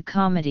to be a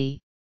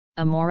comedy,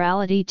 a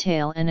morality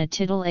tale and a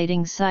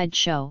titillating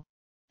sideshow,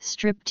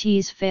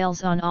 striptease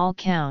fails on all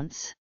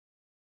counts.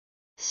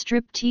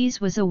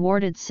 Striptease was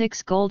awarded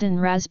 6 Golden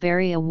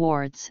Raspberry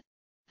Awards,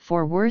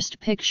 for Worst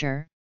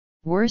Picture,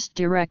 Worst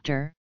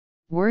Director,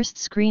 Worst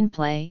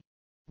Screenplay,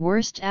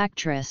 Worst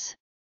Actress,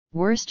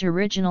 Worst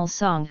Original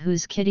Song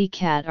Whose Kitty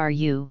Cat Are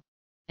You?,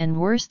 and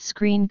Worst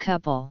Screen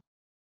Couple.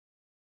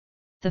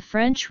 The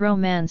French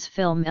romance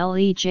film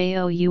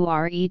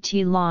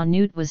Legouret La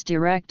Nuit was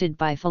directed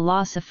by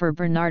philosopher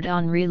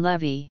Bernard-Henri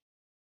Lévy.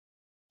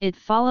 It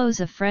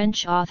follows a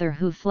French author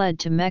who fled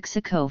to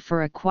Mexico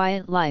for a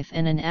quiet life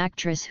and an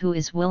actress who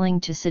is willing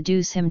to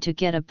seduce him to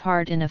get a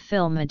part in a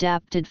film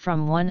adapted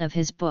from one of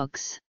his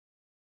books.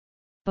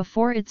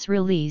 Before its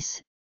release,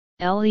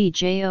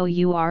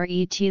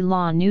 Legouret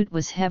La Nuit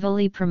was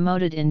heavily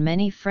promoted in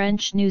many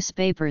French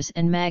newspapers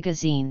and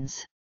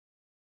magazines.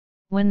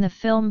 When the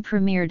film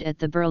premiered at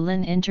the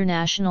Berlin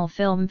International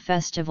Film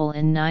Festival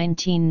in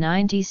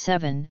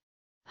 1997,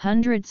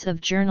 hundreds of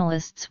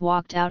journalists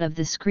walked out of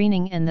the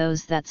screening and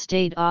those that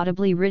stayed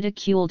audibly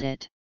ridiculed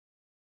it.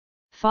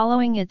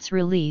 Following its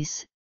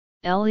release,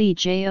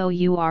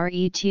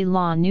 Legouret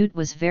La Nuit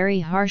was very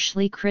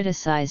harshly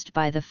criticized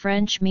by the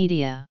French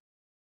media.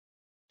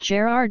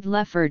 Gerard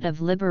Lefort of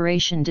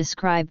Libération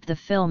described the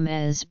film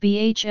as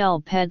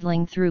BHL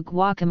peddling through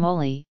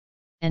guacamole,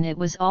 and it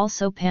was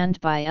also panned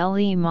by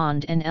Le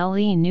Monde and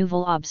Le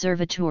Nouvel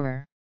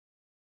Observateur.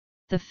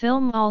 The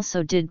film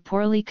also did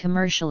poorly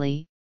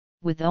commercially,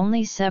 with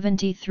only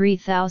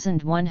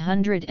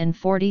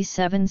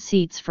 73,147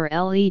 seats for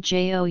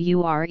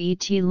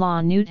Legouret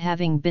La Nuit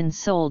having been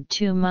sold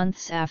 2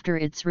 months after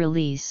its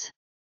release.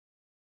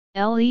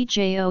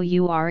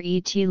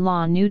 Legouret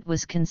La Nuit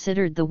was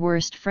considered the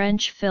worst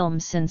French film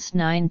since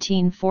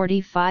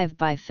 1945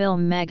 by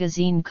film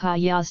magazine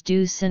Cahiers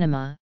du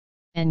Cinéma,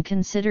 and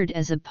considered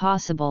as a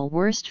possible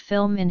worst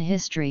film in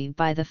history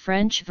by the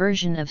French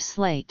version of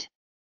Slate.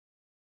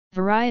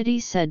 Variety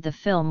said the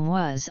film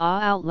was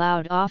out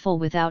loud awful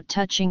without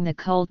touching the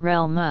cult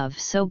realm of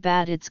so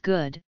bad it's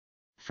good.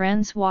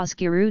 Françoise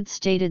Giroud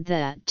stated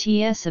that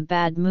 "T's a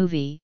bad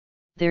movie,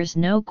 there's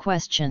no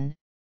question,"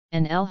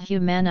 and El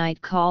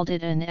Humanite called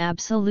it an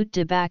absolute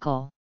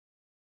debacle.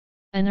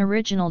 An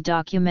original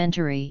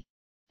documentary,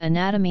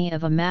 Anatomy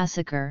of a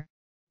Massacre,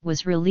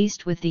 was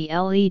released with the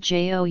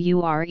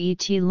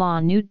Legouret La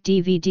Nuit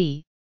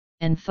DVD,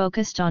 and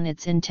focused on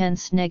its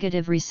intense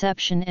negative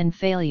reception and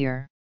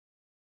failure.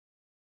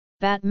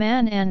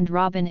 Batman and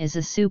Robin is a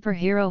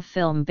superhero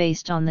film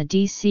based on the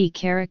DC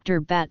character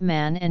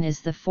Batman and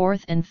is the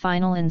 4th and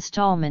final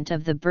installment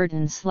of the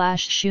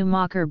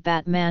Burton/Schumacher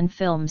Batman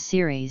film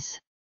series.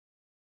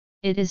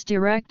 It is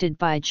directed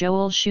by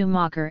Joel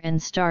Schumacher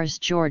and stars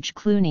George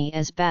Clooney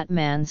as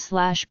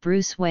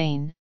Batman/Bruce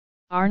Wayne,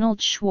 Arnold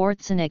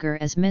Schwarzenegger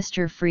as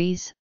Mr.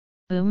 Freeze,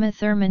 Uma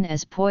Thurman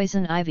as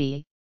Poison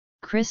Ivy,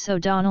 Chris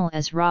O'Donnell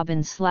as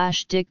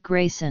Robin/Dick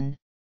Grayson,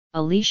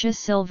 Alicia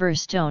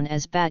Silverstone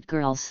as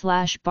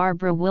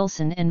Batgirl/Barbara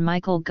Wilson and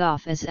Michael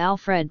Gough as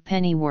Alfred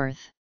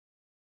Pennyworth.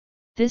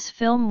 This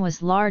film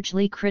was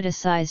largely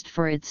criticized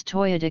for its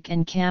toyetic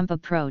and camp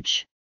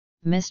approach,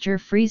 Mr.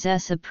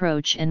 Freeze's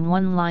approach and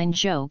one-line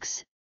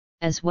jokes,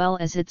 as well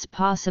as its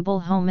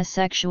possible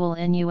homosexual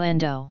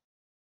innuendo.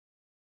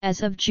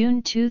 As of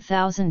June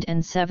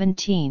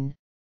 2017,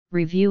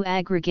 review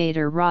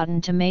aggregator Rotten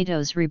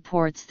Tomatoes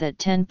reports that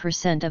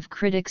 10% of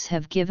critics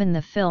have given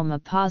the film a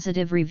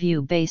positive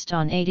review based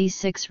on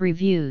 86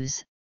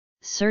 reviews,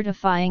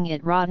 certifying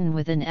it rotten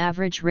with an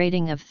average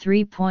rating of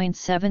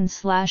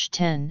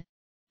 3.7/10,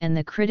 and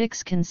the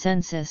critics'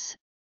 consensus,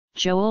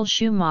 Joel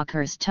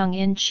Schumacher's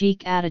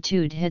tongue-in-cheek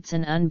attitude hits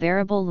an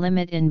unbearable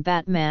limit in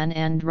Batman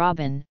and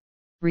Robin,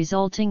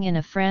 resulting in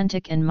a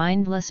frantic and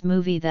mindless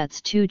movie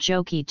that's too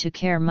jokey to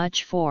care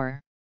much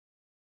for.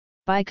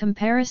 By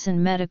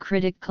comparison,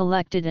 Metacritic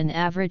collected an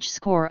average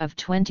score of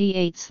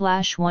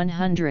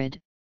 28/100,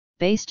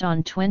 based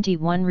on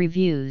 21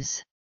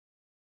 reviews.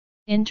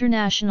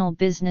 International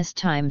Business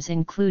Times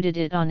included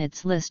it on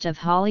its list of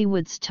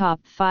Hollywood's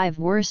top 5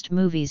 worst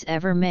movies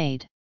ever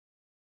made.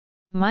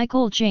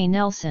 Michael J.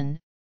 Nelson,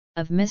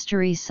 of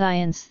Mystery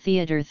Science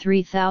Theater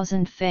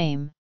 3000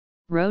 fame,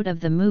 wrote of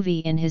the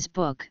movie in his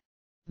book,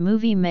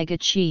 Movie Mega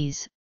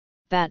Cheese,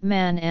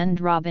 Batman and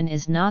Robin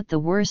is not the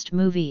worst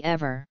movie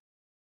ever.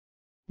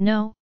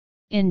 No,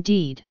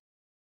 indeed.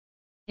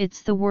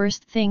 It's the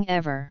worst thing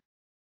ever.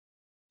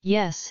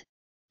 Yes,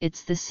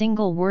 it's the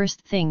single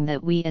worst thing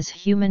that we as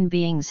human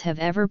beings have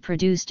ever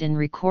produced in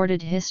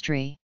recorded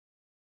history.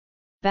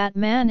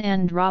 Batman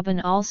and Robin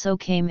also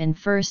came in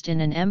first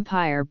in an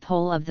Empire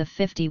poll of the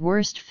 50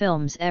 worst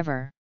films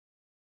ever.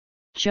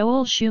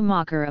 Joel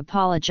Schumacher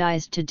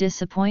apologized to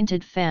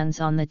disappointed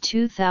fans on the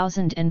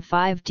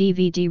 2005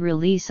 DVD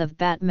release of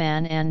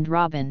Batman and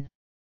Robin.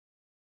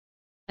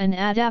 An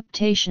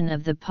adaptation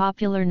of the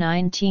popular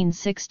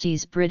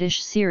 1960s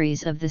British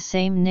series of the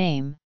same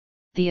name,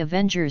 The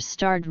Avengers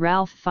starred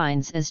Ralph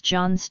Fiennes as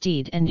John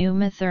Steed and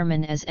Uma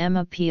Thurman as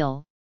Emma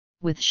Peel,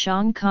 with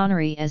Sean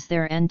Connery as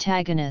their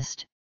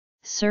antagonist,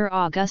 Sir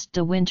August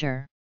de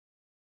Winter.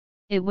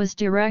 It was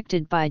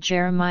directed by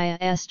Jeremiah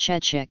S.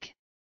 Chechik.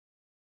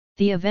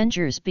 The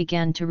Avengers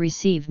began to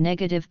receive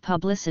negative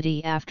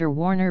publicity after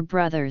Warner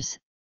Bros.,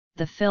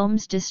 the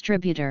film's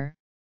distributor,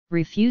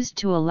 refused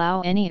to allow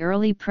any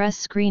early press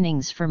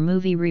screenings for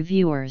movie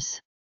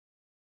reviewers.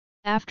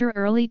 After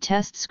early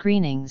test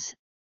screenings,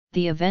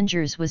 The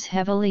Avengers was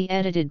heavily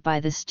edited by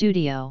the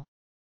studio.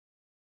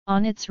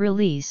 On its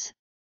release,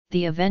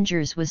 The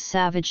Avengers was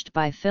savaged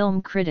by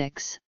film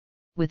critics,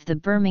 with the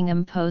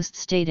Birmingham Post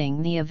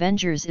stating The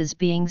Avengers is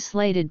being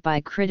slated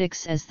by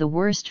critics as the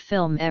worst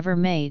film ever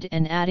made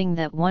and adding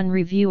that one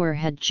reviewer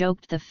had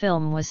joked the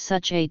film was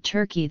such a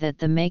turkey that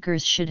the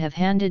makers should have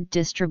handed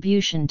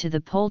distribution to the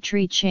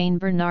poultry chain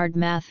Bernard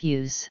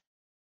Matthews.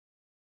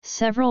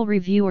 Several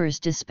reviewers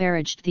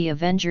disparaged The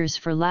Avengers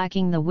for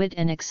lacking the wit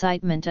and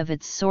excitement of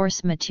its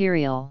source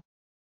material.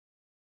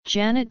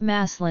 Janet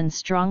Maslin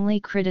strongly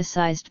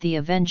criticized The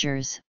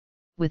Avengers,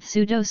 with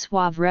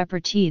pseudo-suave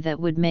repartee that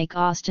would make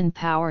Austin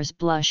Powers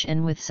blush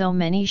and with so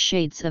many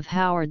shades of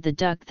Howard the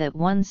Duck that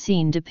one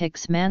scene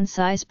depicts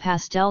man-size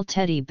pastel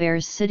teddy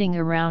bears sitting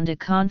around a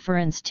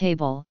conference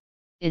table.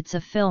 It's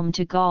a film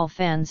to gall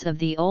fans of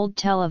the old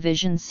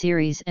television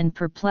series and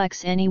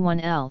perplex anyone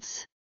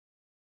else.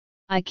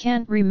 I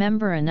can't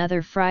remember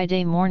another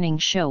Friday morning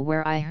show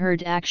where I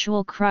heard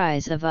actual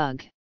cries of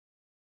ugh.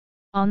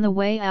 On the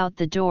way out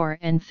the door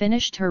and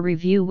finished her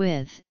review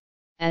with,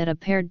 at a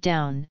pared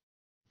down,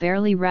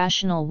 barely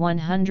rational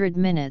 100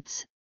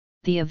 minutes,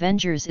 The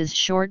Avengers is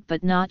short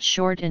but not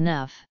short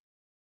enough.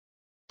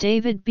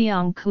 David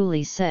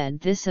Bianculli said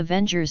this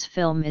Avengers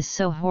film is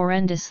so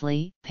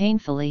horrendously,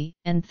 painfully,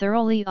 and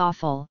thoroughly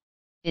awful,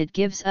 it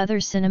gives other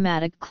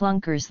cinematic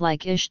clunkers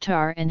like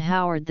Ishtar and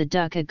Howard the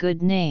Duck a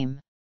good name.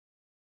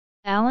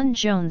 Alan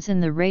Jones in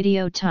the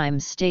Radio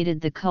Times stated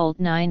the cult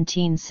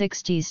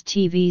 1960s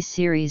TV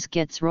series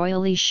gets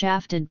royally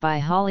shafted by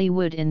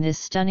Hollywood in this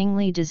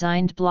stunningly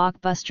designed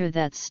blockbuster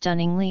that's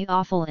stunningly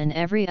awful in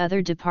every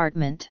other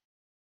department.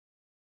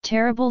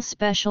 Terrible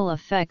special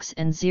effects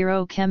and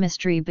zero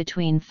chemistry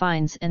between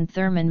Fiennes and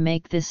Thurman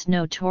make this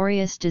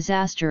notorious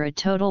disaster a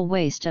total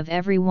waste of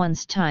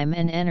everyone's time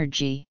and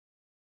energy.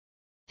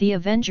 The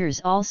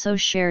Avengers also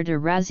shared a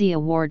Razzie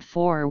Award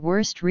for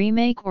Worst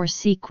Remake or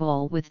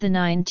Sequel with the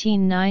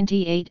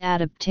 1998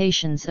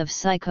 adaptations of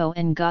Psycho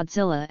and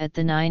Godzilla at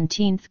the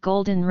 19th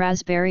Golden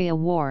Raspberry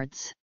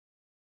Awards.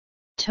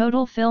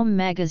 Total Film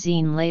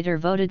magazine later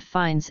voted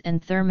Fiennes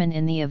and Thurman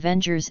in The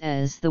Avengers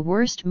as the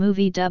worst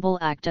movie double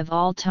act of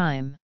all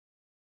time.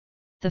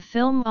 The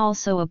film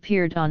also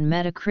appeared on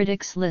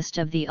Metacritic's list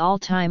of the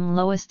all-time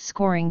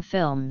lowest-scoring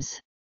films.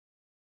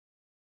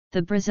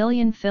 The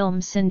Brazilian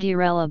film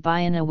Cinderela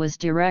Baiana was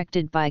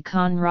directed by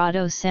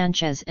Conrado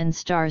Sanchez and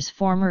stars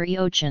former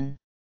Eochan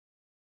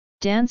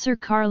dancer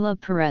Carla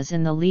Perez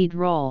in the lead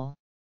role.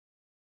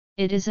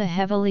 It is a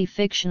heavily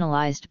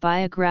fictionalized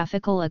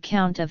biographical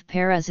account of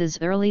Perez's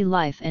early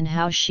life and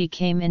how she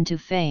came into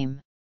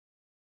fame.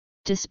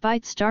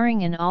 Despite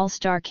starring an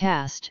all-star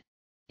cast,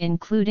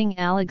 including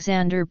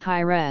Alexander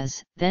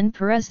Pires, then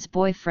Perez's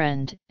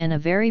boyfriend, and a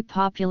very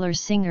popular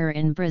singer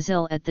in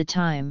Brazil at the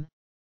time,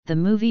 the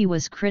movie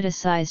was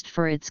criticized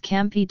for its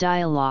campy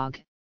dialogue,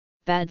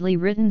 badly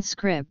written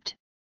script,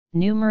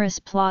 numerous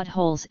plot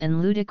holes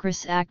and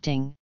ludicrous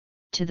acting,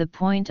 to the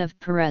point of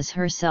Perez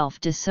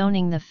herself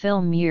disowning the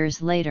film years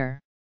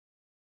later.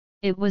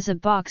 It was a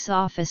box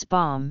office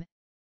bomb,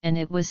 and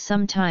it was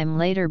sometime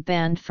later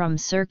banned from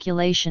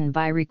circulation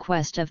by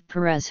request of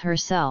Perez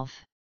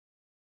herself.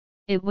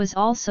 It was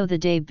also the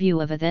debut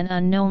of a then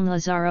unknown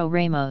Lazaro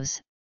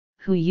Ramos,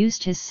 who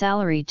used his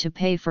salary to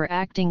pay for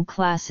acting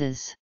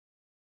classes.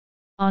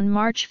 On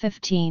March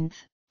 15,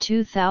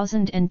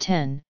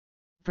 2010,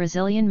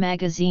 Brazilian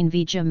magazine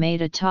Veja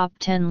made a top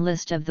 10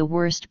 list of the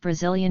worst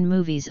Brazilian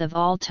movies of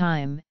all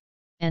time,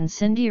 and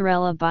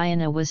Cinderela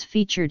Baiana was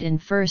featured in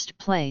first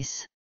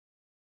place.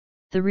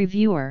 The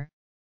reviewer,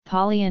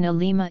 Paulina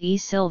Lima e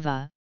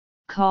Silva,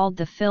 called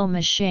the film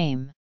a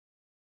shame.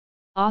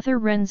 Author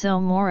Renzo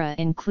Mora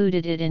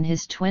included it in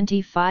his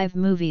 25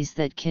 Movies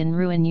That Can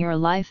Ruin Your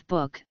Life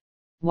book,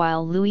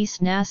 while Luis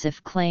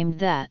Nassif claimed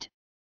that,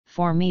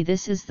 "For me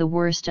this is the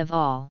worst of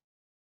all."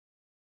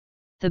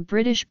 The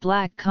British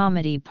black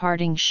comedy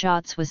Parting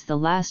Shots was the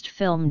last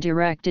film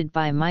directed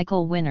by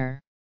Michael Winner.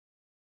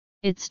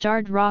 It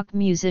starred rock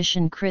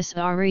musician Chris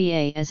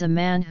Rea as a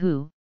man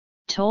who,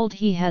 told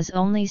he has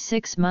only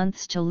 6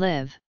 months to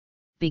live,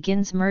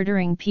 begins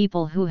murdering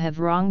people who have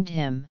wronged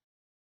him.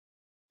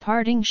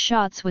 Parting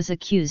Shots was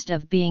accused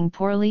of being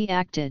poorly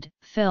acted,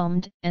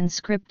 filmed, and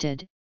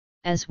scripted,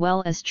 as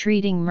well as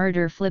treating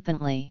murder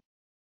flippantly.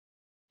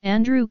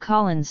 Andrew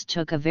Collins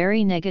took a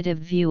very negative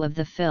view of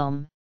the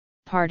film.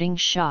 Parting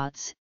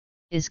Shots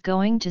is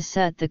going to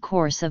set the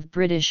course of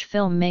British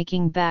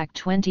filmmaking back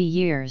 20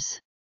 years.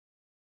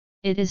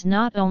 It is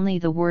not only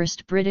the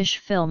worst British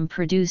film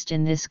produced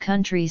in this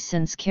country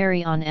since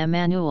Carry On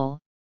Emmanuel,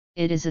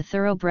 it is a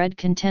thoroughbred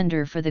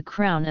contender for the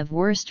crown of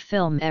worst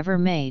film ever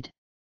made.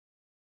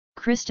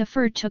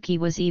 Christopher Tookie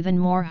was even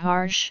more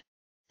harsh,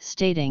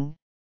 stating,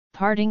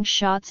 "Parting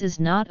Shots is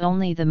not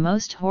only the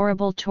most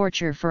horrible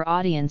torture for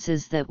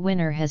audiences that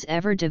Winner has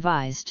ever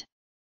devised.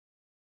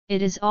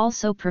 It is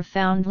also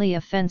profoundly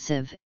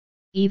offensive,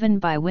 even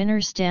by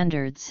Winner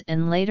standards,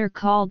 and later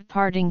called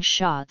Parting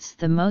Shots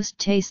the most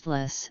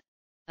tasteless,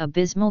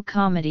 abysmal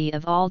comedy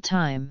of all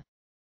time."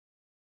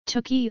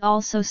 Tookie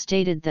also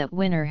stated that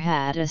Winner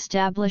had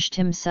established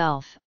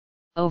himself,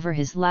 over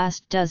his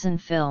last dozen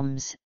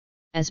films,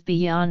 as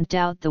beyond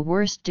doubt the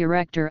worst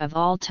director of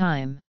all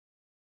time.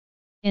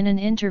 In an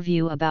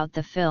interview about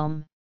the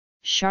film,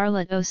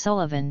 Charlotte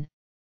O'Sullivan,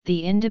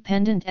 the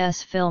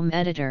Independent's film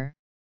editor,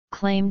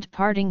 claimed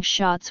Parting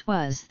Shots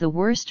was the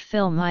worst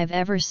film I've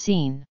ever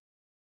seen.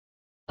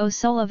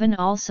 O'Sullivan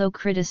also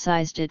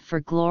criticized it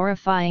for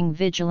glorifying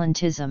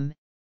vigilantism.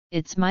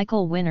 "It's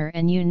Michael Winner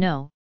and you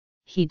know,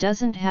 he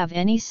doesn't have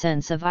any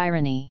sense of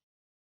irony.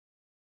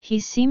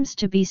 He seems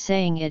to be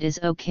saying it is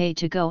okay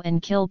to go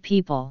and kill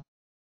people."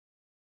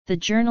 The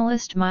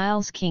journalist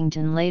Miles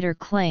Kington later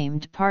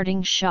claimed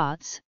Parting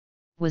Shots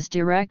was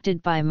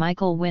directed by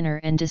Michael Winner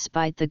and,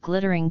 despite the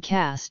glittering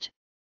cast,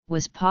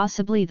 was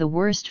possibly the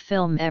worst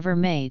film ever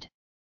made.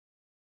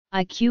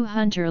 IQ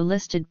Hunter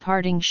listed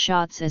Parting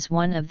Shots as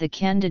one of the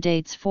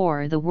candidates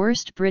for the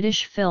worst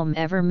British film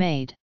ever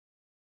made.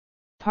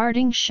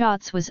 Parting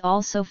Shots was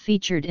also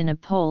featured in a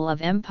poll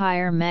of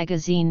Empire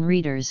magazine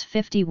readers'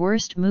 50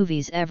 Worst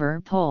Movies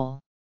Ever poll.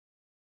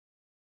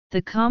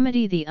 The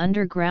comedy The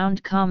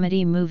Underground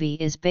Comedy Movie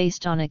is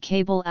based on a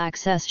cable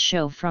access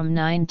show from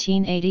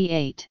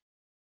 1988.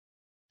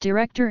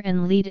 Director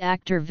and lead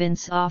actor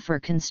Vince Offer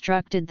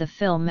constructed the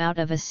film out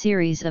of a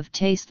series of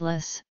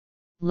tasteless,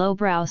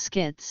 lowbrow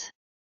skits.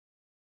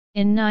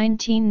 In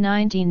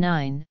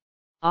 1999,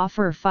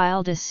 Offer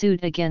filed a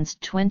suit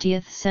against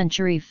 20th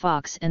Century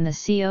Fox and the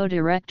CO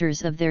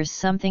directors of There's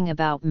Something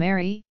About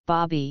Mary,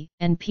 Bobby,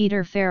 and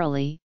Peter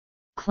Farrelly,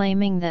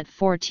 claiming that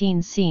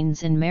 14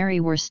 scenes in Mary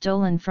were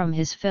stolen from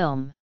his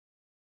film.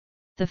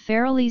 The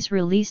Farrellys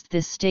released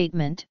this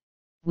statement: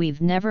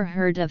 "We've never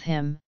heard of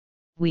him,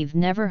 we've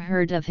never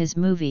heard of his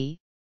movie,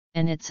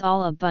 and it's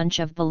all a bunch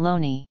of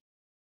baloney."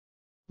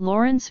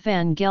 Lawrence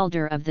Van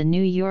Gelder of the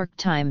New York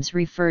Times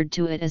referred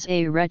to it as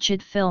a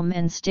wretched film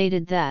and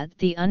stated that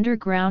the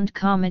underground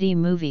comedy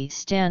movie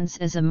stands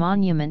as a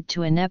monument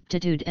to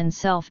ineptitude and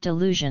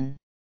self-delusion.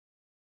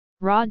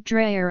 Rod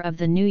Dreher of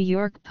the New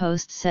York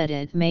Post said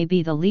it may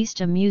be the least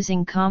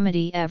amusing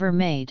comedy ever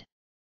made.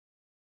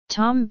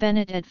 Tom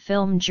Bennett at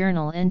Film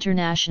Journal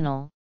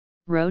International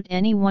wrote,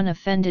 "Anyone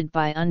offended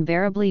by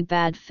unbearably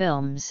bad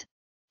films,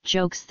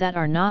 jokes that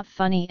are not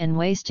funny and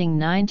wasting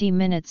 90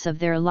 minutes of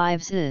their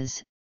lives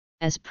is,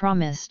 as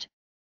promised,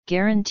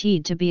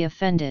 guaranteed to be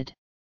offended.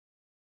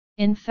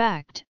 In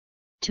fact,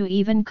 to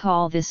even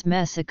call this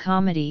mess a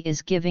comedy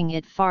is giving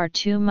it far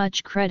too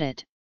much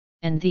credit,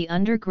 and the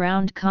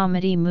underground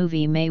comedy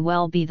movie may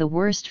well be the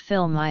worst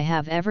film I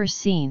have ever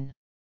seen."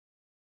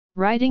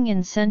 Writing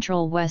in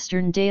Central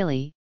Western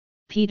Daily,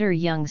 Peter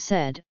Young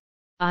said,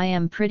 "I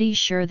am pretty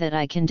sure that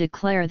I can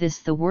declare this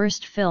the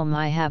worst film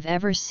I have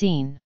ever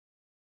seen."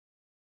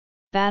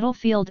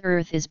 Battlefield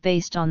Earth is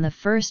based on the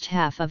first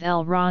half of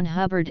L. Ron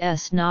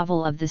Hubbard's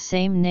novel of the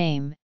same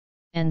name,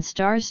 and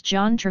stars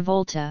John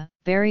Travolta,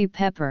 Barry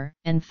Pepper,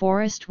 and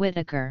Forrest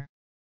Whitaker.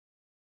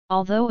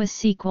 Although a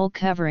sequel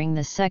covering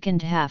the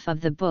second half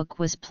of the book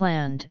was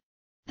planned,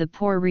 the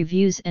poor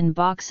reviews and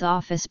box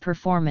office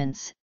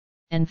performance,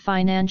 and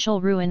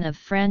financial ruin of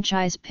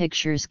franchise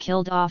pictures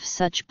killed off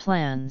such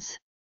plans.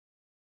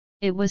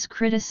 It was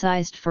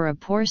criticized for a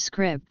poor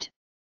script,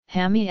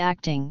 hammy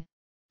acting,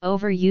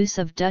 overuse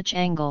of Dutch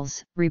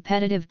angles,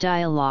 repetitive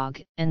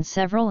dialogue, and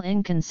several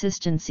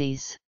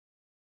inconsistencies.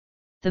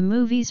 The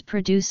movie's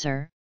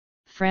producer,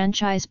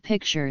 Franchise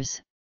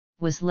Pictures,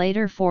 was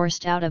later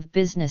forced out of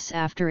business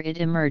after it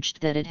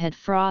emerged that it had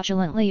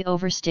fraudulently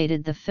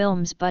overstated the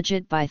film's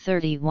budget by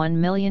 $31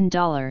 million.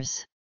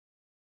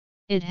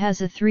 It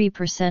has a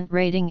 3%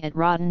 rating at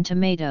Rotten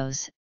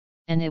Tomatoes,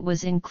 and it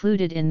was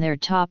included in their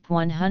top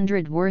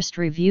 100 worst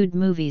reviewed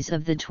movies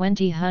of the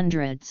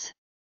 2000s.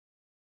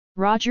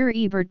 Roger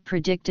Ebert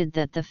predicted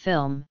that the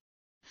film,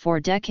 for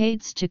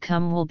decades to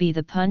come, will be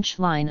the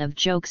punchline of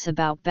jokes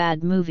about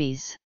bad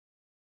movies.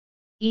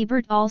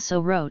 Ebert also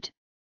wrote,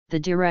 "The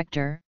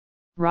director,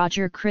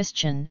 Roger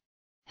Christian,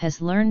 has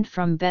learned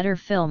from better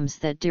films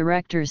that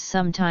directors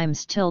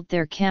sometimes tilt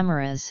their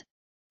cameras,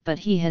 but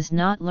he has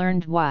not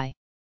learned why."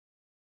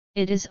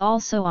 It is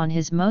also on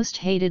his most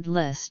hated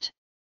list.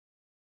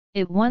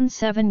 It won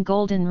 7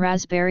 Golden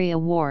Raspberry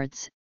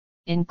Awards,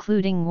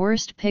 including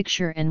Worst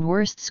Picture and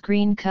Worst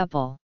Screen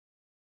Couple.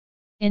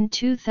 In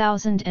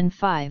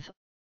 2005,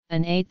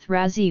 an 8th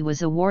Razzie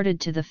was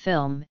awarded to the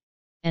film,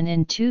 and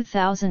in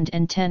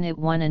 2010 it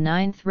won a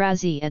 9th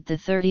Razzie at the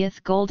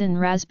 30th Golden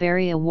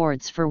Raspberry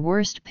Awards for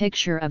Worst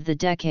Picture of the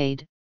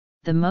Decade,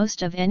 the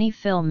most of any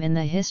film in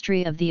the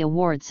history of the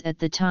awards at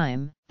the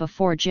time,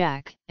 before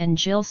Jack and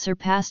Jill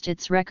surpassed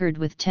its record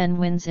with 10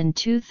 wins in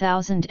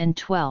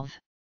 2012.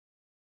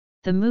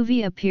 The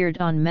movie appeared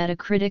on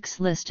Metacritic's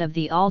list of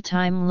the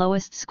all-time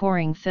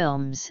lowest-scoring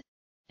films,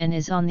 and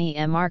is on the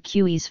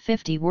MRQE's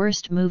 50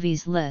 Worst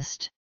Movies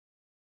list.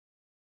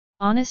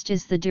 Honest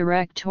is the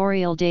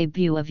directorial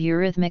debut of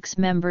Eurythmics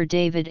member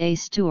David A.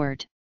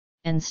 Stewart,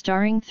 and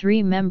starring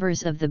 3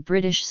 members of the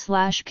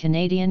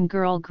British/Canadian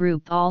girl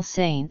group All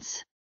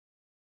Saints.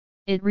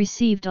 It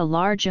received a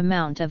large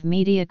amount of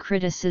media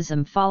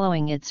criticism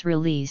following its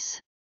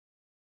release.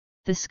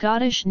 The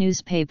Scottish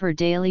newspaper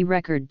Daily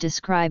Record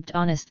described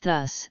Honest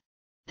thus: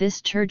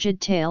 "This turgid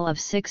tale of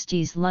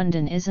 60s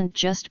London isn't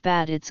just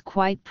bad, it's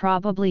quite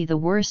probably the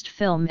worst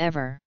film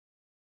ever."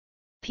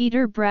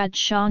 Peter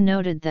Bradshaw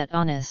noted that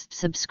Honest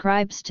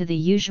subscribes to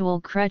the usual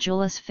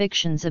credulous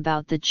fictions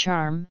about the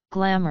charm,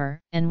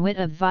 glamour, and wit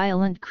of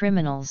violent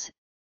criminals,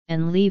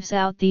 and leaves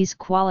out these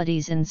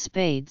qualities in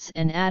spades,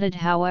 and added,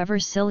 "However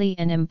silly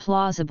and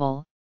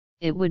implausible,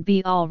 it would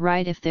be all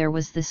right if there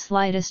was the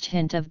slightest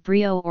hint of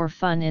brio or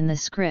fun in the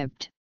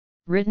script."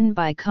 Written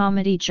by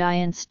comedy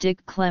giants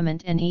Dick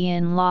Clement and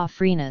Ian La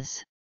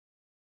Freinas.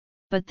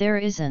 But there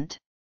isn't.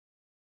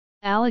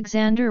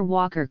 Alexander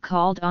Walker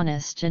called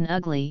Honest an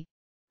ugly,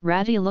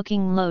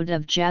 ratty-looking load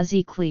of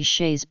jazzy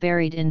clichés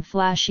buried in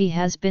flashy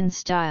has-been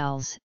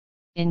styles,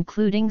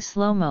 including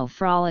slow-mo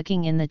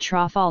frolicking in the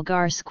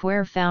Trafalgar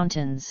Square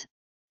fountains,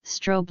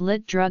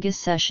 strobe-lit drug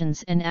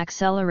sessions and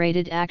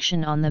accelerated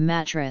action on the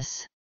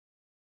mattress.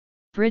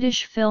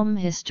 British film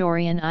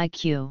historian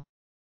I.Q.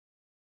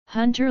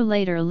 Hunter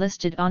later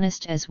listed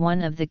Honest as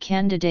one of the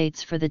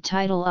candidates for the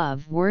title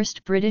of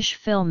Worst British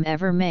Film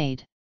Ever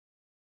Made.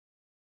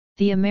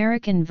 The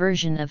American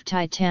version of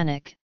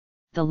Titanic,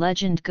 The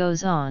Legend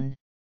Goes On,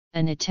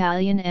 an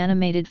Italian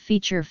animated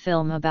feature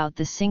film about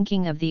the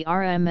sinking of the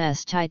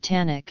RMS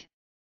Titanic,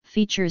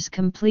 features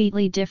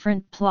completely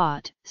different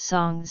plot,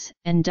 songs,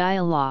 and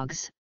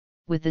dialogues,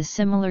 with a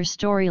similar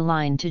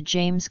storyline to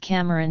James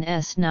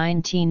Cameron's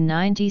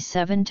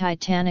 1997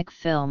 Titanic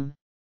film,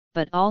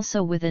 but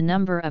also with a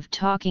number of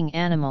talking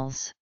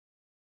animals.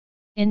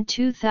 In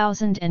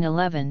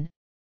 2011,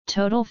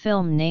 Total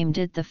Film named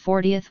it the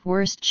 40th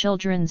worst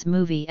children's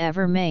movie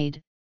ever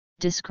made,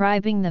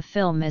 describing the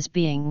film as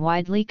being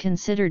widely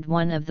considered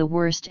one of the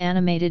worst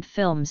animated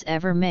films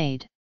ever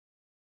made.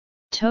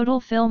 Total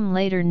Film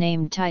later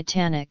named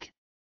Titanic,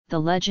 The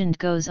Legend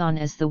Goes On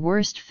as the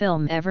worst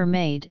film ever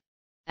made,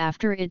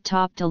 after it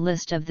topped a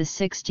list of the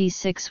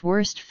 66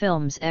 worst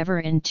films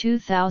ever in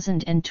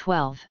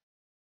 2012.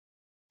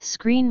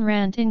 Screen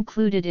Rant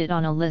included it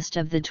on a list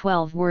of the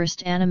 12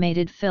 worst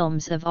animated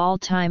films of all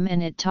time,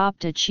 and it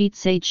topped a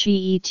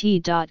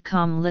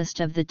cheat.com list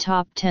of the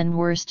top 10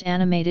 worst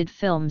animated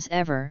films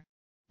ever,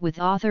 with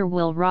author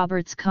Will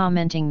Roberts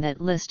commenting that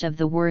list of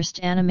the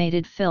worst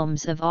animated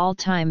films of all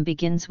time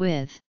begins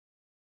with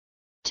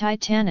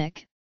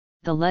Titanic,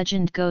 The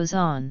Legend Goes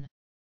On.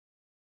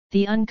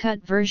 The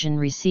uncut version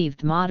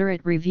received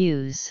moderate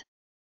reviews.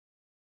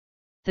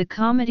 The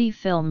comedy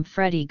film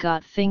Freddy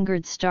Got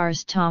Fingered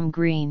stars Tom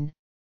Green,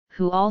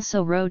 who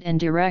also wrote and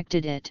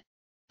directed it,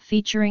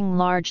 featuring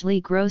largely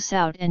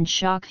gross-out and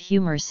shock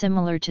humor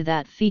similar to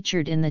that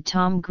featured in The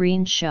Tom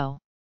Green Show.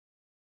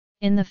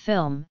 In the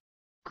film,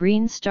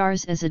 Green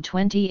stars as a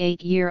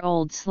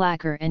 28-year-old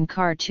slacker and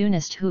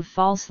cartoonist who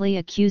falsely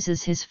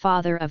accuses his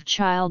father of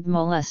child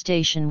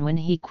molestation when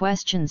he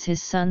questions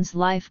his son's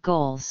life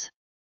goals.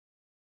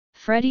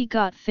 Freddy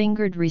Got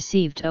Fingered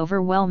received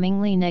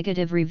overwhelmingly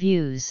negative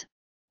reviews,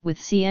 with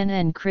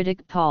CNN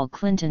critic Paul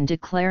Clinton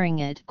declaring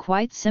it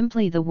quite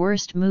simply the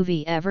worst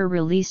movie ever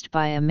released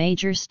by a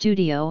major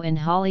studio in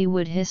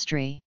Hollywood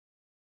history.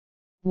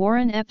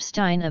 Warren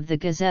Epstein of the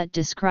Gazette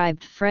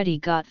described Freddy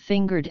Got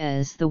Fingered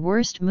as the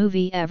worst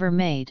movie ever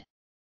made.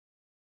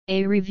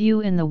 A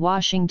review in the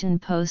Washington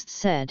Post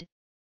said,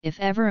 "If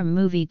ever a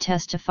movie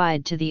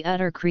testified to the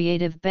utter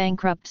creative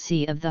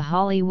bankruptcy of the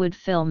Hollywood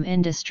film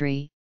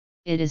industry,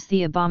 it is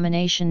the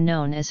abomination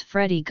known as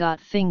Freddy Got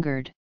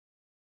Fingered."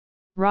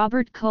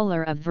 Robert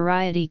Kohler of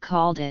Variety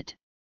called it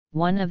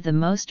one of the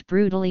most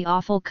brutally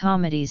awful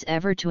comedies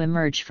ever to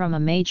emerge from a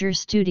major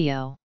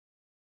studio.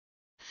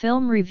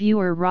 Film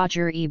reviewer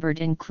Roger Ebert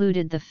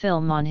included the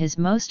film on his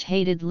most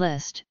hated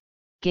list,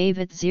 gave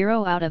it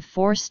 0 out of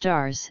 4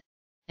 stars,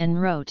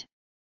 and wrote,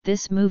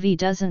 "This movie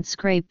doesn't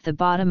scrape the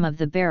bottom of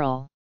the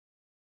barrel.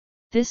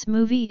 This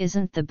movie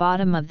isn't the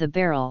bottom of the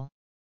barrel.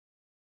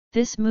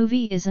 This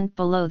movie isn't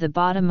below the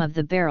bottom of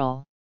the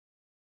barrel.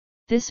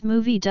 This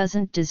movie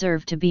doesn't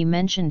deserve to be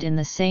mentioned in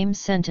the same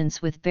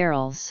sentence with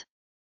barrels."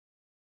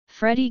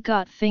 Freddie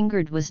Got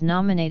Fingered was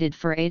nominated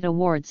for 8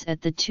 awards at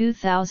the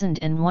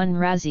 2001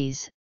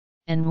 Razzies,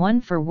 and won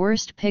for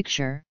Worst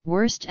Picture,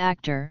 Worst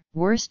Actor,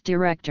 Worst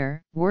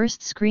Director,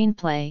 Worst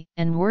Screenplay,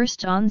 and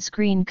Worst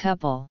On-Screen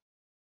Couple.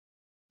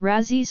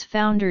 Razzies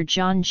founder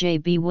John J.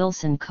 B.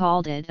 Wilson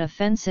called it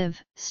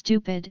offensive,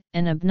 stupid,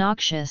 and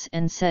obnoxious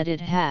and said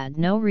it had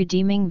no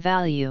redeeming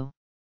value.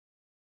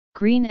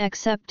 Green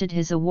accepted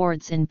his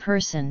awards in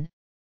person,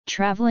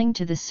 traveling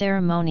to the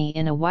ceremony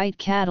in a white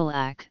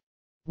Cadillac,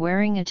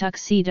 wearing a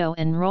tuxedo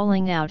and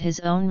rolling out his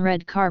own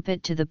red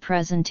carpet to the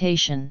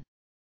presentation.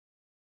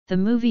 The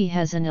movie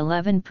has an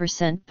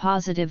 11%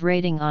 positive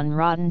rating on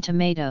Rotten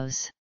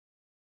Tomatoes.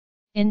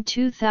 In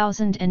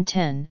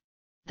 2010,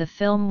 the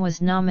film was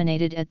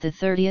nominated at the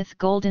 30th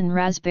Golden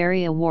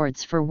Raspberry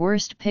Awards for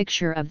Worst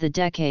Picture of the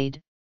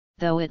Decade,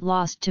 though it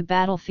lost to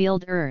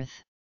Battlefield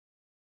Earth.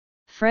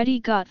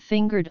 Freddie Got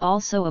Fingered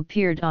also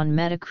appeared on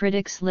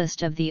Metacritic's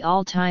list of the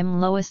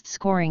all-time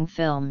lowest-scoring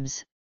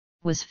films,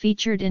 was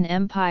featured in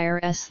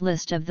Empire's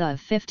list of the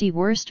 50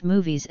 Worst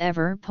Movies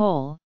Ever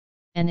poll,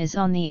 and is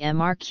on the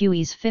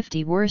MRQ's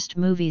 50 Worst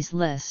Movies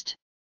list.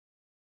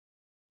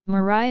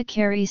 Mariah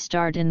Carey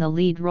starred in the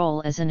lead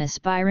role as an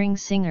aspiring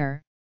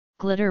singer.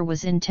 Glitter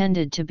was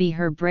intended to be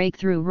her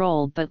breakthrough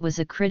role but was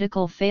a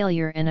critical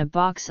failure and a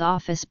box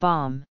office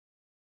bomb.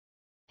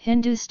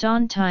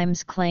 Hindustan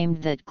Times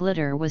claimed that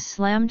Glitter was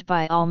slammed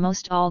by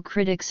almost all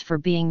critics for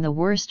being the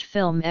worst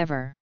film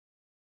ever.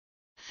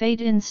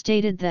 Fade-In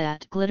stated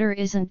that Glitter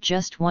isn't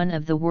just one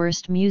of the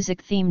worst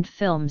music-themed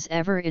films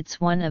ever, it's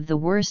one of the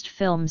worst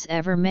films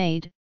ever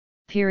made,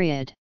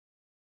 period.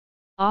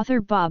 Author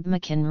Bob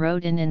McKen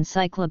wrote in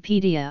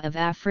Encyclopedia of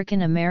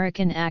African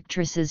American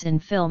Actresses in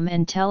Film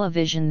and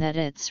Television that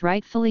it's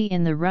rightfully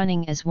in the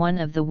running as one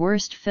of the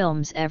worst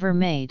films ever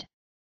made.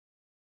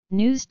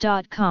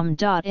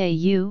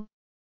 News.com.au,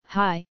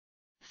 Hi,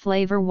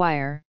 Flavor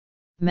Wire,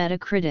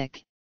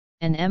 Metacritic,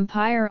 and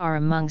Empire are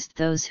amongst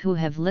those who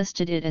have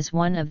listed it as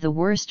one of the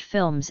worst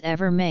films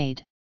ever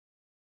made.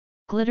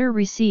 Glitter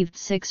received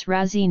 6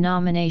 Razzie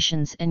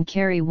nominations and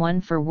Carey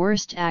won for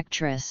Worst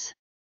Actress.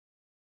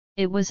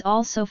 It was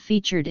also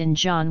featured in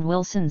John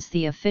Wilson's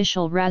The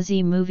Official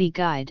Razzie Movie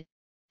Guide,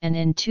 and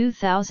in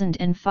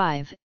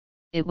 2005,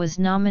 it was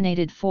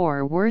nominated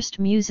for Worst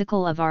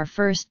Musical of Our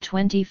First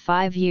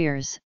 25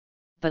 Years,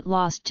 but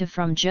lost to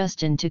From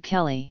Justin to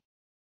Kelly.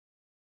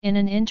 In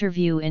an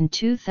interview in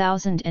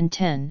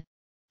 2010,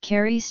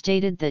 Carey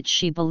stated that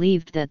she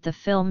believed that the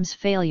film's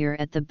failure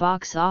at the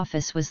box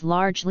office was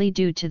largely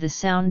due to the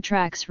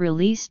soundtrack's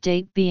release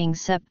date being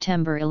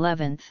September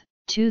 11,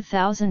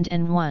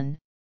 2001.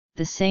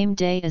 The same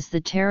day as the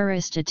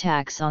terrorist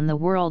attacks on the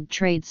World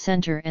Trade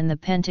Center and the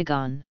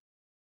Pentagon.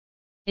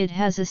 It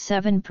has a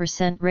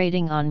 7%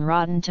 rating on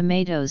Rotten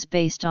Tomatoes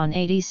based on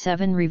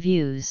 87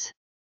 reviews.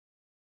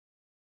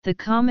 The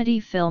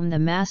comedy film The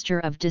Master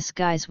of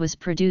Disguise was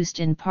produced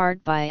in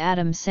part by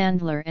Adam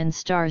Sandler and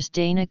stars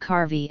Dana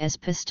Carvey as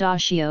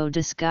Pistachio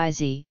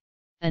Disguisi,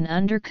 an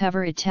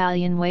undercover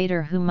Italian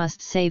waiter who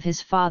must save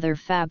his father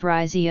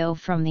Fabrizio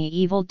from the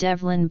evil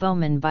Devlin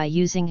Bowman by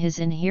using his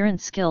inherent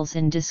skills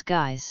in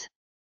disguise.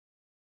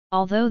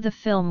 Although the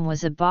film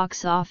was a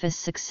box office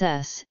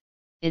success,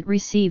 it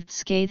received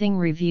scathing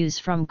reviews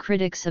from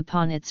critics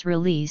upon its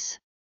release,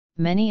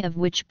 many of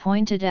which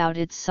pointed out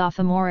its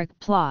sophomoric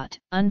plot,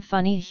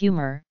 unfunny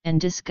humor, and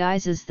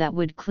disguises that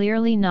would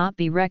clearly not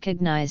be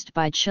recognized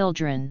by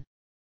children.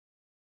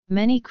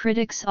 Many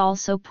critics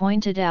also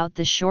pointed out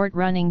the short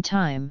running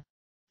time,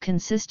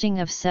 consisting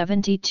of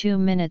 72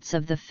 minutes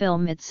of the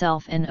film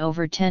itself and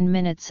over 10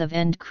 minutes of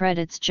end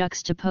credits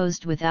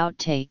juxtaposed with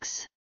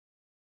outtakes.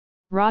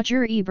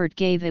 Roger Ebert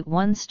gave it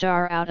 1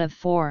 star out of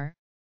 4,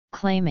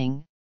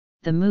 claiming,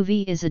 "The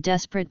movie is a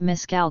desperate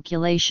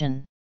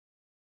miscalculation.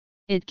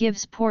 It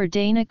gives poor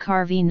Dana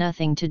Carvey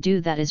nothing to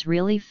do that is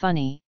really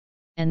funny,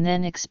 and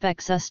then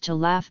expects us to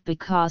laugh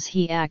because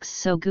he acts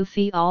so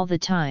goofy all the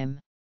time."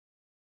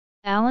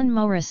 Alan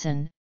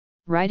Morrison,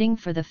 writing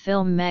for the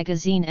film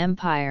magazine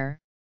Empire,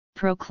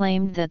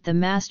 proclaimed that The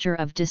Master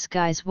of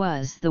Disguise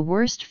was the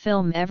worst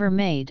film ever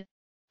made,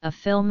 a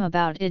film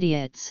about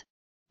idiots,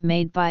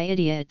 made by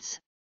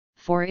idiots,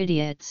 for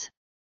idiots,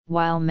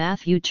 while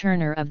Matthew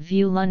Turner of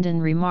View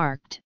London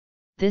remarked,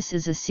 "This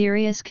is a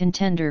serious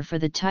contender for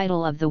the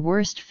title of the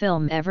worst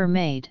film ever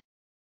made."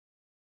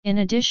 In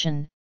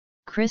addition,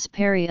 Chris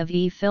Perry of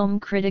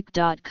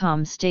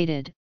eFilmCritic.com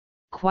stated,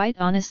 "Quite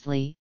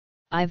honestly,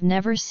 I've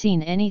never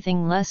seen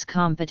anything less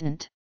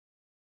competent.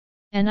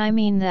 And I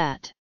mean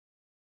that."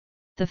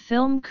 The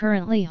film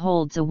currently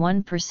holds a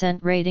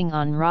 1% rating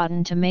on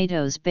Rotten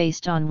Tomatoes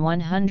based on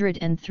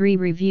 103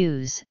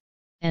 reviews,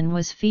 and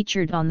was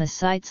featured on the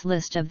site's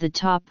list of the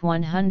top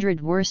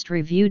 100 worst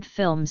reviewed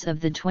films of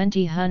the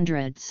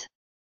 2000s.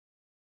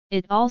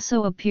 It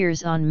also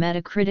appears on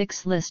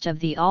Metacritic's list of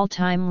the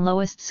all-time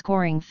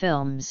lowest-scoring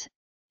films,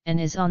 and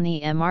is on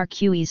the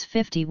MRQ's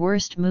 50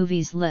 Worst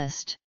Movies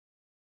list.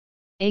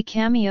 A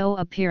cameo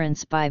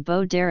appearance by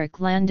Bo Derek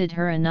landed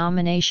her a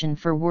nomination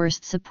for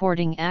Worst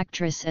Supporting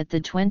Actress at the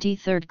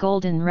 23rd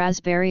Golden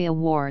Raspberry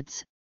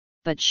Awards,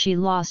 but she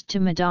lost to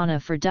Madonna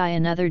for Die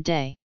Another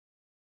Day.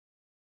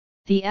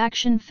 The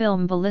action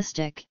film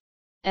Ballistic,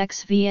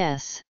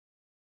 XVS.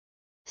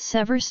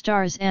 Sever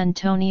stars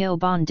Antonio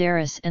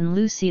Banderas and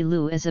Lucy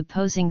Liu as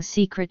opposing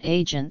secret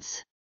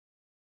agents.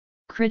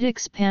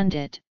 Critics panned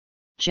it,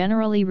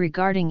 generally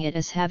regarding it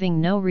as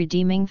having no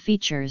redeeming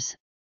features,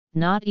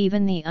 not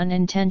even the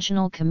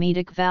unintentional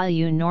comedic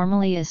value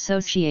normally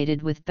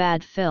associated with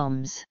bad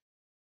films.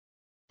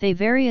 They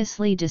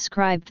variously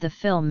described the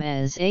film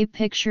as a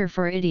picture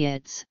for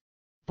idiots,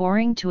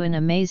 boring to an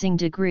amazing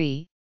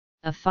degree,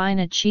 a fine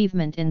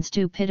achievement in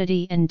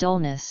stupidity and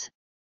dullness,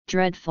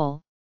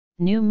 dreadful,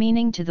 new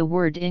meaning to the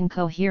word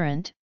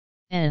incoherent,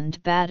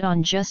 and bad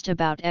on just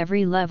about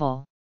every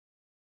level.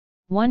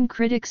 One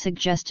critic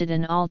suggested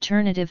an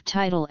alternative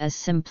title as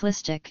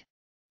simplistic,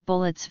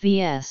 Bullets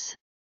vs.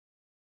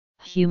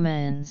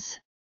 Humans.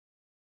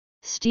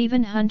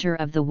 Stephen Hunter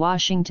of The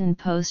Washington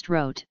Post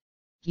wrote,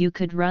 "You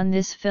could run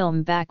this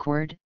film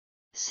backward,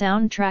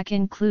 soundtrack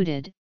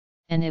included,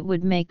 and it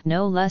would make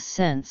no less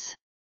sense."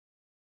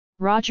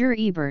 Roger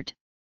Ebert,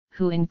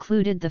 who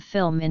included the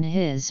film in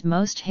his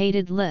most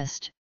hated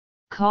list,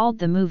 called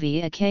the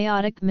movie a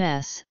chaotic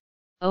mess,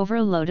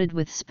 overloaded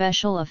with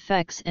special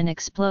effects and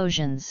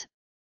explosions,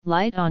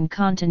 light on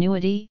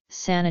continuity,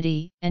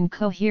 sanity, and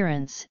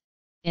coherence.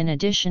 In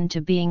addition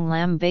to being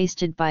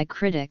lambasted by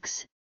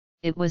critics,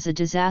 it was a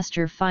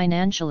disaster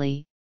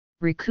financially,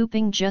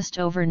 recouping just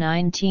over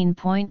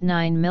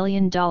 $19.9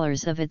 million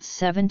of its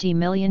 $70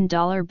 million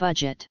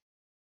budget.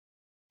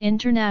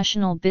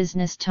 International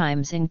Business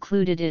Times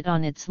included it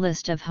on its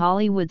list of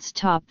Hollywood's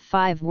top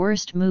 5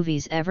 worst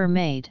movies ever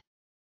made.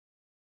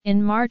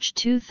 In March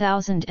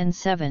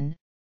 2007,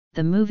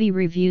 the movie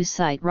review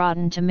site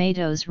Rotten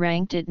Tomatoes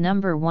ranked it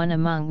number 1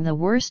 among the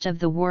worst of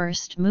the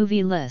worst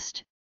movie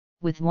list,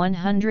 with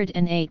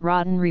 108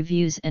 rotten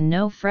reviews and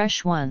no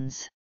fresh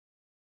ones.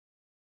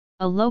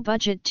 A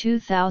low-budget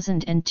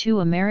 2002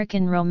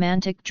 American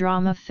romantic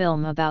drama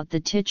film about the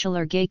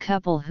titular gay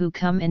couple who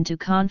come into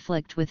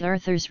conflict with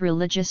Arthur's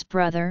religious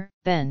brother,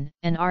 Ben,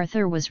 and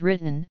Arthur was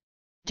written,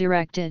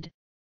 directed,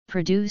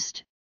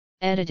 produced,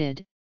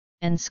 edited,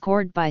 and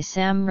scored by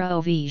Sam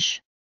Raovish,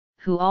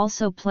 who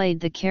also played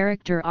the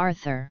character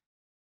Arthur.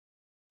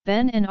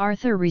 Ben and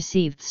Arthur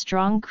received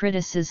strong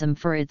criticism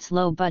for its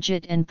low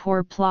budget and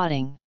poor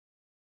plotting.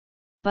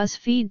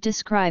 BuzzFeed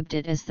described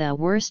it as the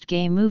worst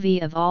gay movie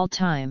of all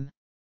time.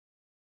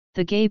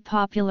 The gay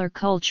popular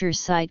culture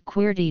site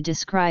Queerty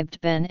described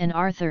Ben and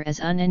Arthur as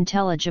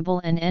unintelligible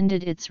and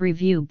ended its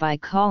review by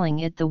calling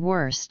it the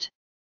worst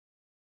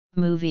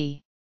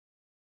movie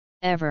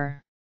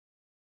ever.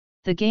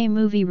 The gay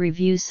movie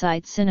review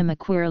site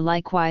CinemaQueer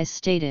likewise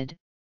stated,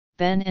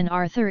 "Ben and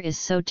Arthur is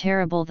so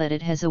terrible that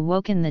it has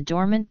awoken the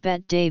dormant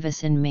Bette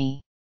Davis in me.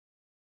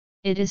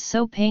 It is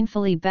so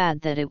painfully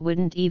bad that it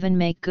wouldn't even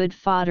make good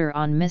fodder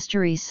on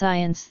Mystery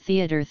Science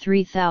Theater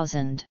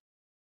 3000.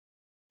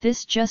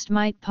 This just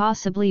might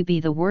possibly be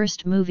the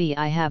worst movie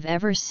I have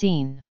ever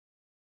seen.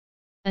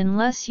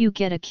 Unless you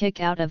get a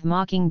kick out of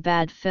mocking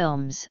bad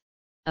films,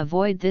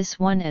 avoid this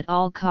one at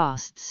all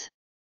costs."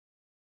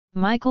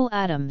 Michael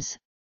Adams,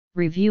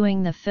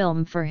 reviewing the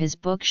film for his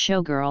book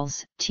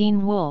Showgirls,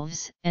 Teen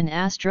Wolves, and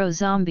Astro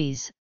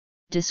Zombies,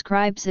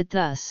 describes it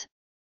thus,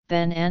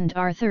 "Ben and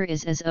Arthur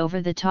is as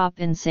over-the-top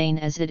insane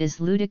as it is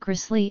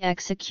ludicrously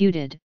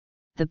executed.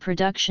 The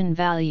production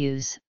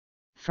values,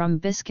 from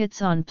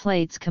biscuits on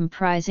plates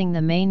comprising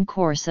the main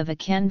course of a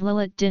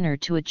candlelit dinner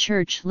to a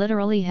church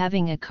literally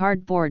having a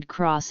cardboard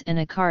cross and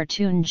a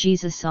cartoon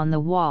Jesus on the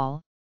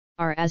wall,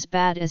 are as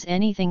bad as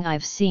anything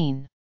I've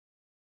seen."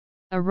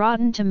 A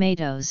Rotten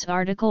Tomatoes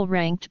article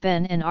ranked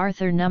Ben and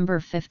Arthur number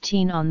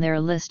 15 on their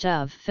list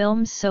of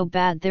films so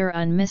bad they're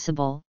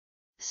unmissable,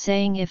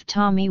 saying if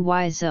Tommy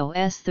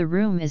Wiseau's The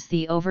Room is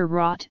the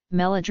overwrought,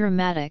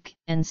 melodramatic,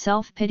 and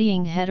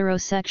self-pitying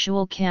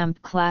heterosexual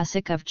camp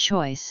classic of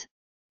choice,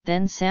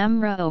 then Sam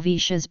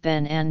Raovish's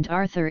Ben and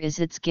Arthur is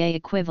its gay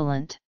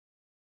equivalent.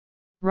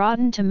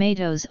 Rotten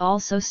Tomatoes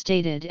also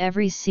stated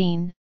every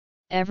scene,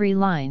 every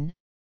line,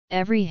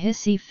 every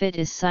hissy fit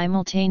is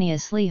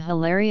simultaneously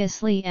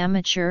hilariously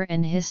amateur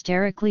and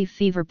hysterically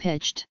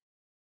fever-pitched.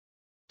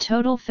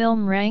 Total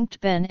Film ranked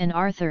Ben and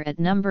Arthur at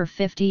number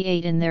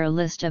 58 in their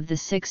list of the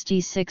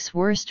 66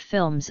 worst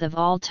films of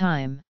all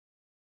time.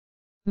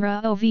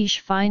 Raovish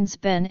finds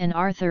Ben and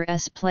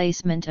Arthur's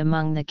placement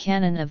among the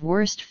canon of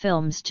worst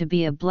films to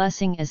be a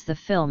blessing as the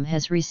film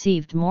has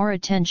received more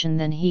attention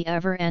than he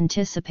ever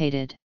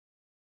anticipated.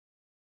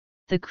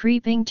 The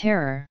Creeping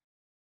Terror.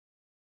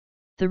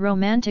 The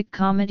romantic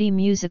comedy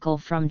musical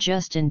From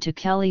Justin to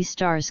Kelly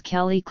stars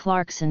Kelly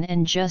Clarkson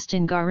and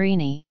Justin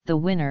Guarini, the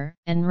winner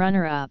and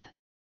runner-up,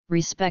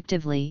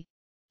 respectively,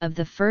 of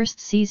the first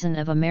season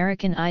of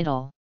American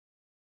Idol.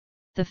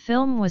 The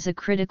film was a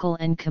critical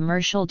and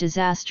commercial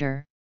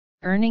disaster,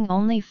 earning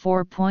only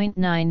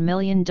 $4.9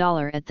 million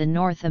at the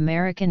North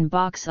American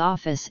box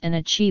office and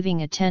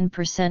achieving a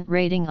 10%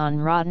 rating on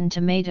Rotten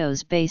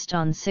Tomatoes based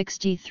on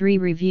 63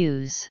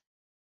 reviews.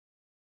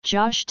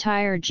 Josh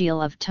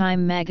Tyergiel of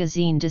Time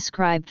magazine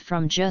described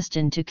From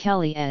Justin to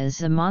Kelly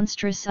as a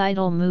monstrous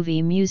idol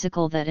movie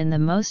musical that in the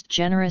most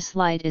generous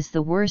light is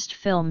the worst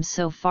film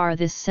so far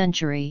this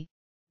century,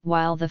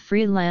 while the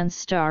Freelance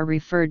Star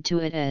referred to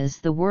it as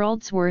the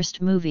world's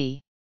worst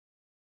movie.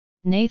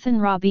 Nathan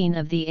Rabin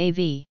of the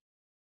AV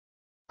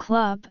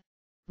Club,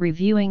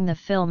 reviewing the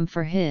film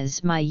for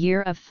his My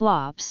Year of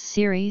Flops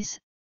series,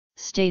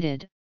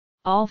 stated,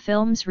 "All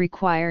films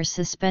require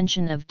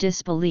suspension of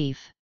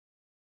disbelief.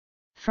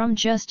 From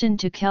Justin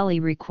to Kelly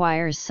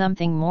requires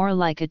something more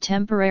like a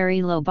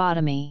temporary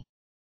lobotomy.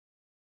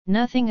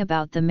 Nothing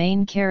about the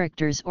main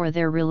characters or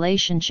their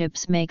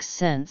relationships makes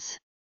sense."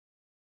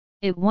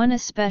 It won a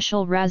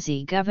special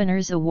Razzie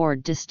Governor's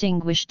Award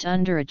Distinguished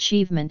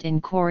Underachievement in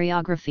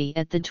Choreography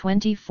at the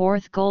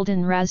 24th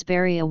Golden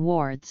Raspberry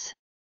Awards.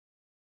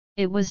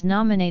 It was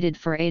nominated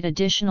for 8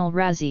 additional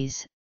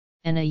Razzies,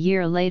 and a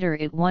year later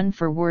it won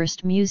for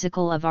Worst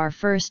Musical of our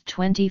first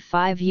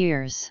 25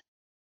 years.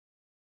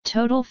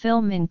 Total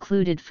Film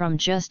included From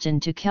Justin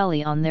to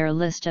Kelly on their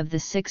list of the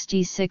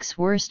 66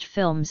 worst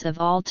films of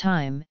all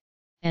time,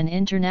 and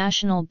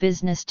International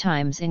Business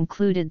Times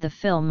included the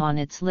film on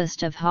its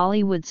list of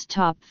Hollywood's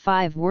top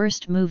 5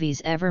 worst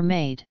movies ever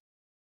made.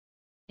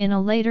 In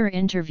a later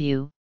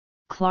interview,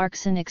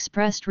 Clarkson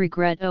expressed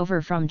regret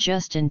over From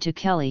Justin to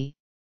Kelly,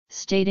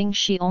 stating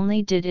she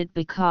only did it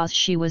because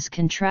she was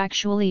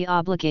contractually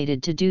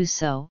obligated to do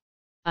so.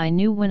 "I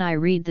knew when I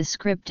read the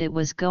script it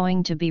was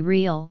going to be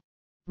real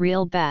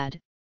bad,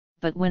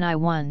 but when I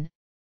won,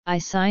 I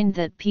signed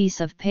that piece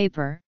of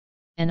paper,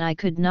 and I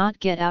could not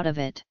get out of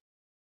it."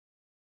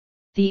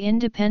 The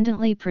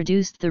independently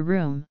produced The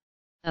Room,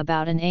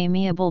 about an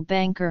amiable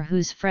banker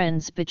whose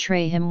friends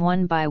betray him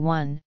one by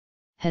one,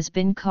 has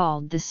been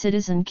called the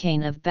Citizen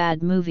Kane of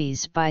bad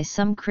movies by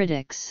some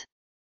critics.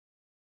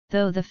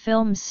 Though the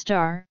film's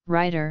star,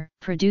 writer,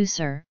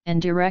 producer,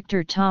 and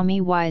director Tommy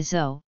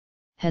Wiseau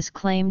has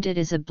claimed it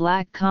is a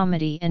black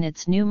comedy and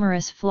its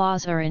numerous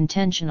flaws are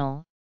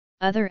intentional,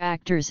 other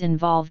actors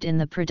involved in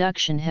the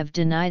production have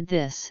denied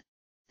this,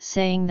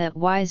 saying that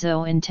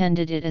Wiseau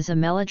intended it as a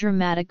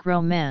melodramatic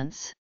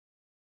romance.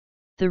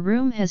 The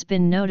Room has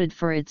been noted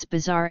for its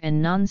bizarre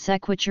and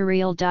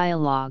non-sequitorial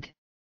dialogue,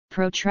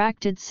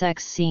 protracted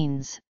sex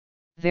scenes,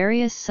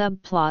 various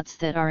subplots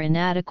that are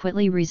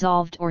inadequately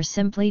resolved or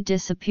simply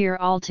disappear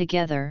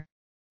altogether,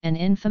 and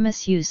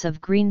infamous use of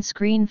green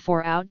screen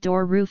for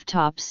outdoor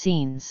rooftop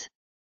scenes.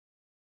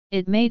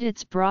 It made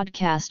its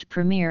broadcast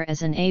premiere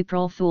as an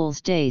April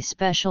Fool's Day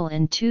special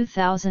in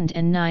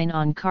 2009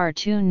 on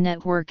Cartoon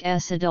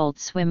Network's Adult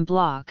Swim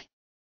block,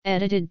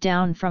 edited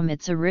down from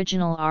its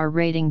original R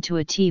rating to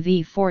a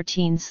TV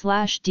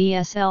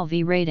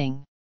 14/DSLV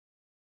rating.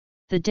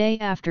 The day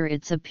after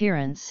its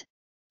appearance,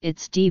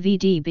 its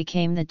DVD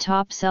became the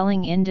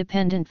top-selling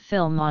independent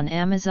film on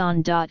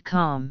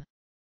Amazon.com.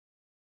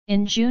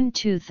 In June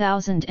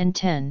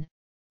 2010,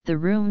 The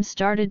Room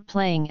started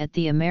playing at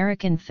the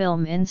American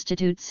Film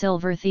Institute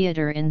Silver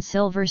Theater in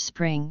Silver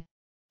Spring,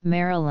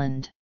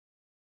 Maryland.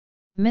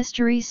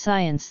 Mystery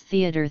Science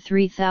Theater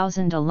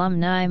 3000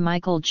 alumni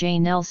Michael J.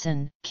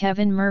 Nelson,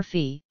 Kevin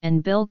Murphy,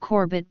 and Bill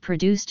Corbett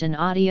produced an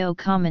audio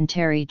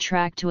commentary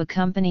track to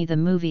accompany the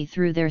movie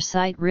through their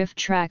site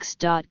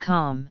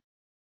rifftracks.com.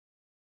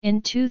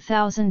 In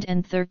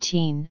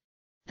 2013,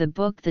 the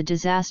book The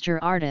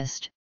Disaster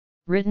Artist,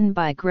 written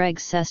by Greg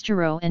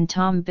Sestero and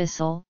Tom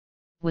Bissell,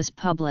 was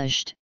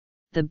published.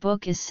 The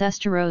book is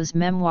Sestero's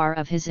memoir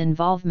of his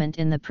involvement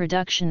in the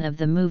production of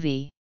the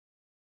movie.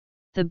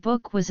 The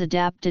book was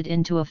adapted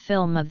into a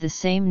film of the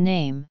same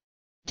name,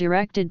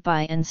 directed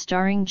by and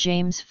starring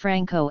James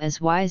Franco as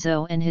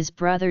Wiseau and his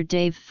brother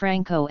Dave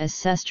Franco as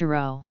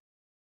Sestero.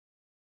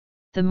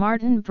 The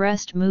Martin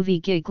Brest movie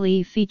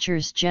Giggly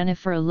features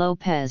Jennifer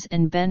Lopez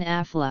and Ben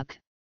Affleck,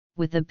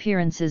 with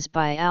appearances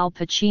by Al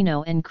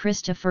Pacino and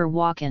Christopher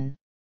Walken.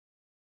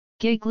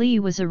 Giggly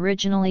was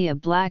originally a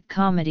black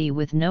comedy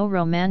with no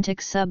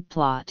romantic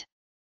subplot.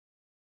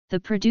 The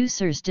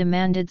producers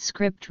demanded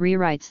script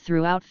rewrites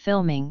throughout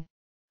filming,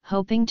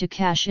 hoping to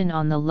cash in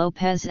on the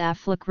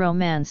Lopez-Affleck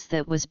romance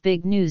that was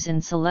big news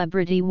in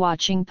celebrity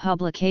watching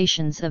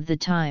publications of the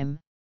time,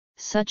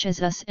 such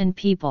as Us and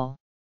People.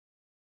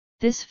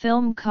 This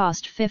film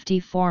cost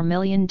 $54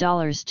 million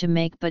to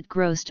make but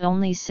grossed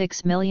only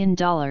 $6 million,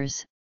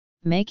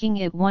 making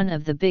it one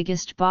of the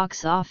biggest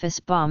box office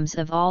bombs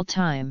of all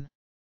time.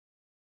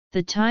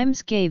 The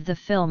Times gave the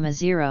film a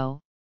 0,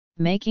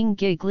 making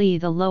Giggly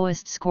the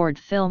lowest scored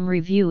film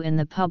review in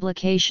the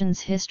publication's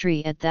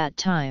history at that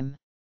time.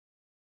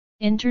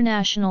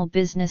 International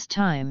Business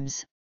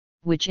Times,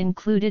 which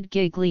included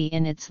Gigli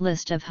in its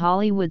list of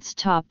Hollywood's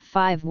top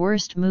 5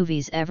 worst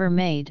movies ever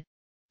made,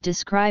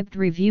 described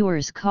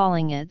reviewers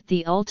calling it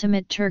the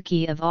ultimate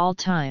turkey of all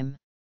time.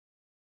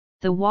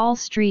 The Wall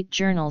Street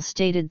Journal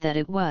stated that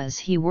it was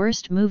the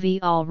worst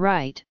movie all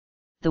right,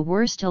 the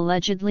worst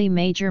allegedly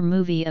major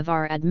movie of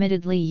our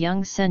admittedly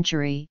young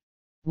century,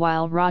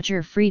 while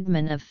Roger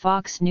Friedman of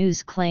Fox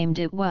News claimed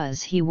it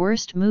was the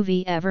worst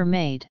movie ever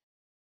made.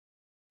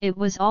 It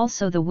was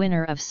also the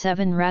winner of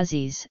 7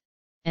 Razzies,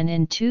 and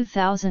in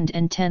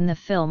 2010 the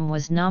film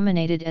was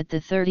nominated at the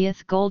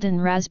 30th Golden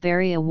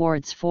Raspberry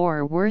Awards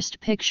for Worst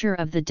Picture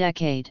of the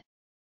Decade.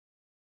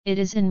 It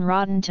is in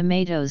Rotten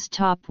Tomatoes'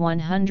 top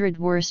 100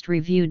 worst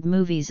reviewed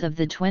movies of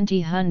the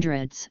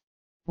 2000s,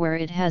 where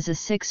it has a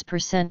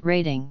 6%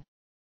 rating.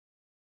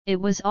 It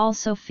was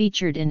also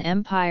featured in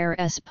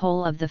Empire's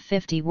poll of the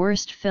 50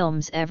 worst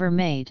films ever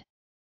made.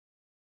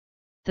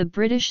 The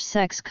British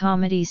sex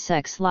comedy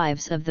Sex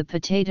Lives of the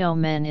Potato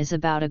Men is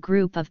about a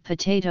group of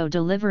potato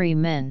delivery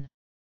men.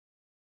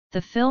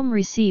 The film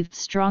received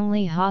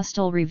strongly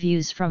hostile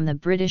reviews from the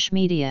British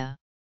media.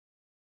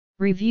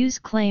 Reviews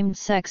claimed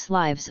Sex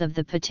Lives of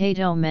the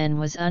Potato Men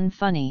was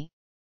unfunny,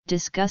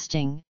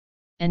 disgusting,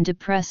 and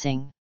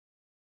depressing.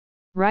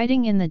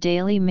 Writing in the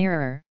Daily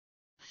Mirror,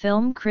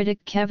 film critic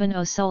Kevin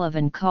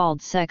O'Sullivan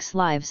called Sex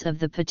Lives of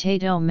the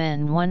Potato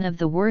Men one of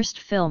the worst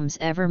films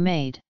ever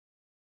made.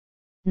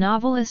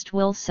 Novelist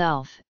Will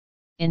Self,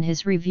 in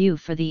his review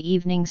for the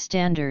Evening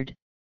Standard,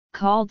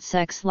 called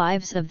Sex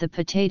Lives of the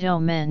Potato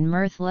Men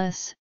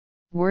mirthless,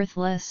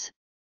 worthless,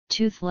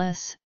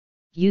 toothless,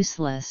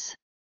 useless.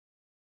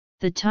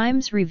 The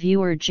Times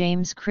reviewer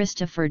James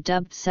Christopher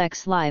dubbed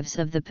Sex Lives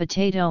of the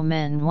Potato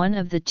Men one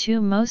of the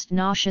 2 most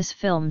nauseous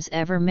films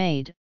ever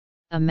made,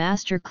 a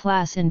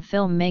masterclass in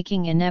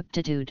filmmaking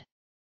ineptitude.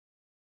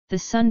 The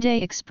Sunday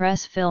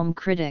Express film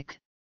critic,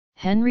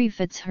 Henry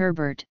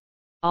Fitzherbert,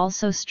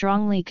 also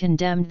strongly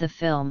condemned the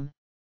film.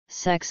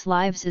 Sex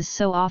Lives is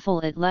so awful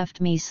it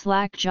left me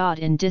slack-jawed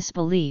in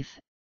disbelief,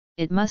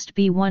 it must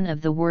be one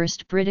of the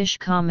worst British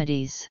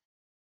comedies.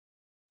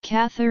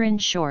 Catherine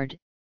Short,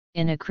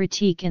 in a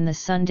critique in the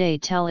Sunday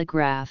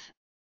Telegraph,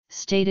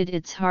 stated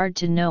it's hard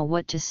to know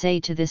what to say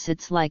to this,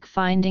 it's like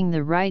finding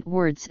the right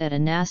words at a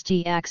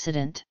nasty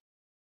accident.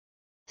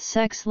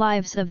 Sex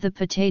Lives of the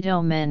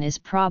Potato Men is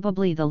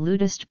probably the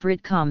lewdest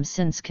Britcom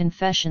since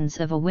Confessions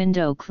of a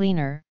Window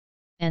Cleaner,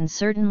 and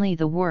certainly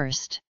the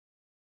worst.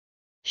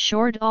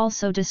 Short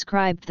also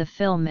described the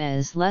film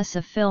as less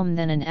a film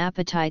than an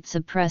appetite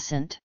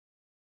suppressant.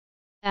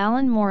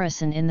 Alan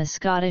Morrison in the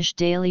Scottish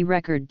Daily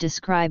Record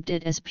described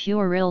it as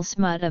pure ill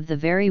smut of the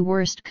very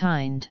worst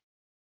kind.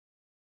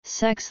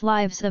 Sex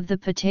Lives of the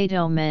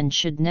Potato Men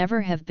should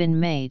never have been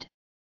made.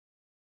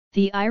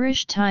 The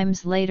Irish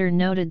Times later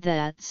noted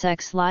that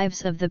Sex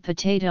Lives of the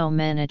Potato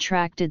Men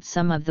attracted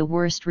some of the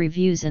worst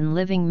reviews in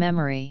living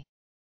memory.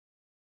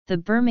 The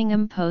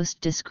Birmingham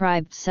Post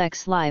described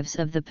Sex Lives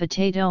of the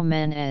Potato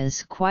Men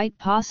as quite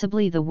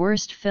possibly the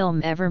worst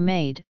film ever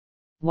made,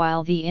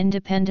 while The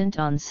Independent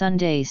on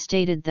Sunday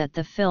stated that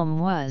the film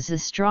was a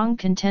strong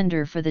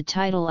contender for the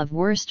title of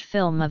worst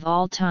film of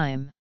all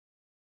time.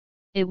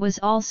 It was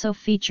also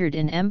featured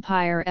in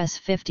Empire's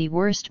 50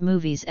 Worst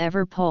Movies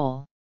Ever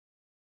poll.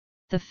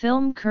 The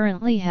film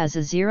currently has a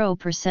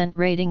 0%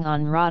 rating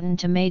on Rotten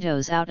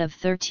Tomatoes out of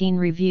 13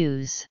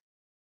 reviews.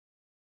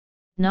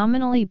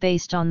 Nominally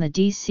based on the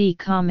DC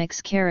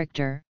Comics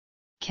character,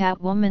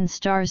 Catwoman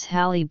stars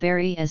Halle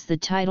Berry as the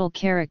title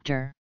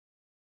character.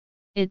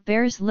 It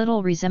bears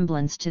little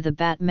resemblance to the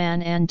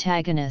Batman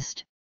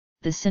antagonist.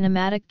 The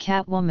cinematic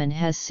Catwoman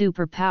has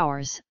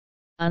superpowers,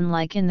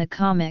 unlike in the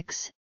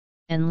comics,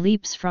 and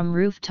leaps from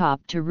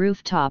rooftop to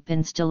rooftop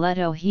in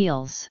stiletto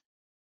heels.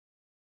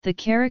 The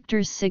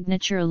character's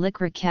signature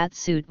lycra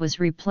catsuit was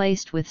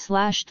replaced with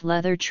slashed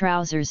leather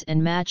trousers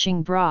and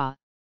matching bra,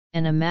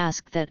 and a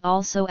mask that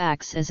also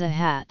acts as a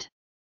hat.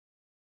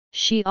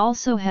 She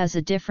also has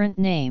a different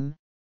name,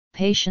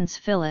 Patience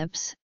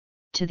Phillips,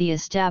 to the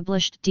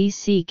established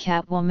DC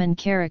Catwoman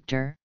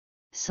character,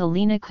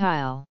 Selina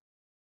Kyle.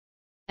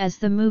 As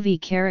the movie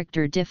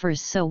character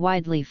differs so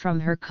widely from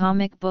her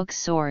comic book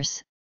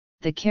source,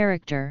 the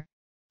character,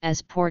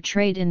 as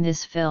portrayed in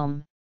this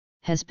film,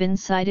 has been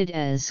cited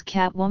as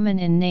Catwoman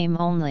in name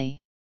only.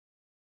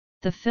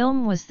 The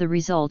film was the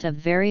result of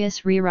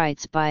various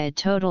rewrites by a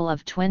total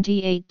of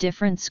 28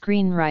 different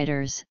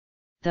screenwriters,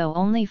 though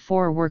only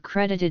 4 were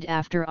credited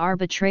after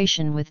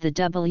arbitration with the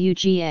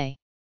WGA.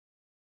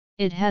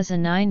 It has a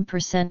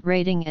 9%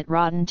 rating at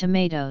Rotten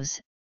Tomatoes,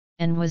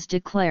 and was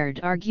declared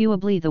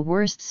arguably the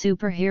worst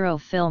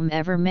superhero film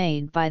ever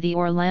made by the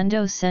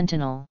Orlando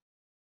Sentinel.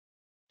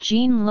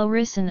 Jean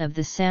Lorison of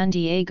the San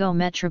Diego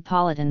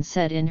Metropolitan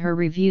said in her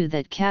review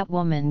that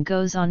Catwoman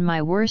goes on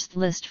my worst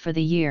list for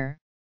the year,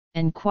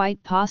 and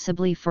quite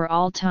possibly for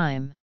all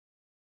time.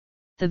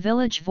 The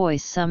Village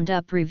Voice summed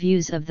up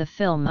reviews of the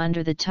film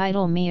under the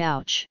title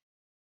Meouch.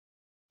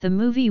 The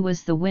movie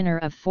was the winner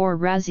of 4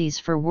 Razzies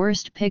for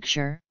Worst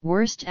Picture,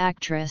 Worst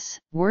Actress,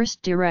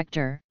 Worst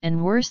Director,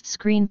 and Worst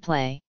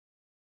Screenplay.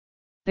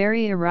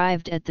 Berry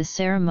arrived at the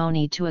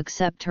ceremony to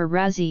accept her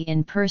Razzie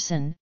in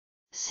person,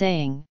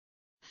 saying,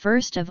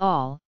 "First of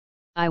all,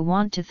 I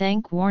want to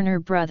thank Warner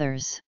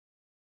Brothers.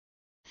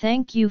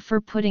 Thank you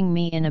for putting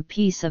me in a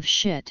piece of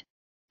shit,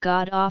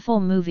 god-awful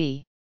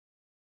movie.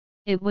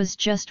 It was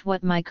just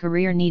what my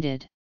career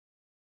needed."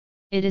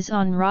 It is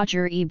on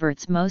Roger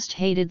Ebert's most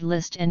hated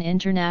list, and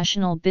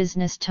International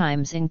Business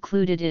Times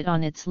included it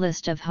on its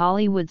list of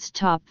Hollywood's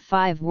top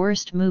 5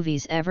 worst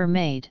movies ever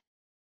made.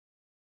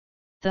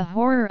 The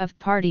Horror of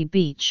Party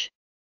Beach.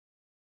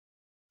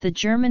 The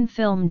German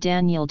film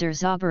Daniel der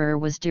Zauberer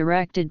was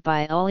directed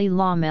by Uli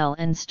Lommel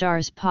and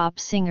stars pop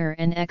singer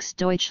and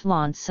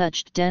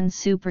ex-Deutschland-Sucht den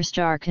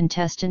Superstar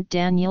contestant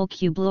Daniel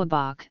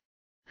Kübelbach,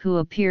 who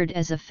appeared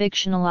as a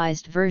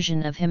fictionalized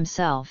version of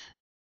himself.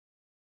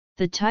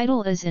 The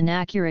title is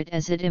inaccurate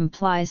as it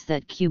implies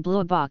that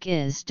Kübelbach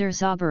is der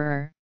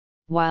Zauberer,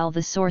 while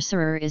the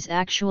sorcerer is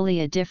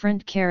actually a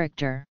different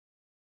character.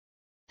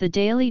 The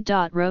Daily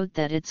Dot wrote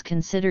that it's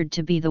considered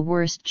to be the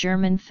worst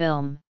German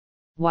film,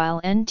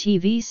 while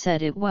NTV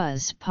said it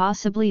was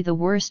possibly the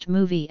worst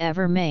movie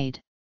ever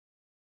made.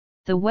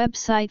 The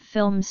website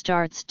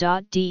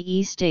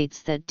filmstarts.de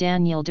states that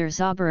Daniel der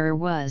Zauberer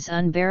was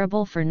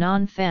unbearable for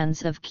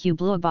non-fans of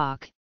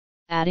Kübelbach,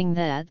 adding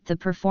that the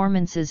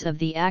performances of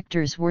the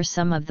actors were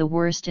some of the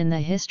worst in the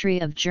history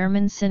of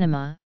German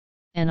cinema,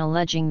 and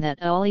alleging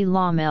that Uli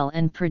Lommel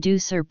and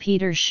producer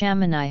Peter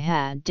Shamani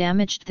had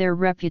damaged their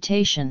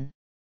reputation.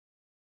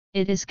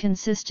 It is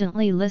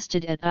consistently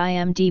listed at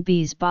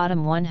IMDb's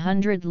bottom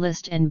 100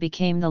 list and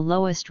became the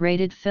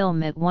lowest-rated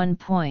film at one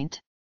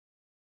point.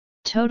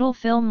 Total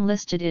Film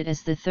listed it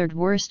as the third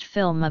worst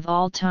film of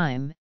all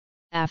time,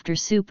 after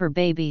Super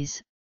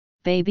Babies,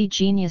 Baby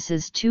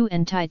Geniuses 2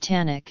 and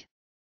Titanic.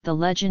 The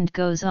legend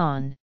goes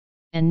on,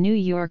 and New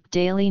York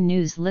Daily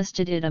News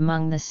listed it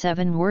among the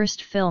 7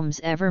 worst films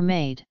ever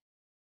made.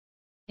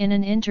 In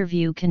an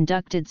interview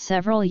conducted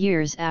several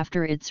years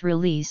after its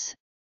release,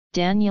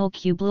 Daniel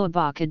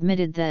Kübelbach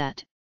admitted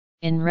that,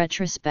 in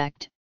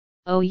retrospect,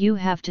 "Oh, you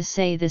have to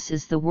say this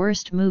is the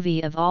worst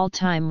movie of all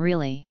time,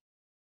 really."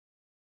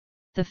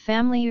 The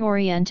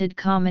family-oriented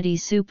comedy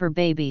Super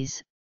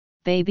Babies,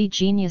 Baby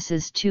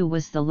Geniuses 2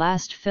 was the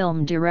last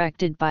film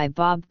directed by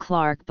Bob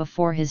Clark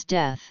before his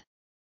death.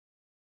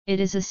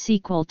 It is a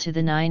sequel to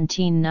the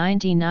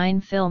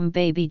 1999 film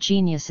Baby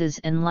Geniuses,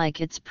 and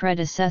like its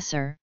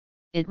predecessor,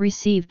 it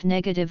received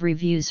negative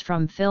reviews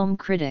from film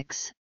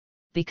critics,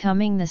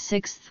 becoming the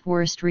 6th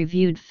worst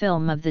reviewed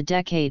film of the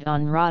decade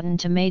on Rotten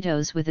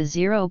Tomatoes with a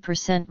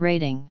 0%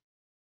 rating.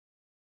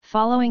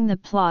 Following the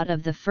plot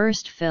of the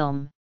first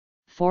film,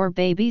 4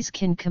 babies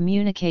can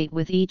communicate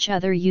with each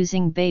other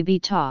using baby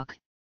talk,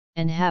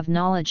 and have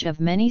knowledge of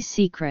many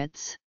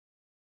secrets.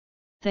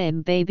 The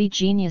baby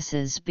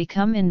geniuses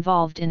become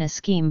involved in a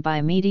scheme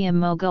by media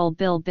mogul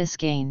Bill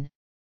Biscayne,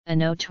 a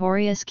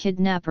notorious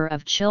kidnapper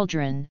of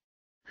children,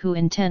 who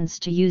intends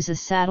to use a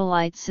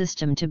satellite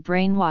system to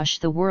brainwash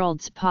the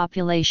world's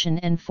population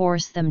and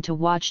force them to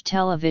watch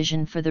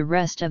television for the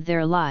rest of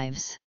their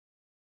lives.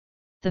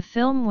 The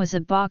film was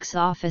a box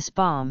office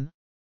bomb,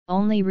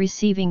 only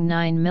receiving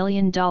 $9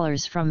 million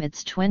from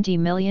its $20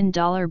 million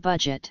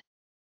budget.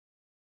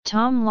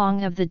 Tom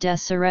Long of the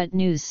Deseret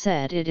News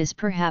said it is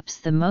perhaps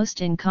the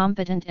most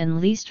incompetent and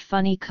least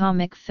funny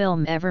comic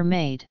film ever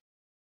made.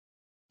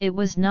 It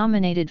was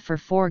nominated for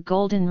 4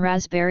 Golden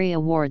Raspberry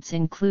Awards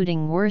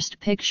including Worst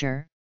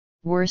Picture,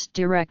 Worst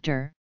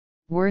Director,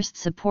 Worst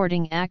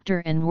Supporting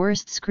Actor and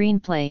Worst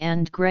Screenplay,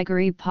 and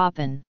Gregory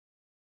Poppin.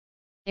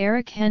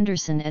 Eric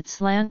Henderson at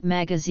Slant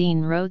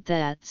Magazine wrote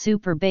that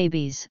Super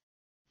Babies,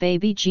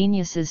 Baby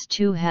Geniuses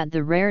 2 had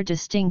the rare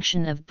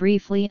distinction of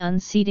briefly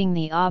unseating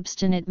the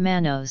obstinate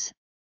Manos,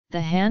 the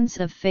hands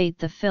of fate,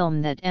 the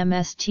film that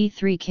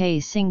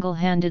MST3K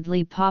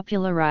single-handedly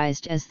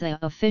popularized as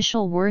the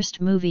official worst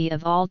movie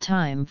of all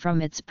time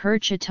from its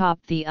perch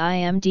atop the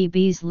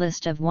IMDb's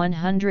list of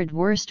 100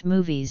 worst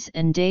movies.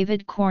 And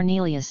David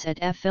Cornelius at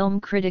A Film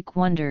Critic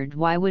wondered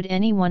why would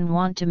anyone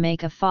want to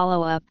make a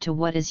follow-up to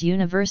what is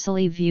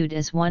universally viewed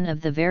as one of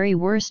the very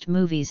worst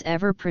movies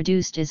ever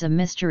produced is a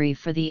mystery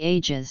for the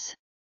ages.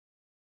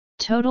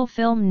 Total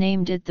Film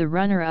named it the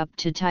runner-up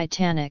to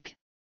Titanic.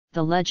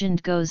 The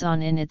legend goes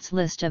on in its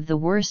list of the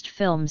worst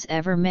films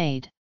ever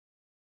made.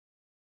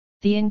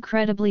 The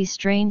incredibly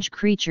strange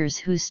creatures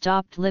who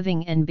stopped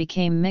living and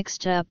became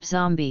mixed-up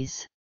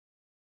zombies.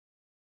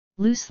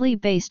 Loosely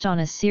based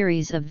on a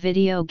series of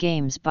video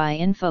games by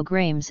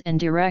Infogrames and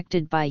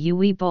directed by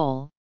Uwe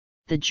Boll,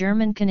 the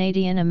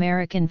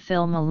German-Canadian-American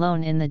film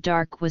Alone in the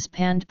Dark was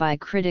panned by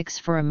critics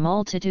for a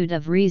multitude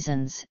of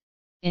reasons,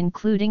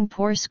 including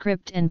poor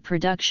script and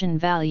production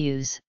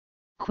values,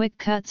 quick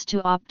cuts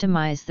to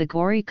optimize the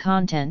gory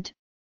content,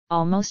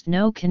 almost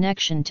no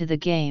connection to the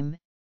game,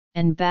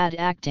 and bad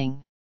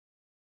acting.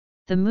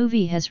 The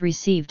movie has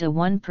received a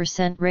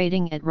 1%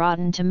 rating at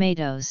Rotten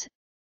Tomatoes,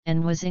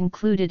 and was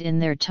included in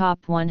their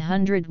top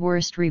 100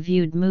 worst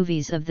reviewed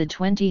movies of the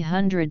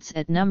 2000s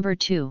at number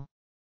 2.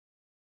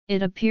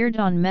 It appeared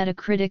on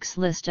Metacritic's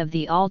list of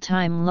the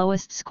all-time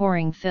lowest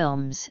scoring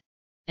films,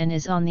 and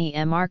is on the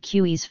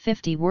MRQE's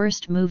 50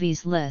 Worst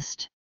Movies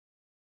list.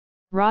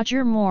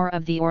 Roger Moore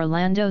of the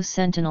Orlando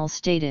Sentinel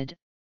stated,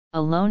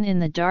 "Alone in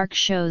the Dark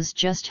shows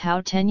just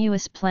how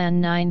tenuous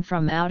Plan 9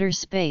 from Outer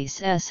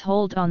Space's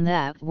hold on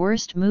that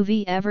worst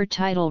movie ever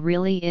title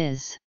really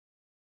is."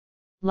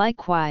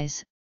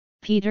 Likewise,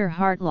 Peter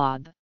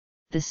Hartlaub,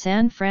 the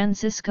San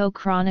Francisco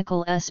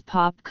Chronicle's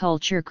pop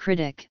culture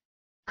critic,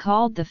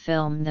 called the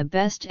film the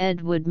best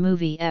Ed Wood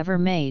movie ever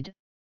made,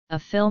 a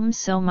film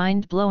so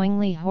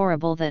mind-blowingly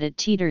horrible that it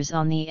teeters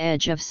on the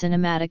edge of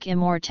cinematic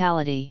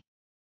immortality.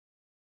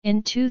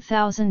 In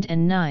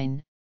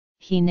 2009,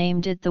 he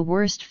named it the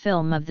worst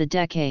film of the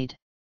decade.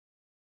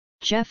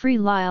 Jeffrey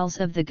Lyles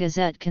of the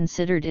Gazette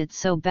considered it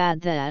so bad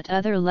that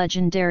other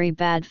legendary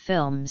bad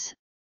films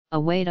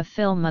await a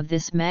film of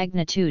this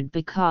magnitude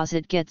because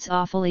it gets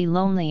awfully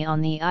lonely on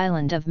the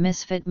island of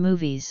misfit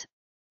movies,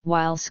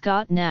 while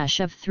Scott Nash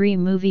of Three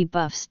Movie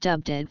Buffs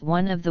dubbed it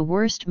one of the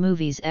worst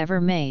movies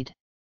ever made.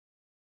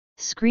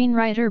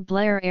 Screenwriter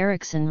Blair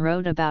Erickson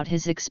wrote about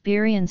his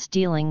experience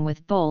dealing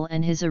with Boll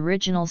and his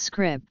original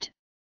script,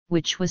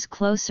 which was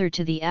closer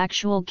to the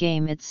actual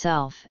game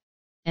itself,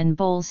 and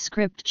Boll's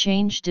script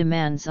change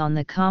demands on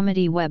the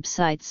comedy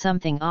website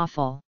Something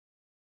Awful.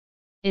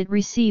 It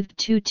received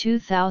 2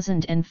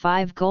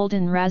 2005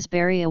 Golden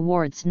Raspberry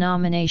Awards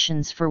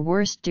nominations for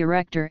Worst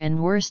Director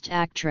and Worst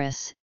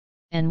Actress,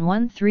 and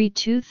won 3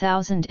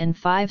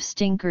 2005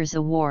 Stinkers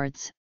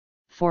Awards,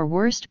 for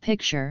Worst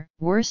Picture,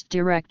 Worst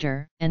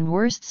Director, and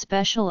Worst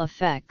Special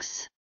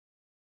Effects.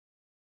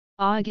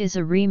 Og is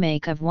a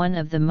remake of one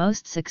of the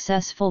most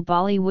successful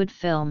Bollywood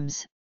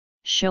films,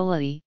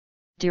 Sholay,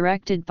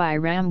 directed by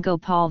Ram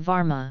Gopal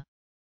Varma.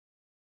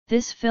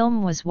 This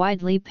film was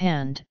widely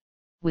panned,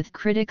 with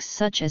critics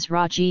such as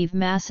Rajiv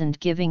Masand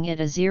giving it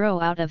a 0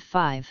 out of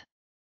 5.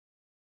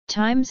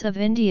 Times of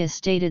India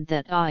stated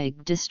that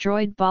Og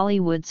destroyed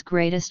Bollywood's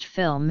greatest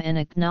film and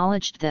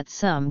acknowledged that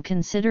some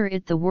consider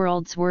it the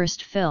world's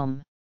worst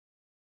film.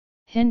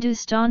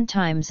 Hindustan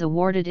Times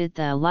awarded it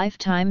the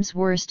Lifetime's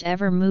Worst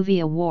Ever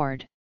Movie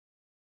Award.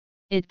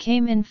 It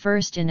came in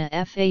first in a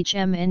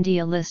FHM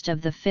India list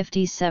of the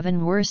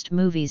 57 worst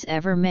movies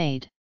ever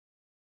made.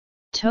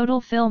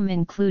 Total Film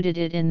included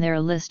it in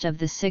their list of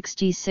the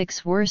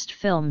 66 worst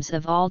films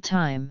of all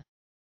time.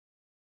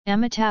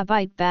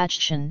 Amitabh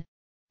Bachchan,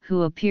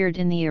 who appeared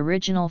in the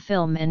original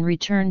film and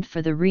returned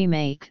for the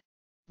remake,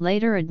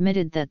 later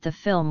admitted that the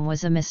film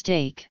was a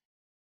mistake.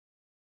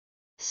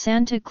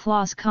 Santa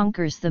Claus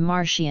Conquers the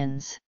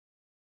Martians.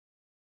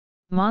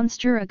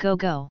 Monster A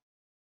Go-Go.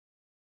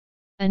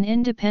 An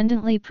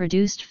independently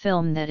produced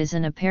film that is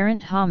an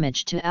apparent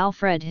homage to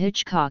Alfred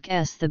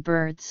Hitchcock's The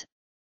Birds,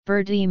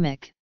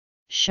 Birdemic,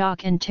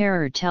 Shock and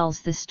Terror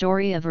tells the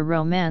story of a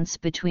romance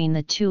between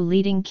the two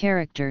leading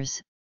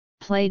characters,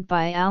 played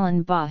by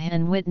Alan Baugh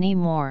and Whitney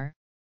Moore,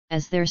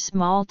 as their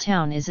small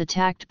town is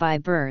attacked by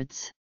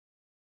birds.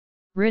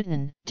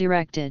 Written,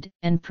 directed,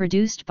 and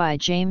produced by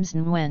James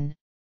Nguyen,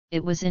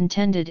 it was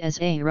intended as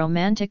a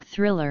romantic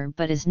thriller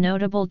but is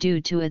notable due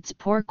to its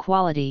poor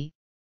quality,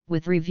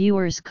 with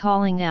reviewers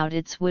calling out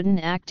its wooden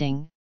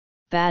acting,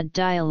 bad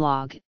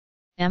dialogue,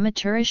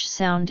 amateurish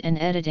sound and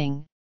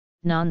editing,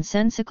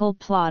 nonsensical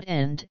plot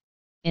and,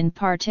 in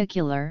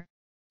particular,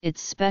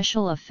 its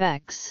special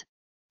effects,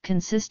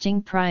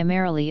 consisting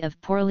primarily of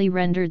poorly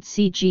rendered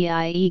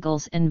CGI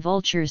eagles and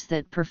vultures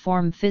that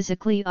perform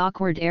physically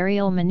awkward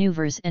aerial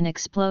maneuvers and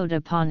explode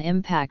upon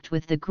impact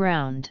with the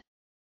ground.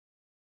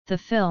 The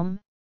film,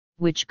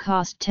 which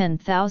cost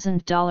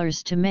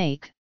 $10,000 to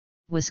make,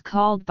 was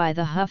called by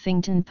the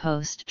Huffington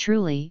Post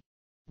truly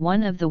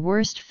one of the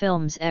worst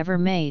films ever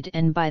made,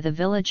 and by the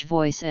Village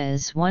Voice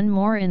as one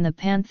more in the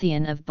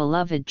pantheon of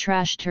beloved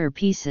trash-ter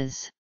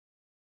pieces.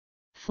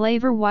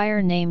 Flavor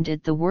Wire named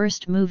it the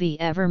worst movie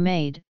ever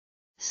made,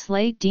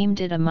 Slate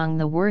deemed it among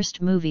the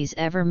worst movies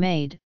ever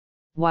made,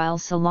 while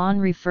Salon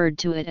referred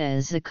to it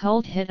as a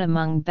cult hit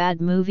among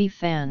bad movie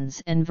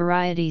fans, and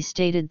Variety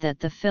stated that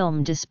the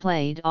film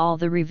displayed all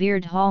the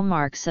revered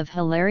hallmarks of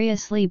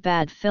hilariously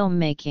bad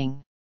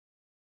filmmaking.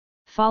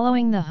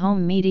 Following the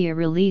home media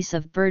release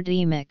of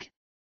Birdemic,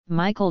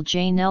 Michael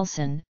J.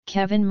 Nelson,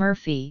 Kevin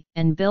Murphy,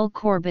 and Bill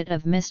Corbett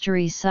of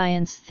Mystery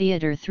Science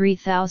Theater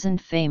 3000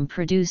 fame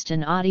produced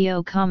an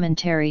audio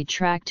commentary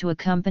track to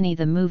accompany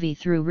the movie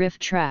through riff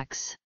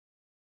tracks.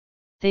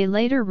 They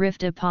later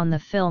riffed upon the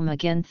film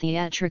again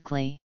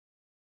theatrically.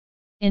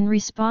 In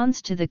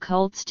response to the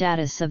cult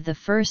status of the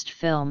first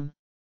film,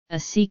 a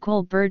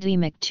sequel,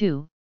 Birdemic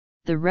 2,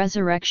 The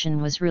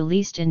Resurrection, was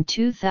released in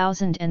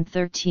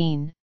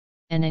 2013,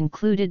 and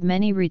included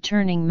many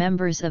returning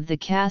members of the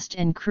cast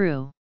and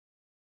crew.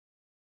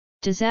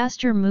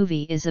 Disaster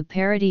Movie is a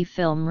parody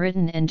film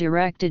written and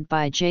directed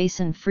by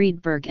Jason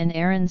Friedberg and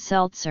Aaron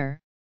Seltzer,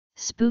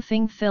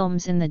 spoofing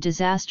films in the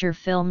disaster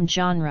film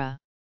genre.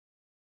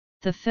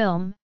 The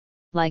film,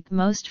 like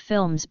most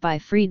films by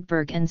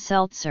Friedberg and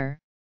Seltzer,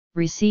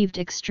 received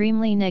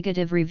extremely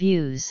negative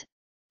reviews,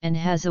 and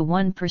has a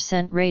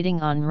 1%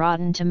 rating on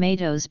Rotten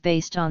Tomatoes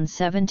based on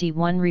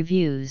 71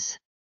 reviews.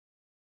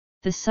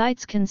 The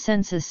site's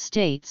consensus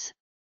states,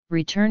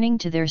 returning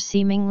to their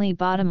seemingly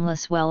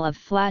bottomless well of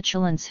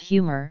flatulence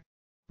humor,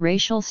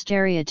 racial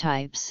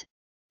stereotypes,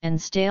 and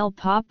stale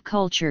pop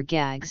culture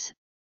gags,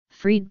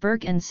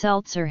 Friedberg and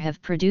Seltzer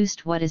have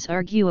produced what is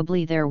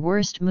arguably their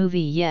worst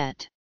movie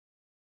yet.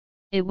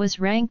 It was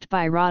ranked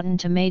by Rotten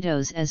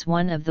Tomatoes as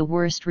one of the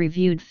worst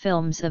reviewed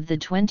films of the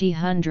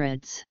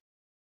 2000s.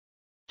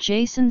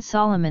 Jason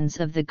Solomons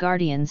of The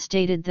Guardian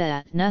stated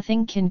that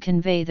nothing can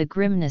convey the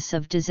grimness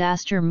of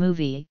disaster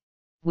movie,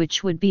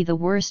 which would be the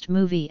worst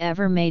movie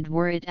ever made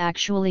were it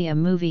actually a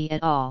movie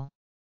at all.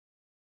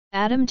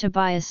 Adam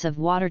Tobias of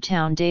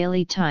Watertown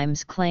Daily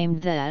Times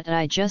claimed that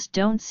I just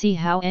don't see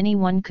how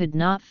anyone could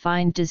not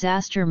find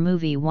Disaster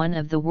Movie one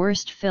of the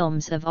worst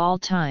films of all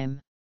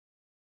time.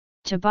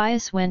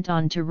 Tobias went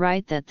on to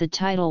write that the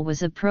title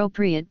was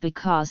appropriate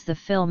because the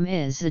film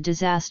is a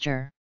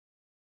disaster.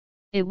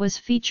 It was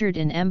featured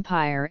in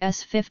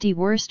Empire's 50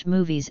 Worst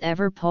Movies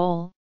Ever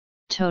poll,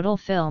 Total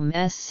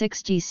Film's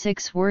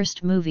 66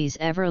 Worst Movies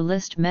Ever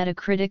list,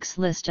 Metacritic's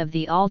list of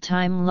the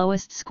all-time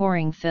lowest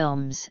scoring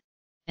films,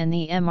 and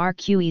the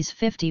MRQE's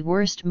 50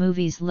 Worst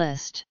Movies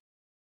list.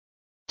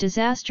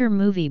 Disaster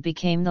Movie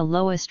became the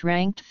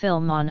lowest-ranked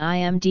film on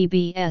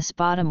IMDb's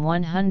bottom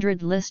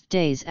 100 list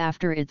days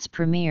after its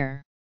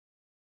premiere.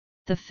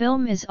 The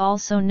film is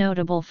also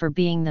notable for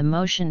being the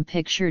motion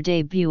picture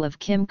debut of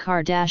Kim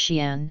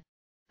Kardashian,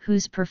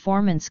 whose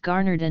performance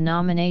garnered a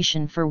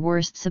nomination for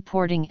Worst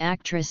Supporting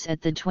Actress at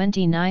the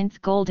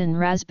 29th Golden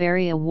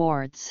Raspberry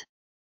Awards.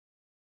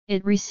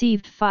 It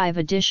received 5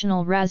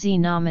 additional Razzie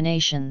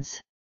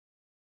nominations.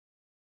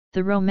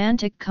 The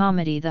romantic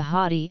comedy The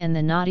Hottie and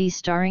the Naughty,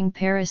 starring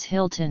Paris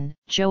Hilton,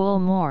 Joel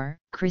Moore,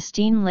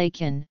 Christine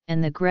Lakin,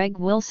 and the Greg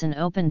Wilson,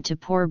 opened to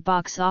poor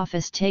box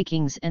office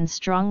takings and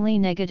strongly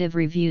negative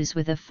reviews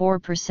with a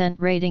 4%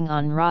 rating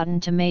on Rotten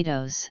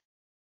Tomatoes.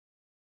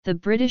 The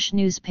British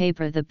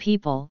newspaper The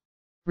People,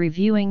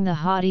 reviewing The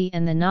Hottie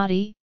and the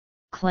Naughty,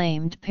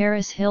 claimed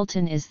Paris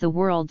Hilton is the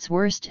world's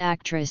worst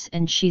actress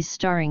and she's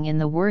starring in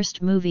the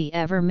worst movie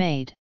ever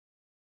made.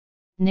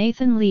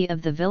 Nathan Lee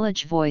of The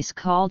Village Voice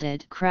called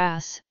it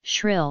crass,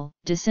 shrill,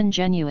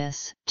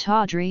 disingenuous,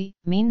 tawdry,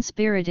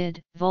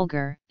 mean-spirited,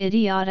 vulgar,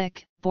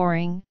 idiotic,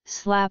 boring,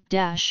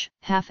 slapdash,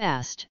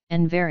 half-assed,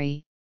 and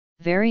very,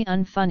 very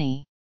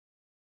unfunny.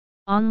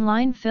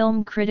 Online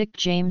film critic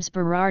James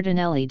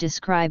Berardinelli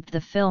described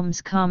the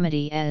film's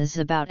comedy as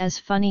about as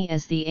funny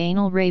as the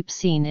anal rape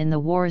scene in The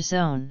War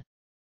Zone.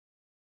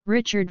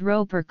 Richard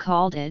Roper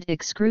called it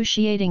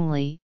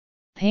excruciatingly,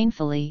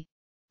 painfully,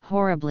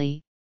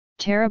 horribly,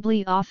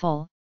 terribly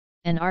awful,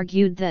 and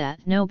argued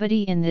that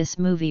nobody in this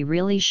movie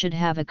really should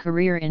have a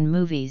career in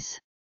movies.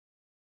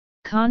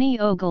 Connie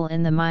Ogle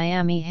in the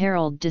Miami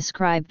Herald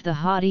described The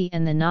Hottie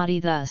and the Naughty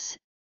thus: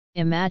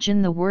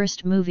 imagine the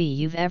worst movie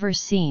you've ever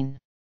seen.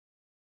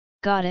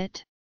 Got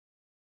it?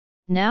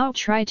 Now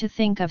try to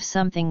think of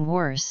something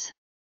worse.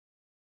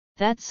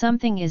 That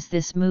something is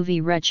this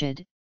movie: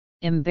 wretched,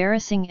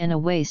 embarrassing, and a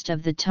waste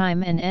of the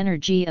time and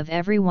energy of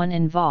everyone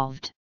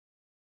involved.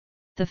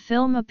 The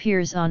film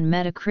appears on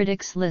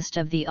Metacritic's list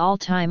of the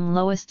all-time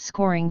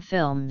lowest-scoring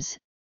films,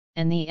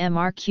 and the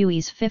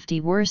MRQE's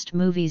 50 Worst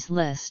Movies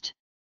list.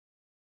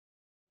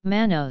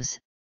 Manos,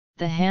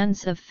 The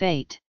Hands of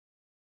Fate.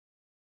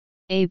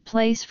 A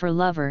Place for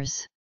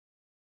Lovers.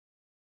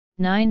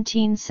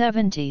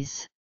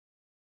 1970s.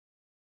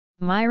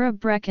 Myra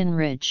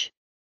Breckinridge.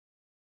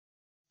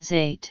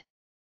 Zait.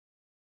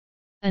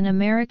 An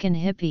American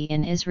Hippie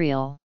in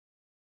Israel.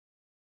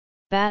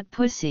 Bat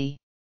Pussy.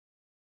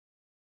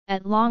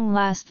 At Long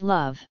Last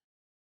Love.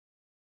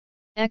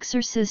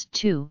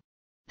 Exorcist II,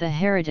 The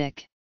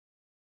Heretic.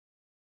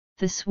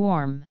 The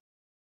Swarm.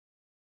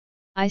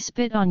 I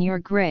Spit on Your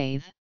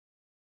Grave.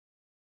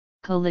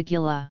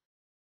 Caligula.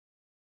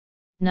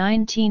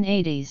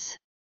 1980s.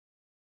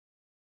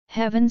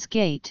 Heaven's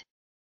Gate.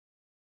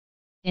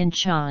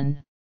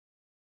 Inchon.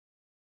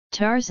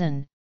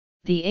 Tarzan,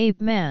 the Ape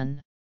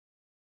Man.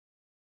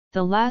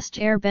 The Last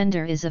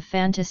Airbender is a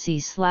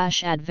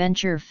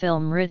fantasy/adventure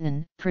film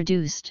written,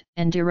 produced,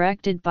 and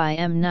directed by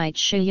M. Night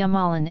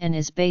Shyamalan and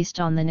is based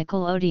on the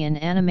Nickelodeon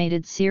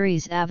animated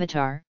series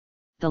Avatar,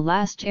 The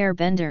Last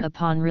Airbender.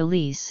 Upon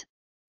release,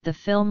 the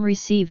film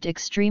received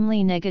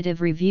extremely negative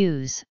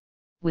reviews,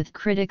 with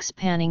critics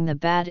panning the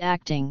bad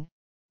acting,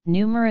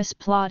 numerous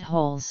plot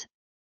holes,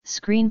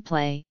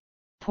 screenplay,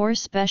 poor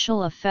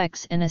special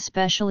effects, and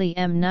especially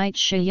M. Night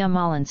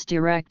Shyamalan's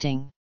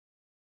directing.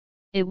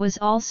 It was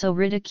also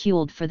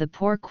ridiculed for the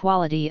poor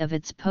quality of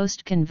its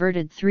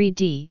post-converted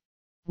 3D,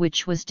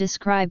 which was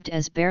described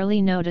as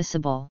barely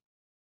noticeable.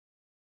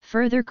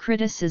 Further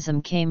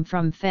criticism came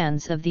from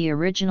fans of the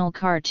original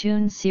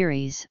cartoon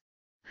series,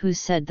 who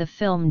said the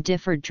film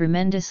differed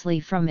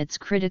tremendously from its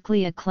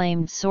critically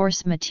acclaimed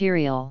source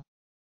material.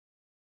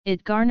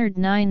 It garnered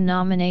 9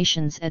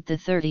 nominations at the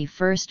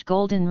 31st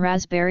Golden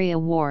Raspberry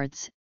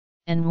Awards,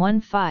 and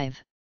won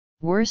 5: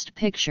 Worst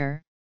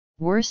Picture,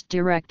 Worst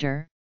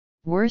Director,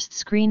 Worst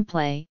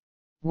Screenplay,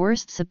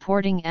 Worst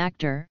Supporting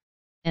Actor,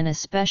 and a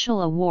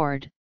special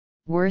award,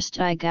 Worst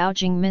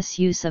Eye-Gouging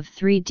Misuse of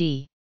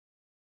 3D.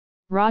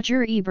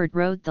 Roger Ebert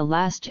wrote, "The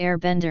Last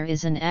Airbender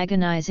is an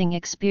agonizing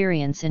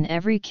experience in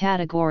every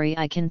category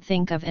I can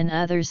think of and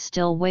others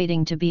still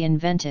waiting to be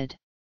invented.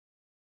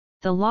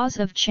 The laws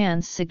of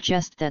chance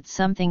suggest that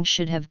something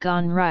should have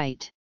gone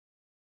right.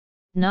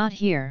 Not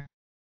here.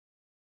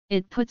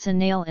 It puts a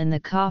nail in the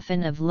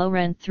coffin of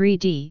low-rent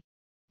 3D,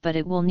 but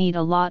it will need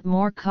a lot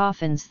more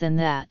coffins than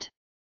that."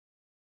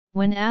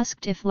 When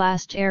asked if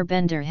Last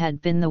Airbender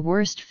had been the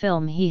worst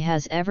film he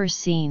has ever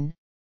seen,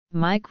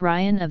 Mike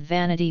Ryan of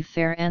Vanity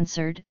Fair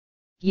answered,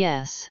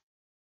 "Yes.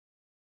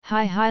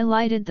 I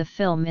highlighted the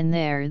film in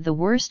their The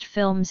Worst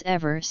Films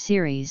Ever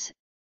series,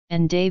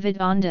 and David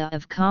Onda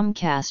of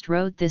Comcast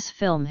wrote this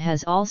film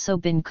has also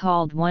been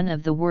called one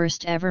of the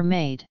worst ever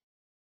made.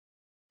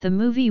 The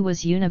movie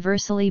was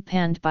universally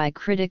panned by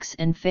critics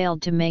and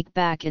failed to make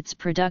back its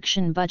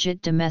production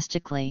budget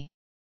domestically."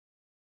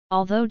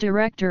 Although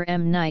director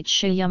M. Night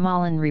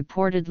Shyamalan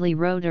reportedly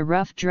wrote a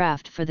rough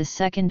draft for the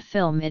second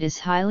film, it is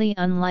highly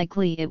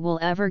unlikely it will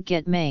ever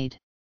get made.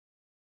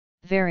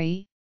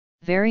 Very,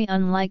 very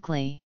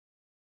unlikely.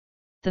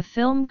 The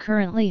film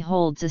currently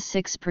holds a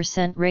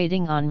 6%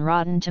 rating on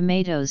Rotten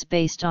Tomatoes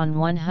based on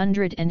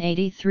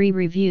 183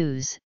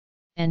 reviews,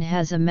 and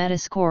has a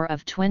Metascore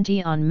of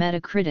 20 on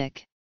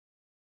Metacritic.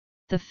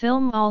 The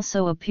film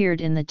also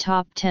appeared in the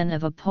top 10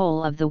 of a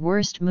poll of the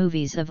worst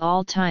movies of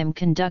all time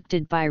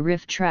conducted by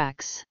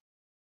RiffTrax.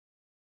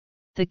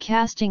 The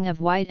casting of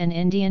white and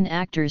Indian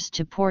actors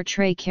to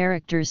portray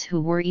characters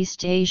who were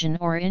East Asian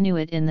or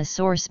Inuit in the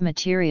source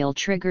material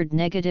triggered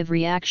negative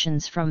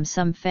reactions from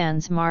some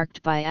fans,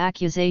 marked by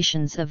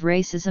accusations of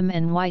racism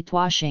and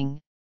whitewashing,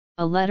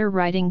 a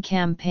letter-writing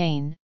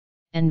campaign,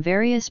 and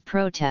various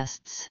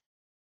protests.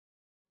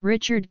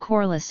 Richard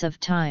Corliss of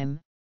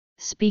Time,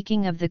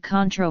 speaking of the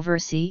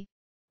controversy,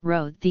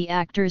 wrote, "The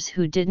actors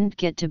who didn't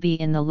get to be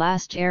in The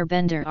Last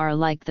Airbender are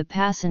like the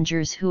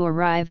passengers who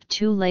arrived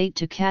too late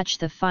to catch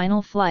the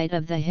final flight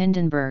of the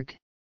Hindenburg."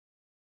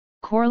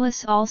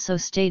 Corliss also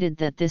stated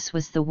that this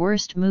was the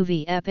worst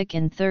movie epic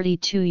in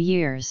 32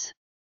 years.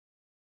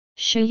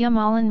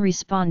 Shyamalan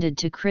responded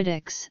to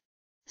critics,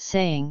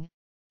 saying,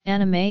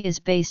 "Anime is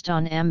based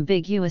on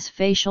ambiguous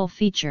facial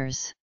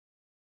features.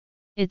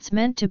 It's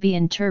meant to be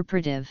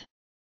interpretive.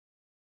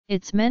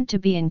 It's meant to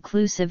be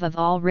inclusive of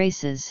all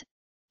races,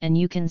 and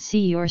you can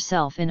see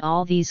yourself in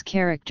all these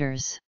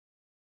characters.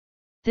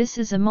 This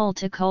is a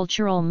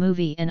multicultural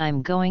movie and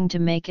I'm going to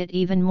make it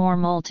even more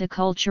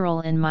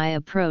multicultural in my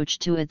approach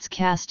to its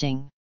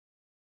casting.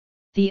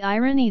 The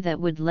irony that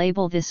would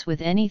label this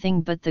with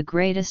anything but the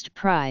greatest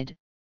pride,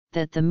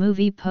 that the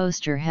movie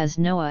poster has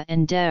Noah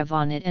and Dev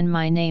on it and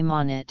my name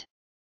on it.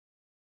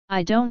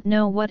 I don't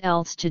know what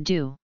else to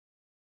do."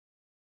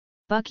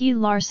 Bucky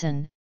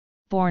Larson,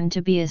 Born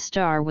to be a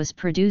Star was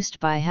produced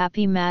by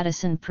Happy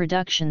Madison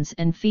Productions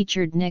and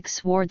featured Nick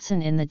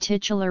Swardson in the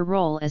titular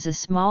role as a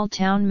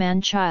small-town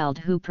man-child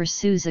who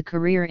pursues a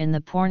career in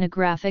the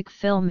pornographic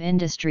film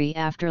industry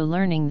after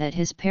learning that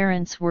his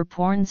parents were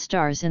porn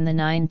stars in the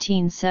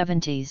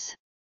 1970s.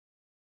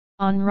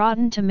 On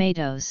Rotten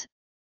Tomatoes,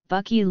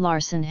 Bucky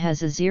Larson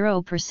has a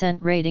 0%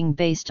 rating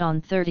based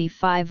on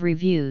 35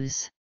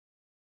 reviews.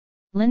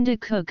 Linda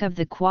Cook of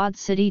the Quad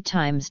City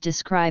Times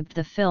described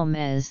the film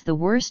as the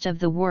worst of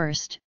the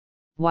worst,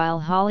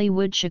 while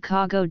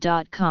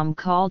HollywoodChicago.com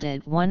called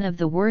it one of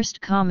the worst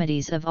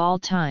comedies of all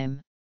time.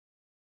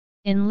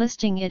 In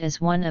listing it as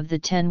one of the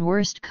 10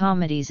 worst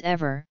comedies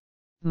ever,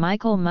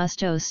 Michael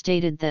Musto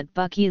stated that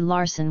Bucky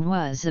Larson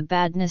was a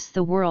badness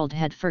the world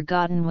had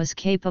forgotten was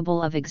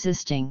capable of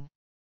existing.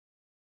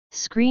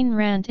 Screen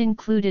Rant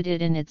included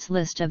it in its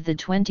list of the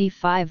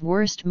 25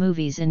 worst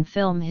movies in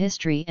film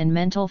history, and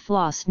Mental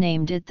Floss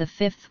named it the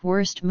 5th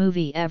worst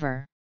movie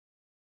ever.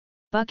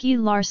 Bucky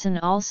Larson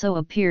also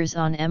appears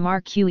on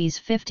MRQE's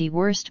 50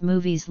 worst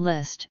movies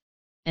list,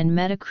 and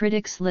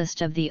Metacritic's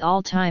list of the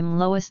all-time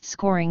lowest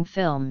scoring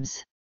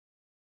films.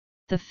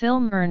 The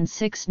film earned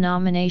 6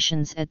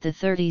 nominations at the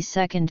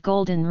 32nd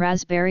Golden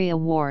Raspberry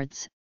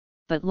Awards,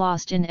 but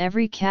lost in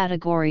every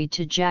category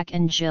to Jack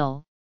and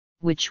Jill,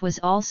 which was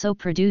also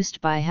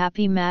produced by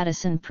Happy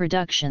Madison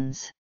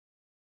Productions.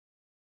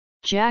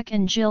 Jack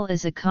and Jill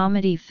is a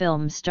comedy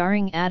film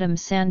starring Adam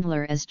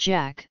Sandler as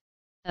Jack,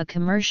 a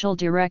commercial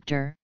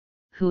director,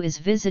 who is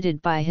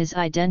visited by his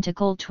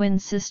identical twin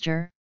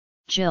sister,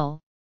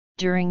 Jill,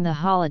 during the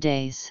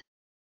holidays.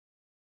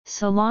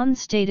 Salon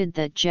stated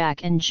that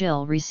Jack and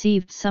Jill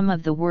received some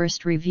of the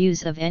worst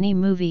reviews of any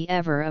movie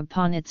ever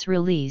upon its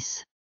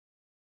release.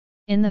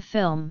 In the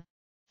film,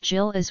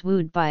 Jill is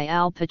wooed by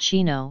Al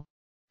Pacino,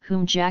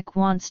 whom Jack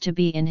wants to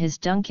be in his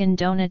Dunkin'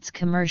 Donuts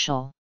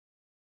commercial.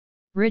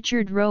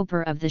 Richard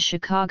Roper of the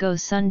Chicago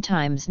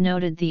Sun-Times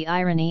noted the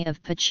irony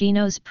of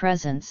Pacino's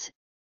presence,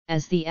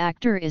 as the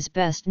actor is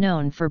best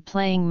known for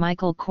playing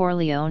Michael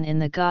Corleone in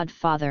The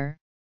Godfather,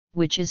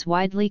 which is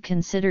widely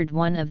considered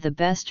one of the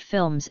best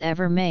films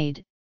ever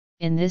made.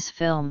 In this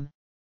film,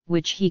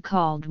 which he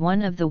called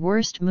one of the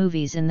worst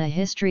movies in the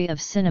history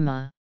of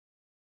cinema,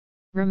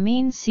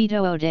 Ramin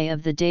Sitoode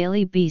of the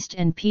Daily Beast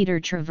and Peter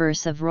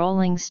Travers of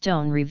Rolling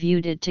Stone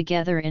reviewed it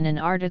together in an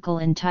article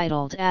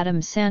entitled Adam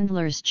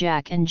Sandler's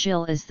Jack and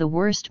Jill is the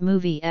worst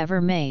movie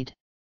ever made.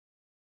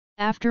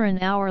 After an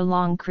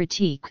hour-long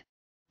critique,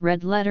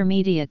 Red Letter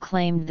Media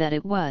claimed that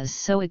it was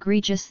so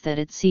egregious that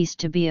it ceased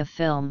to be a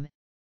film,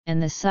 and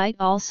the site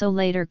also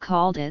later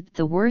called it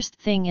the worst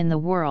thing in the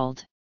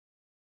world.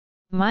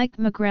 Mike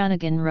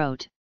McGranagan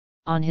wrote,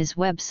 on his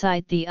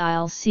website The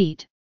Aisle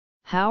Seat,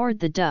 Howard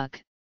the Duck,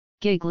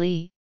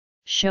 Giggly,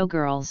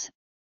 Showgirls,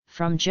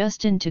 From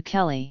Justin to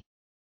Kelly.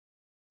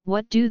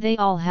 What do they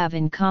all have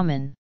in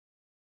common?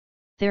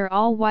 They're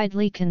all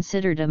widely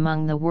considered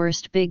among the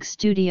worst big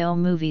studio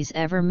movies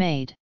ever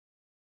made.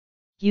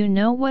 You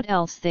know what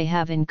else they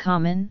have in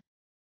common?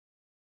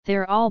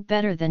 They're all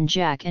better than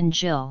Jack and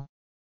Jill.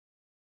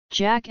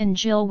 Jack and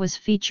Jill was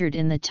featured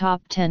in the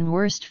top 10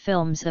 worst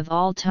films of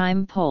all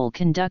time poll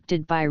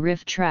conducted by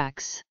Riff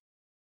Tracks.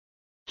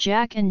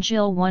 Jack and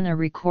Jill won a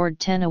record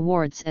 10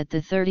 awards at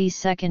the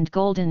 32nd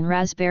Golden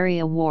Raspberry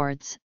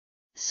Awards,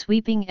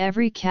 sweeping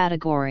every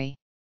category.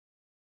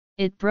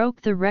 It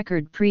broke the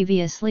record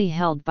previously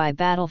held by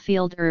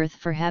Battlefield Earth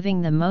for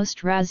having the most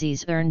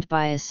Razzies earned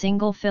by a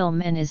single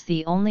film and is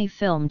the only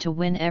film to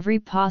win every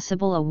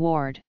possible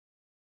award.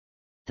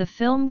 The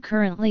film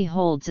currently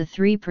holds a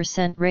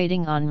 3%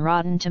 rating on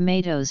Rotten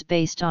Tomatoes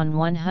based on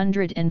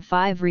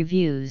 105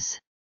 reviews.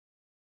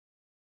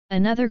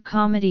 Another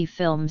comedy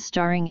film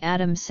starring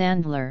Adam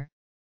Sandler,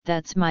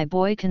 That's My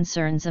Boy,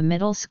 concerns a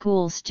middle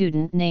school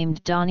student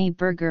named Donnie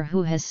Berger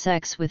who has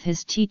sex with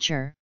his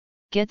teacher,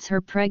 gets her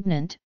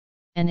pregnant,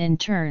 and in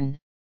turn,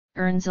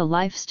 earns a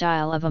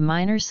lifestyle of a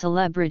minor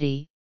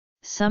celebrity,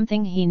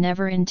 something he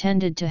never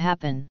intended to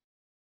happen.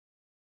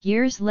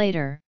 Years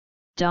later,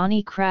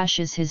 Donnie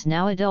crashes his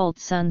now adult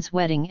son's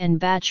wedding and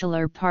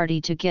bachelor party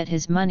to get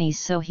his money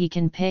so he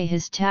can pay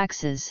his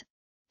taxes,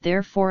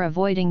 therefore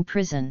avoiding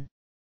prison.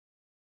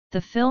 The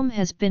film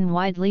has been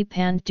widely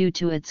panned due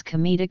to its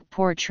comedic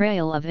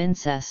portrayal of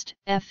incest,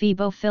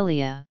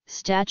 ephebophilia,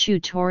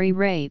 statutory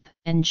rape,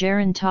 and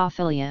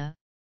gerontophilia,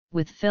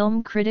 with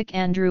film critic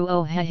Andrew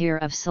O'Hahir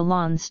of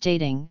Salon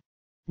stating,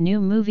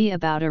 "New movie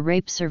about a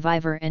rape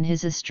survivor and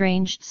his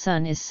estranged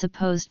son is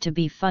supposed to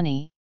be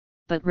funny,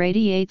 but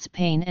radiates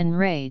pain and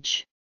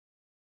rage."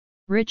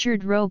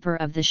 Richard Roeper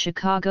of the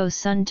Chicago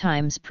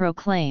Sun-Times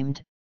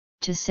proclaimed,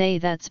 "To say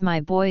That's My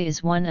Boy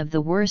is one of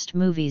the worst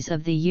movies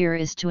of the year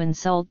is to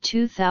insult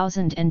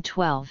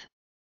 2012.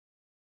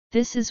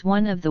 This is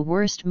one of the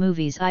worst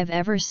movies I've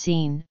ever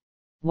seen,"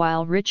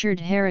 while Richard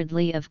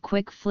Herrodley of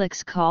Quick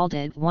Flicks called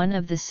it one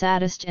of the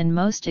saddest and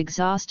most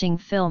exhausting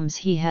films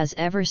he has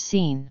ever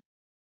seen.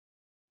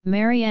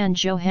 Marianne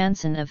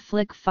Johansson of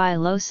Flick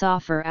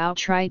Philosopher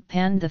outright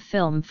panned the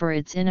film for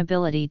its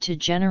inability to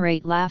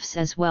generate laughs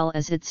as well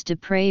as its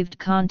depraved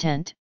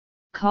content,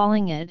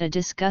 calling it a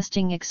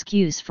disgusting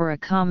excuse for a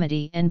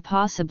comedy and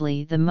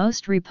possibly the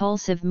most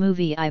repulsive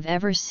movie I've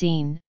ever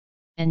seen,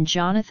 and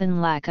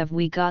Jonathan Lack of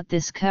We Got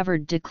This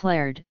Covered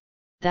declared,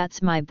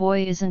 "That's My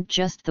Boy isn't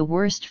just the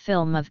worst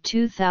film of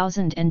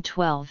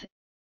 2012,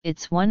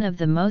 it's one of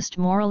the most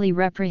morally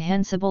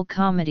reprehensible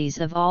comedies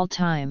of all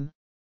time,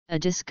 a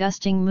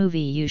disgusting movie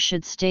you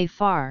should stay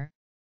far,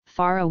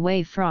 far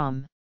away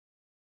from."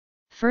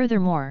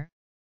 Furthermore,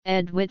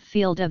 Ed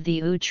Whitfield of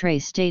the Outre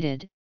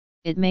stated,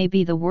 "It may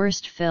be the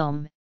worst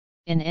film,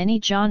 in any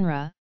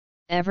genre,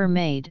 ever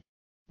made,"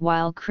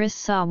 while Chris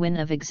Sawin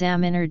of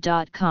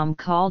Examiner.com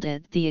called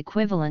it the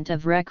equivalent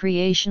of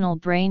recreational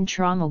brain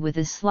trauma with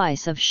a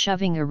slice of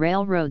shoving a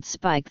railroad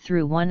spike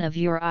through one of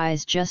your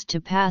eyes just to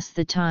pass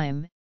the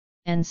time,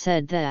 and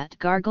said that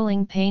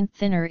gargling paint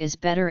thinner is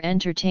better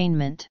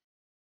entertainment.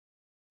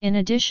 In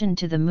addition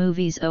to the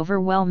movie's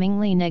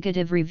overwhelmingly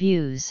negative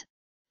reviews,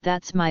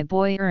 That's My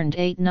Boy earned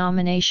 8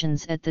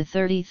 nominations at the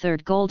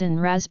 33rd Golden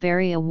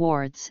Raspberry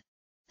Awards,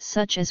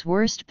 such as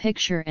Worst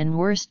Picture and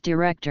Worst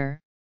Director,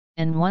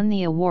 and won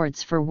the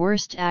awards for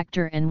Worst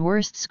Actor and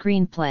Worst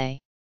Screenplay.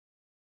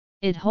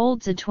 It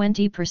holds a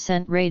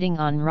 20% rating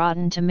on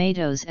Rotten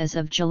Tomatoes as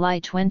of July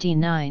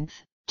 29,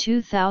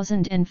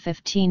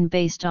 2015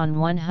 based on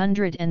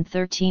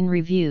 113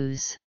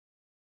 reviews.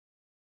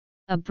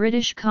 A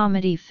British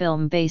comedy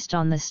film based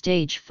on the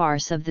stage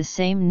farce of the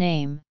same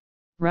name,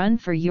 Run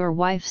for Your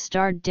Wife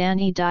starred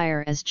Danny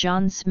Dyer as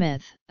John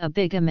Smith, a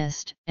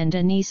bigamist, and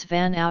Denise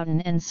Van Outen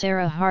and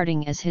Sarah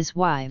Harding as his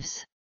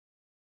wives.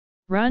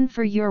 Run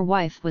for Your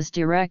Wife was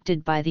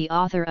directed by the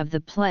author of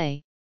the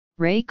play,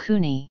 Ray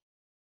Cooney.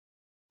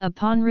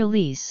 Upon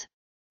release,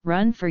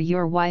 Run for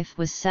Your Wife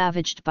was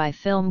savaged by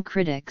film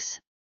critics,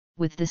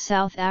 with the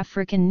South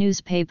African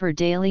newspaper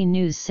Daily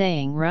News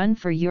saying Run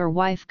for Your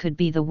Wife could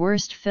be the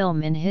worst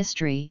film in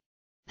history,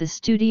 the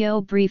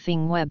Studio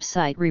Briefing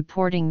website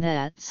reporting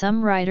that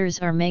some writers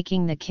are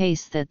making the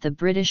case that the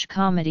British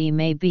comedy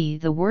may be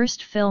the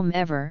worst film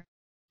ever,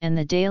 and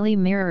the Daily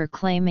Mirror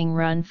claiming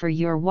Run for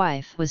Your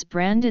Wife was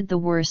branded the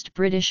worst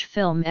British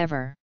film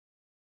ever.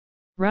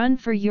 Run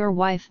for Your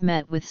Wife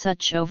met with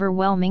such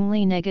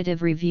overwhelmingly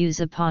negative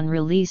reviews upon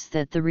release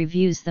that the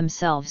reviews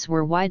themselves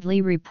were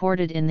widely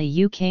reported in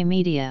the UK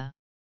media.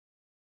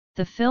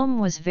 The film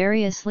was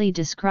variously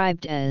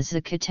described as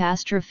a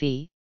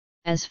catastrophe,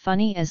 as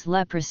funny as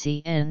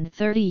leprosy, and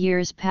 30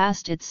 years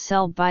past its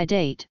sell-by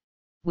date,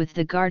 with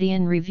The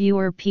Guardian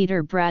reviewer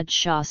Peter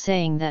Bradshaw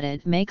saying that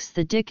it makes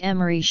the Dick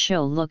Emery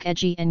Show look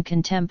edgy and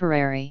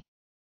contemporary.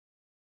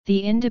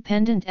 The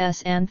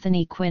Independent's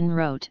Anthony Quinn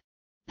wrote,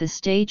 "The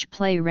stage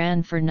play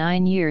ran for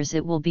 9 years.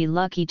 It will be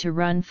lucky to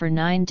run for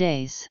 9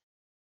 days.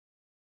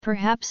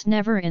 Perhaps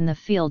never in the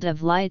field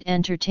of light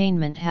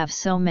entertainment have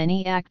so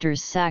many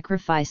actors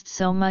sacrificed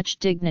so much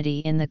dignity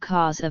in the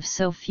cause of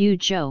so few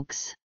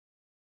jokes.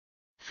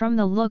 From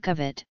the look of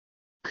it,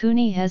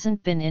 Cooney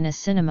hasn't been in a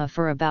cinema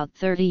for about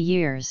 30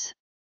 years."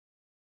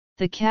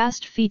 The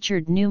cast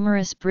featured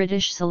numerous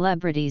British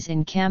celebrities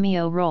in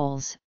cameo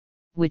roles,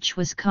 which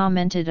was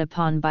commented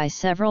upon by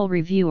several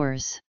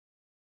reviewers.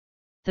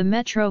 The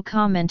Metro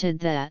commented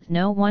that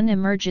no one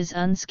emerges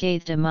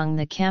unscathed among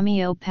the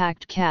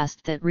cameo-packed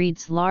cast that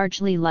reads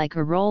largely like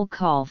a roll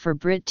call for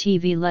Brit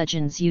TV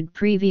legends you'd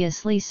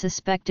previously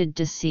suspected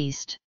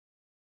deceased.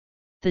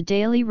 The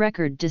Daily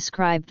Record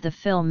described the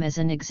film as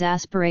an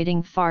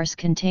exasperating farce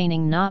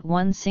containing not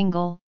one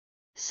single,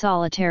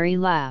 solitary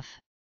laugh.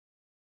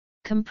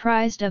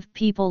 Comprised of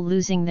people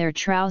losing their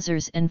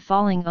trousers and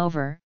falling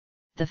over,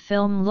 the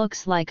film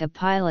looks like a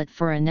pilot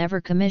for a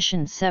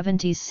never-commissioned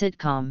 70s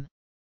sitcom.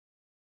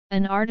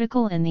 An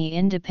article in The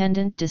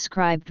Independent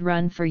described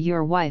Run for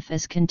Your Wife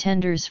as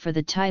contenders for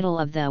the title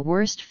of the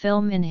worst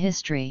film in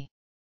history.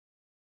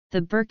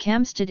 The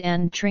Berkhamsted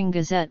and Tring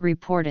Gazette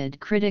reported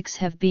critics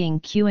have been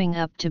queuing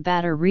up to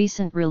batter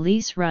recent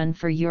release Run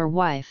for Your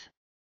Wife,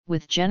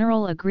 with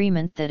general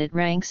agreement that it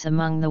ranks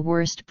among the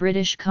worst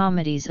British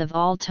comedies of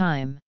all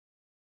time.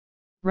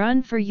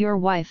 Run for Your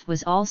Wife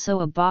was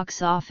also a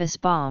box office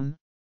bomb,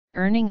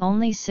 earning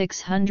only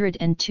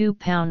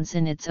 £602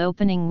 in its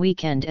opening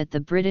weekend at the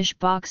British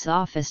box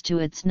office to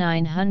its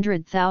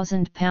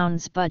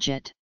 £900,000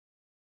 budget.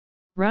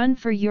 Run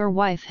for Your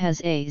Wife has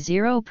a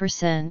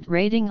 0%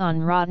 rating on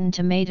Rotten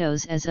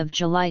Tomatoes as of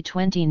July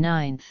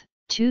 29,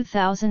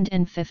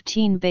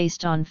 2015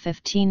 based on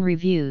 15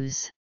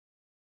 reviews.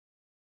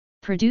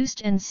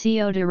 Produced and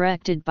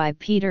co-directed by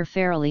Peter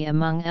Farrelly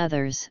among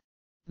others,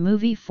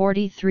 Movie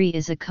 43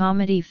 is a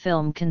comedy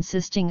film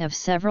consisting of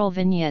several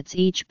vignettes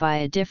each by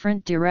a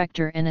different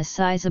director and a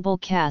sizable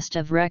cast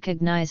of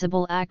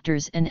recognizable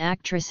actors and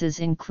actresses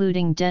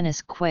including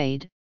Dennis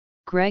Quaid,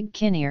 Greg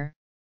Kinnear,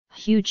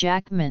 Hugh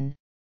Jackman,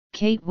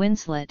 Kate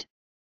Winslet,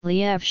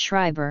 Liev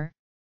Schreiber,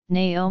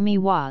 Naomi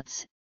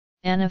Watts,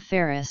 Anna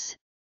Faris,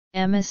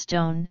 Emma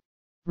Stone,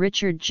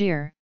 Richard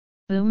Gere,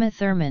 Uma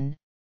Thurman,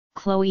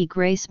 Chloe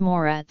Grace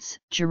Moretz,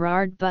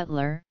 Gerard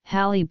Butler,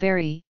 Halle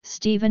Berry,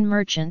 Stephen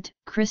Merchant,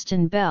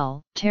 Kristen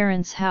Bell,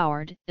 Terrence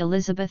Howard,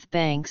 Elizabeth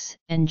Banks,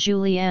 and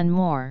Julianne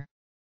Moore.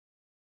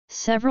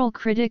 Several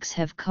critics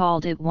have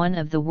called it one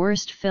of the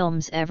worst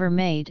films ever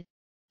made,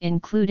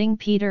 including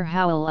Peter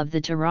Howell of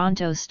the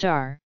Toronto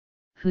Star,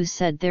 who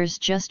said there's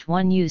just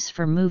one use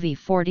for Movie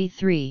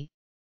 43,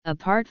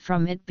 apart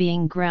from it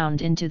being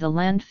ground into the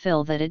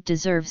landfill that it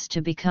deserves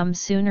to become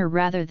sooner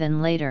rather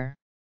than later.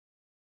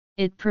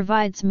 It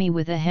provides me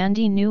with a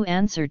handy new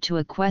answer to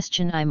a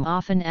question I'm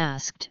often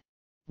asked: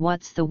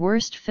 what's the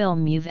worst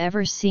film you've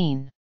ever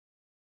seen?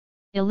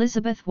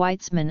 Elizabeth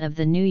Weitzman of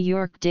the New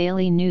York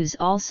Daily News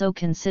also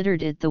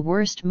considered it the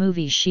worst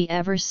movie she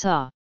ever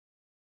saw.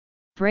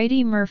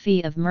 Brady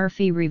Murphy of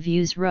Murphy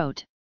Reviews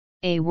wrote,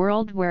 "A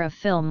world where a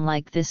film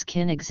like this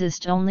can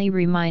exist only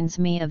reminds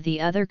me of the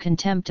other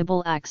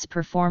contemptible acts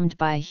performed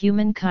by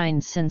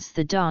humankind since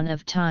the dawn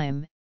of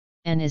time,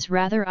 and is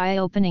rather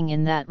eye-opening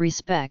in that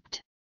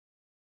respect."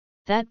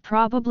 That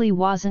probably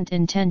wasn't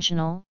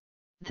intentional,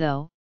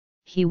 though.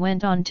 He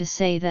went on to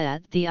say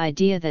that the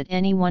idea that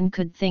anyone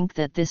could think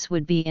that this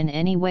would be in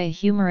any way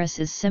humorous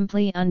is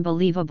simply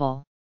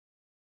unbelievable.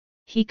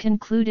 He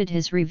concluded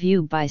his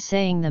review by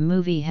saying the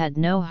movie had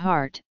no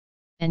heart,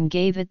 and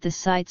gave it the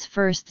site's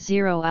first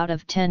 0 out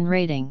of 10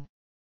 rating.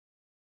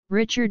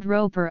 Richard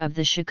Roper of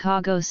the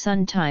Chicago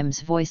Sun-Times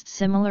voiced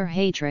similar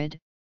hatred,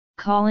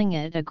 calling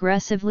it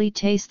aggressively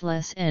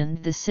tasteless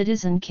and the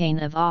Citizen Kane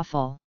of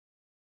awful.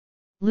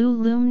 Lou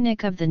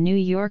Lumnick of the New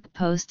York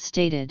Post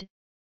stated,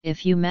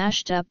 "If you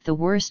mashed up the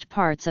worst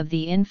parts of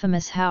the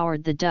infamous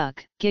Howard the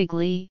Duck,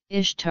 Giggly,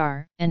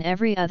 Ishtar, and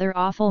every other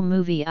awful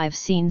movie I've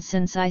seen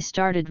since I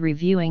started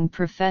reviewing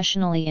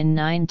professionally in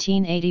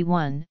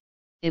 1981,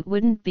 it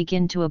wouldn't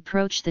begin to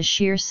approach the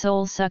sheer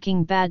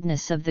soul-sucking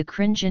badness of the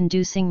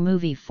cringe-inducing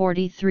Movie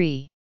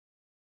 43.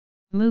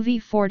 Movie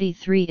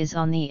 43 is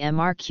on the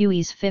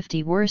MRQE's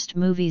 50 Worst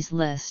Movies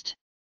list.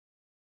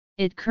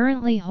 It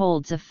currently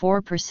holds a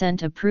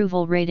 4%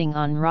 approval rating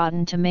on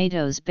Rotten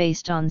Tomatoes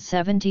based on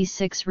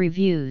 76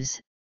 reviews,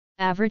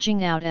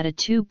 averaging out at a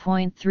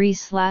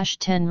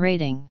 2.3/10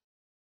 rating.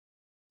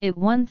 It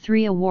won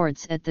 3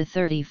 awards at the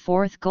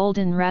 34th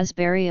Golden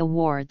Raspberry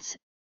Awards,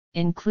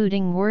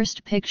 including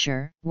Worst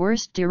Picture,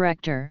 Worst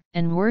Director,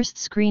 and Worst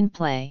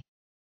Screenplay.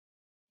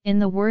 In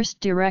the Worst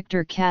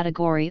Director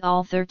category,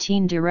 all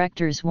 13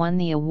 directors won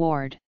the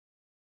award.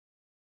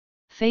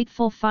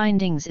 Fateful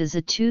Findings is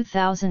a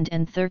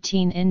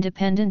 2013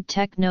 independent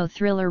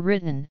techno-thriller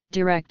written,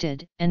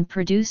 directed, and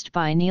produced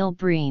by Neil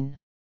Breen.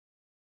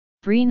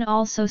 Breen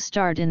also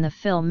starred in the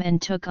film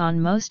and took on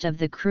most of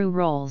the crew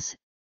roles,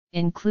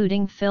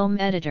 including film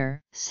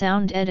editor,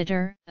 sound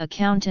editor,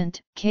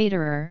 accountant,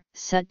 caterer,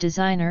 set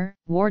designer,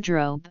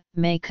 wardrobe,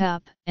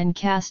 makeup, and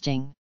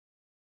casting.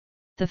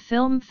 The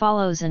film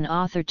follows an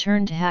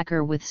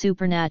author-turned-hacker with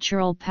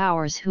supernatural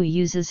powers who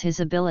uses his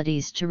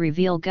abilities to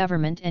reveal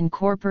government and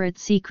corporate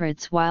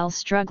secrets while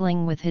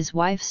struggling with his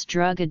wife's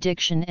drug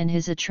addiction and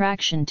his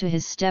attraction to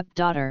his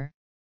stepdaughter,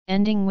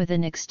 ending with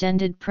an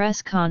extended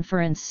press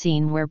conference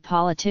scene where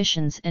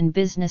politicians and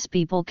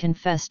businesspeople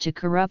confess to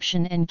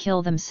corruption and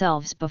kill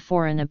themselves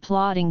before an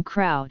applauding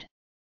crowd.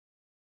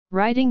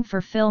 Writing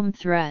for Film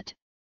Threat,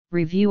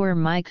 reviewer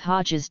Mike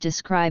Hodges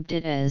described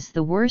it as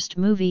the worst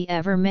movie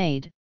ever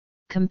made,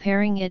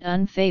 comparing it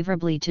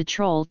unfavorably to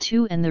Troll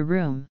 2 and The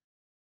Room.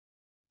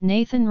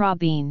 Nathan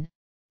Rabin,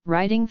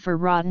 writing for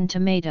Rotten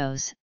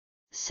Tomatoes,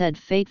 said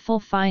Fateful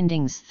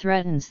Findings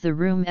threatens The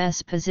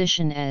Room's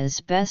position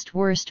as best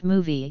worst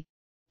movie,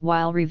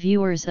 while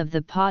reviewers of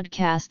the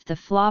podcast The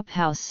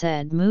Flophouse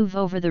said move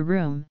over The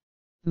Room,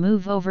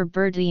 move over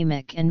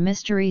Birdemic, and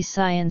Mystery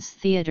Science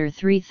Theater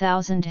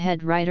 3000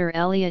 head writer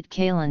Elliot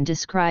Kalin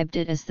described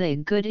it as the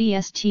good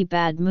est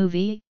bad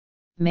movie,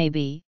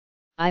 maybe,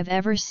 I've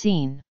ever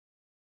seen.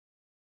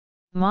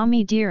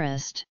 Mommy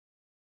Dearest,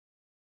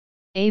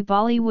 a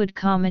Bollywood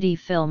comedy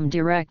film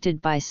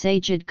directed by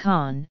Sajid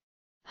Khan,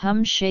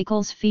 Hum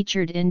Shakals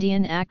featured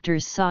Indian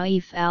actors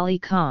Saif Ali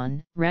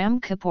Khan, Ram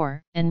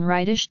Kapoor, and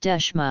Ritesh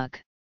Deshmukh.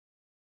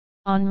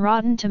 On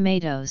Rotten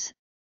Tomatoes,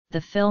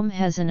 the film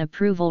has an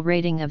approval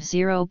rating of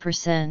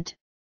 0%,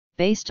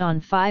 based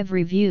on 5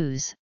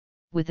 reviews,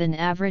 with an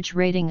average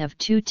rating of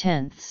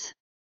 0.2.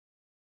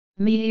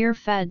 Meir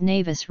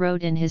Fadnavis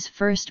wrote in his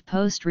first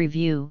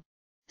post-review,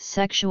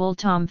 "Sexual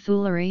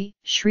tomfoolery,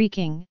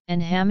 shrieking,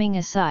 and hamming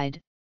aside,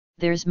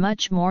 there's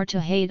much more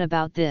to hate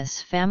about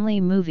this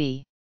family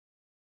movie.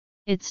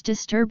 It's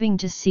disturbing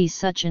to see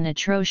such an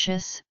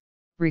atrocious,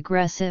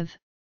 regressive,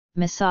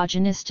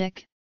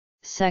 misogynistic,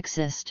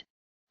 sexist,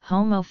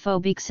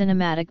 homophobic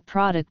cinematic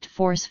product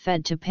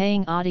force-fed to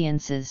paying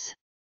audiences.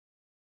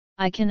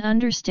 I can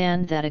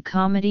understand that a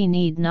comedy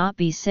need not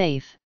be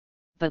safe,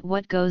 but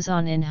what goes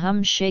on in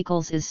Hum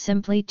Shakals is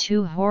simply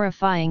too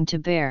horrifying to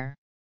bear."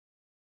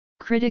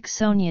 Critic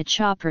Sonia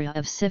Chopra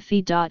of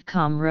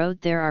Sci-Fi.com wrote,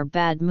 "There are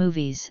bad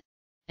movies,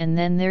 and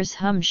then there's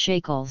Hum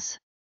Shakals.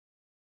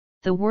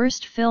 The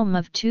worst film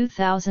of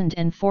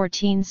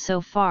 2014 so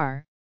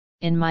far,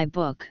 in my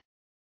book."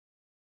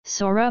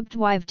 Saurabh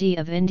Dwivedi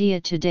of India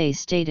Today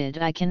stated,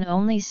 "I can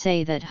only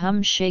say that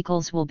Hum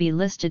Shakals will be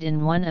listed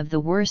in one of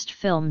the worst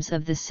films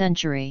of the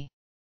century."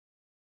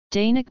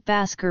 Dainik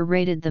Bhaskar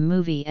rated the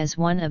movie as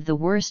one of the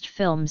worst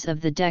films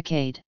of the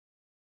decade.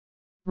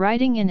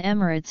 Writing in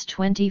Emirates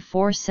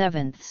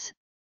 24/7,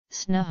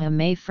 Sneha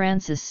May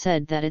Francis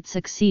said that it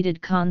succeeded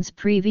Khan's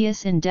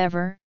previous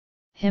endeavour,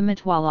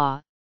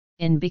 Himatwala,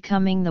 in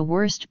becoming the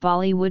worst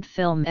Bollywood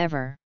film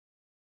ever.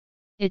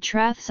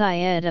 Itrath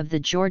Syed of the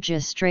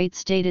Georgia Strait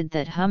stated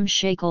that Hum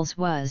Shakals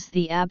was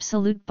the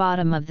absolute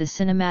bottom of the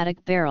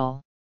cinematic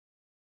barrel.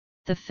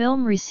 The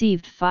film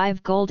received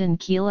 5 Golden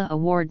Keela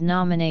Award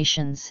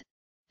nominations,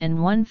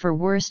 and 1 for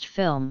Worst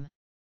Film.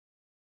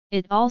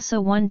 It also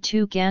won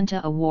 2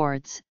 Ganta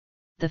Awards.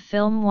 The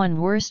film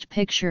won Worst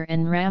Picture,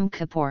 and Ram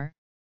Kapoor,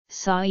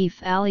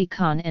 Saif Ali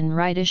Khan and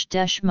Ritesh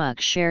Deshmukh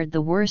shared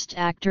the Worst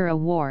Actor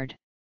award.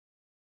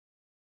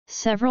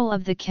 Several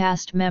of the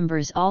cast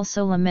members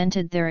also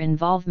lamented their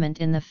involvement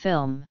in the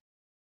film.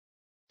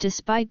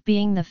 Despite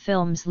being the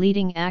film's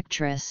leading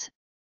actress,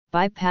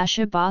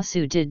 Bipasha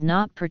Basu did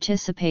not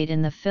participate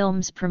in the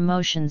film's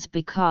promotions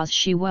because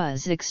she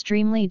was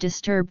extremely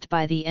disturbed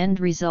by the end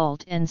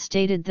result and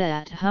stated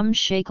that Hum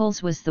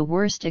Shakals was the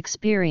worst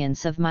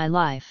experience of my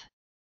life.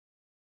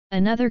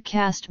 Another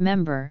cast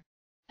member,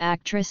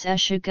 actress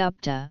Esha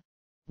Gupta,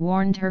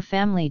 warned her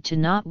family to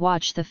not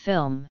watch the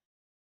film.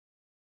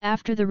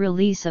 After the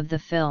release of the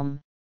film,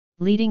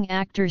 leading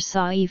actor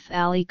Saif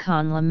Ali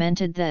Khan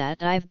lamented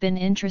that "I've been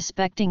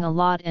introspecting a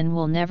lot and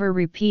will never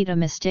repeat a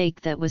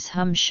mistake that was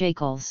Hum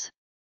Shakals."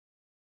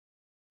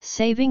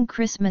 Saving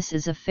Christmas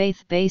is a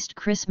faith-based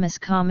Christmas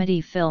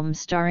comedy film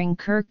starring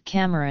Kirk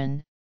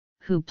Cameron,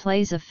 who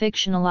plays a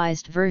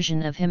fictionalized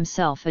version of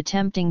himself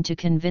attempting to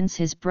convince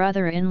his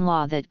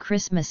brother-in-law that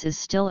Christmas is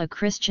still a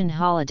Christian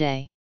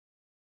holiday.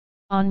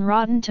 On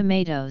Rotten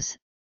Tomatoes,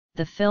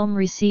 the film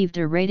received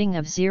a rating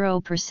of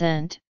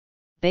 0%,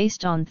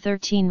 based on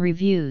 13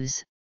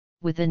 reviews,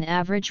 with an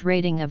average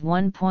rating of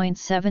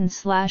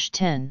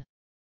 1.7/10.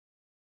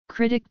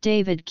 Critic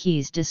David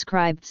Keyes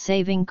described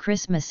Saving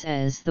Christmas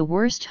as the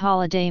worst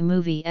holiday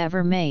movie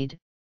ever made.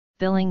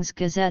 Billings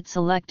Gazette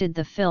selected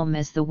the film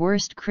as the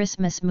worst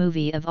Christmas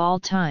movie of all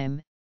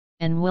time,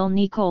 and Will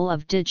Nicole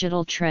of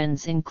Digital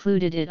Trends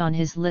included it on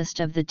his list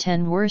of the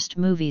 10 worst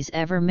movies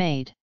ever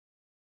made.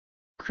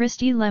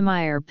 Christy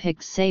Lemire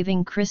picked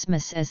Saving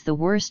Christmas as the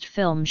worst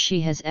film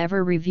she has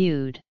ever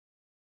reviewed.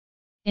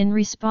 In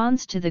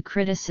response to the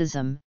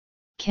criticism,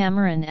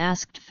 Cameron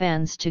asked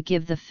fans to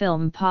give the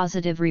film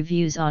positive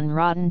reviews on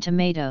Rotten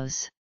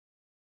Tomatoes.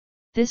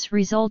 This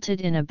resulted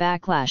in a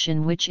backlash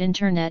in which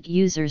internet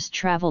users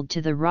traveled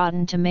to the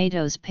Rotten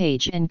Tomatoes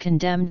page and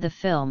condemned the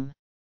film.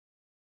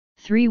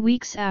 3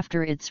 weeks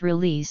after its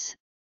release,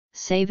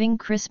 Saving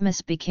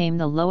Christmas became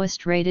the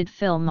lowest-rated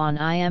film on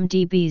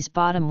IMDb's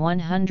bottom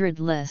 100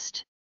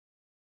 list.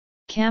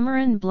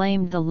 Cameron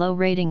blamed the low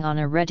rating on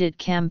a Reddit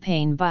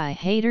campaign by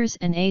haters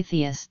and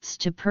atheists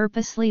to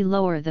purposely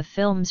lower the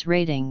film's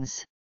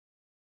ratings.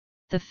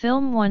 The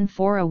film won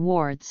 4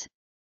 awards,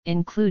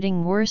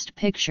 including Worst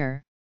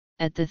Picture,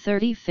 at the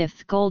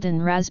 35th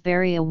Golden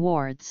Raspberry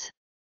Awards.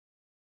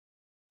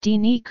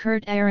 Denis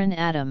Kurt Aaron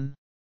Adam.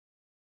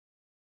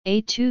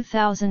 A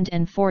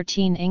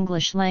 2014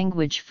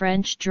 English-language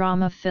French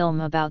drama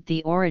film about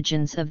the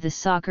origins of the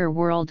soccer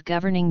world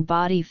governing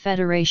body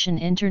Fédération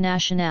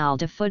Internationale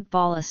de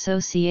Football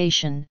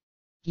Association,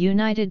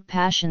 United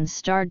Passions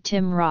starred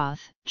Tim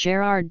Roth,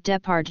 Gerard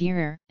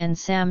Depardieu, and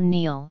Sam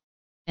Neill,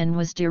 and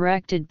was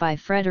directed by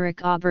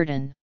Frédéric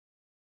Aubertin.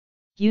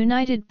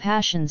 United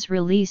Passions'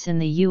 release in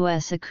the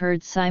US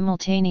occurred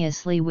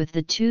simultaneously with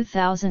the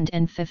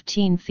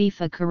 2015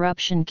 FIFA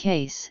corruption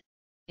case,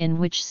 in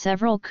which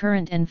several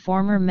current and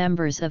former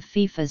members of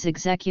FIFA's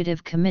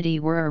executive committee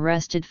were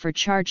arrested for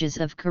charges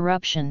of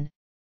corruption,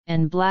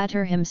 and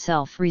Blatter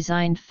himself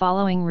resigned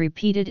following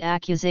repeated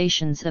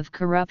accusations of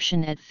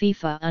corruption at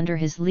FIFA under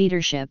his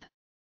leadership.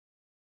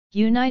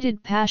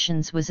 United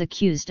Passions was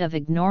accused of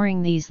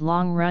ignoring these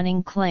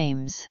long-running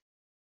claims.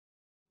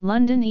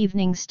 London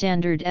Evening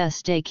Standard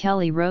Estee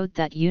Kelly wrote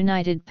that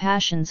United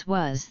Passions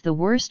was the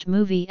worst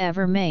movie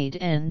ever made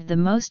and the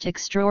most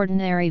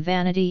extraordinary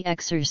vanity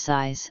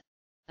exercise,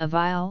 a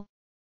vile,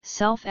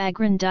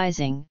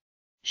 self-aggrandizing,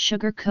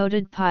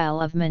 sugar-coated pile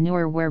of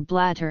manure where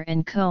Blatter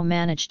and co.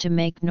 managed to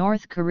make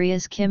North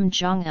Korea's Kim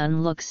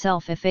Jong-un look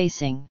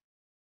self-effacing.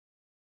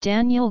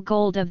 Daniel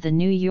Gold of The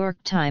New York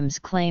Times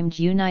claimed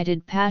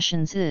United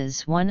Passions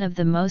is one of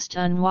the most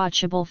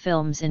unwatchable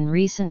films in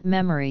recent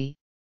memory,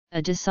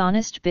 a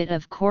dishonest bit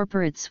of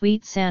corporate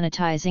sweet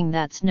sanitizing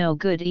that's no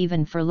good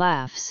even for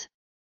laughs,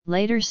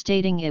 later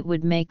stating it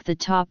would make the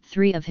top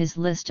 3 of his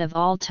list of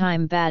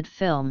all-time bad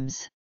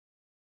films.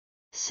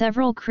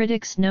 Several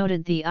critics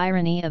noted the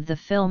irony of the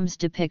film's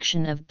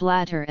depiction of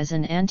Blatter as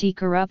an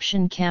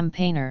anti-corruption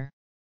campaigner.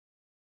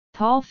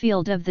 Paul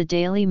Field of the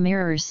Daily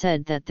Mirror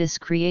said that this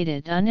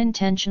created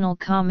unintentional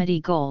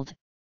comedy gold,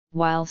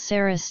 while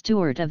Sarah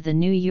Stewart of the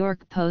New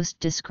York Post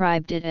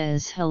described it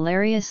as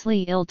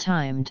hilariously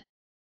ill-timed.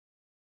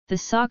 The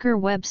soccer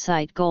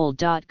website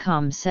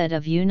Goal.com said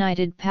of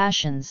United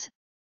Passions,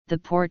 "The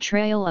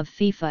portrayal of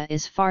FIFA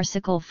is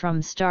farcical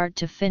from start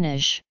to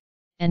finish,"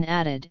 and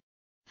added,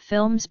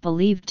 "Films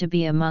believed to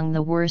be among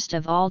the worst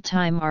of all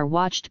time are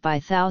watched by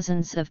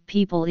thousands of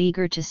people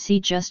eager to see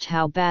just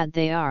how bad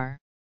they are.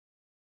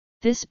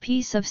 This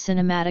piece of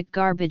cinematic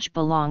garbage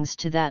belongs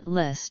to that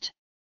list."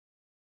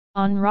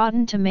 On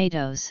Rotten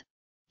Tomatoes,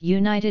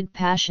 United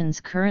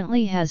Passions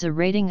currently has a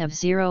rating of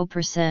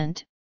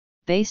 0%,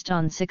 based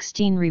on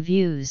 16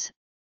 reviews,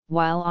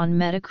 while on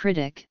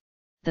Metacritic,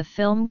 the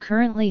film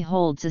currently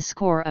holds a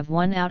score of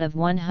 1 out of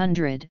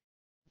 100,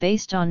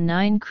 based on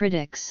 9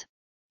 critics,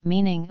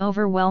 meaning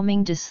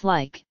overwhelming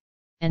dislike,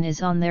 and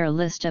is on their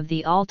list of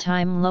the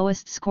all-time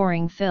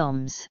lowest-scoring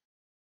films.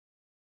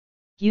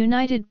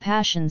 United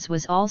Passions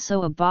was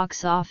also a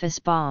box office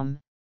bomb,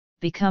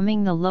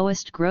 becoming the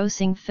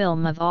lowest-grossing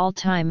film of all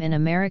time in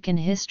American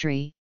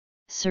history,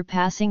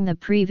 surpassing the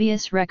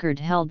previous record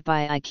held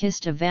by I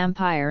Kissed a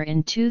Vampire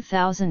in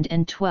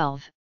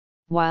 2012,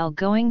 while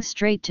going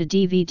straight to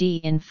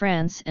DVD in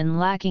France and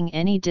lacking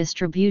any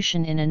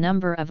distribution in a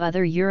number of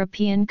other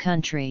European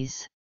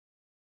countries.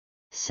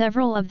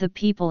 Several of the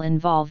people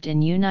involved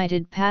in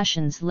United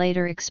Passions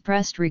later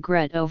expressed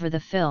regret over the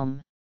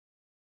film.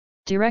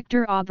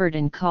 Director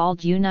Aubertin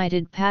called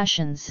United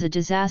Passions a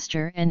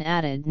disaster and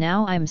added,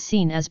 "Now I'm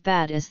seen as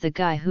bad as the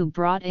guy who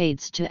brought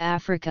AIDS to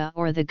Africa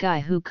or the guy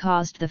who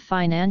caused the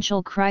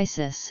financial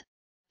crisis.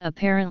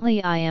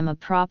 Apparently I am a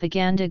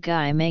propaganda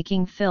guy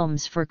making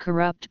films for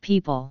corrupt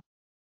people."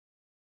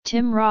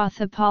 Tim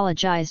Roth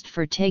apologized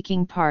for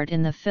taking part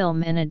in the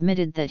film and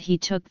admitted that he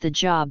took the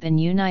job in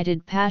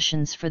United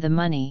Passions for the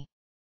money.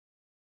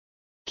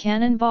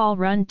 Cannonball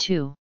Run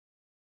 2.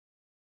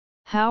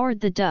 Howard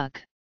the Duck.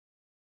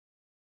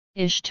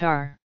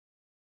 Ishtar.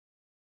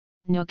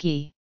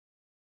 Nookie.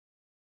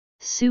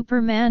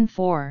 Superman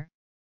 4,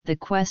 The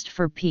Quest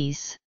for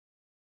Peace.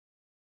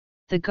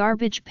 The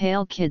Garbage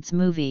Pail Kids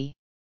Movie.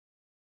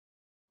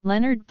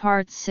 Leonard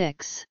Part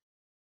 6.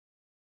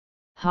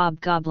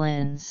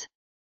 Hobgoblins.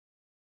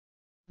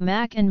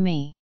 Mac and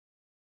Me.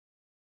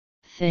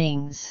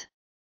 Things.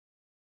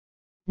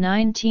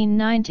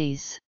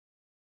 1990s.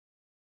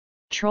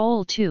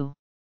 Troll 2.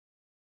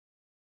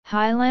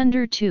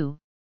 Highlander 2,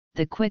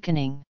 The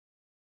Quickening.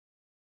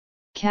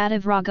 Cat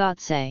of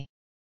Ragazze.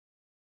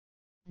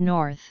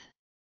 North.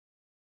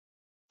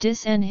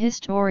 Dis en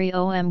History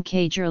om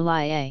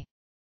Kagerlie.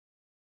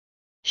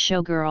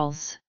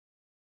 Showgirls.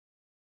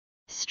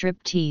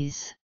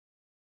 Striptease.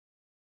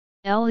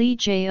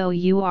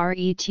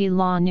 Lejouret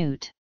La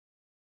Newt.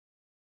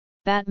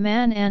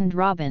 Batman and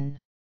Robin.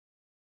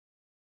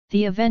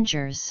 The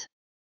Avengers.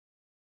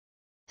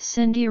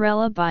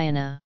 Cinderella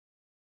Biana.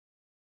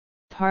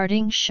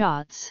 Parting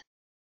Shots.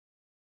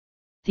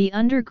 The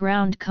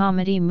Underground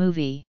Comedy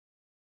Movie.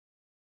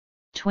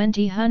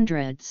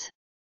 2000s.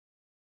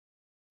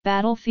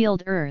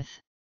 Battlefield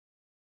Earth.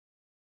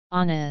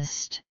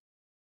 Honest.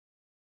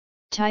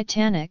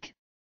 Titanic,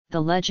 The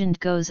Legend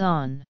Goes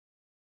On.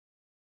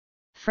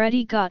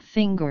 Freddy Got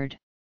Fingered.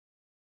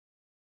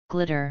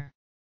 Glitter.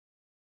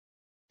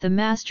 The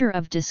Master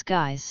of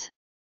Disguise.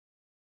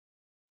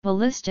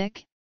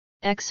 Ballistic,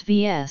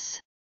 XVS.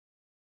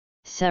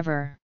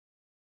 Sever.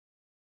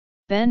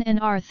 Ben and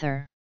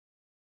Arthur.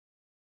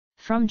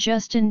 From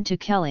Justin to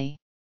Kelly.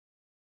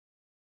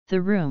 The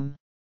Room.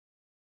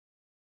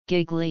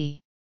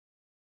 Giggly.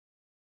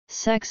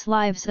 Sex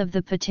Lives of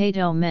the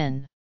Potato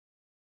Men.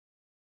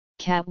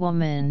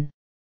 Catwoman.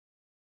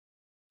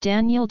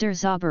 Daniel der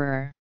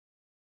Zauberer.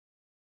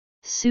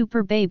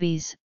 Super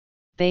Babies,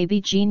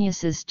 Baby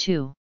Geniuses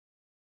 2.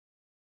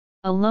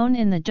 Alone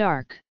in the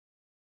Dark.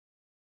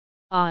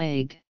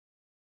 Aig.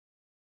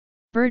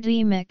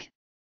 Birdemic,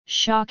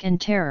 Shock and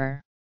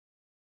Terror.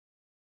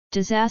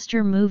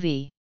 Disaster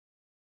Movie.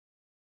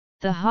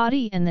 The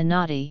Hottie and the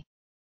Naughty.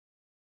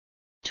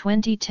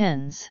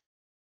 2010s.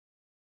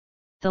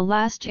 The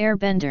Last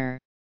Airbender.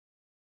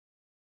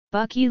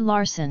 Bucky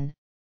Larson,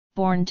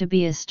 Born to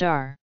be a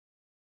Star.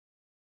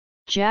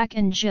 Jack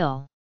and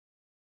Jill.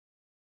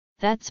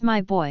 That's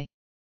My Boy.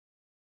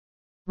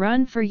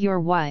 Run for Your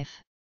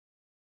Wife.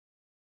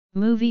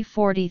 Movie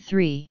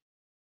 43.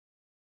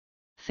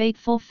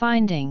 Fateful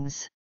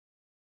Findings.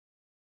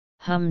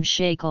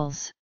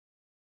 Shakels.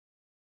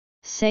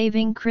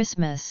 Saving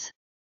Christmas.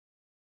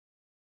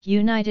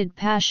 United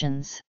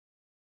Passions.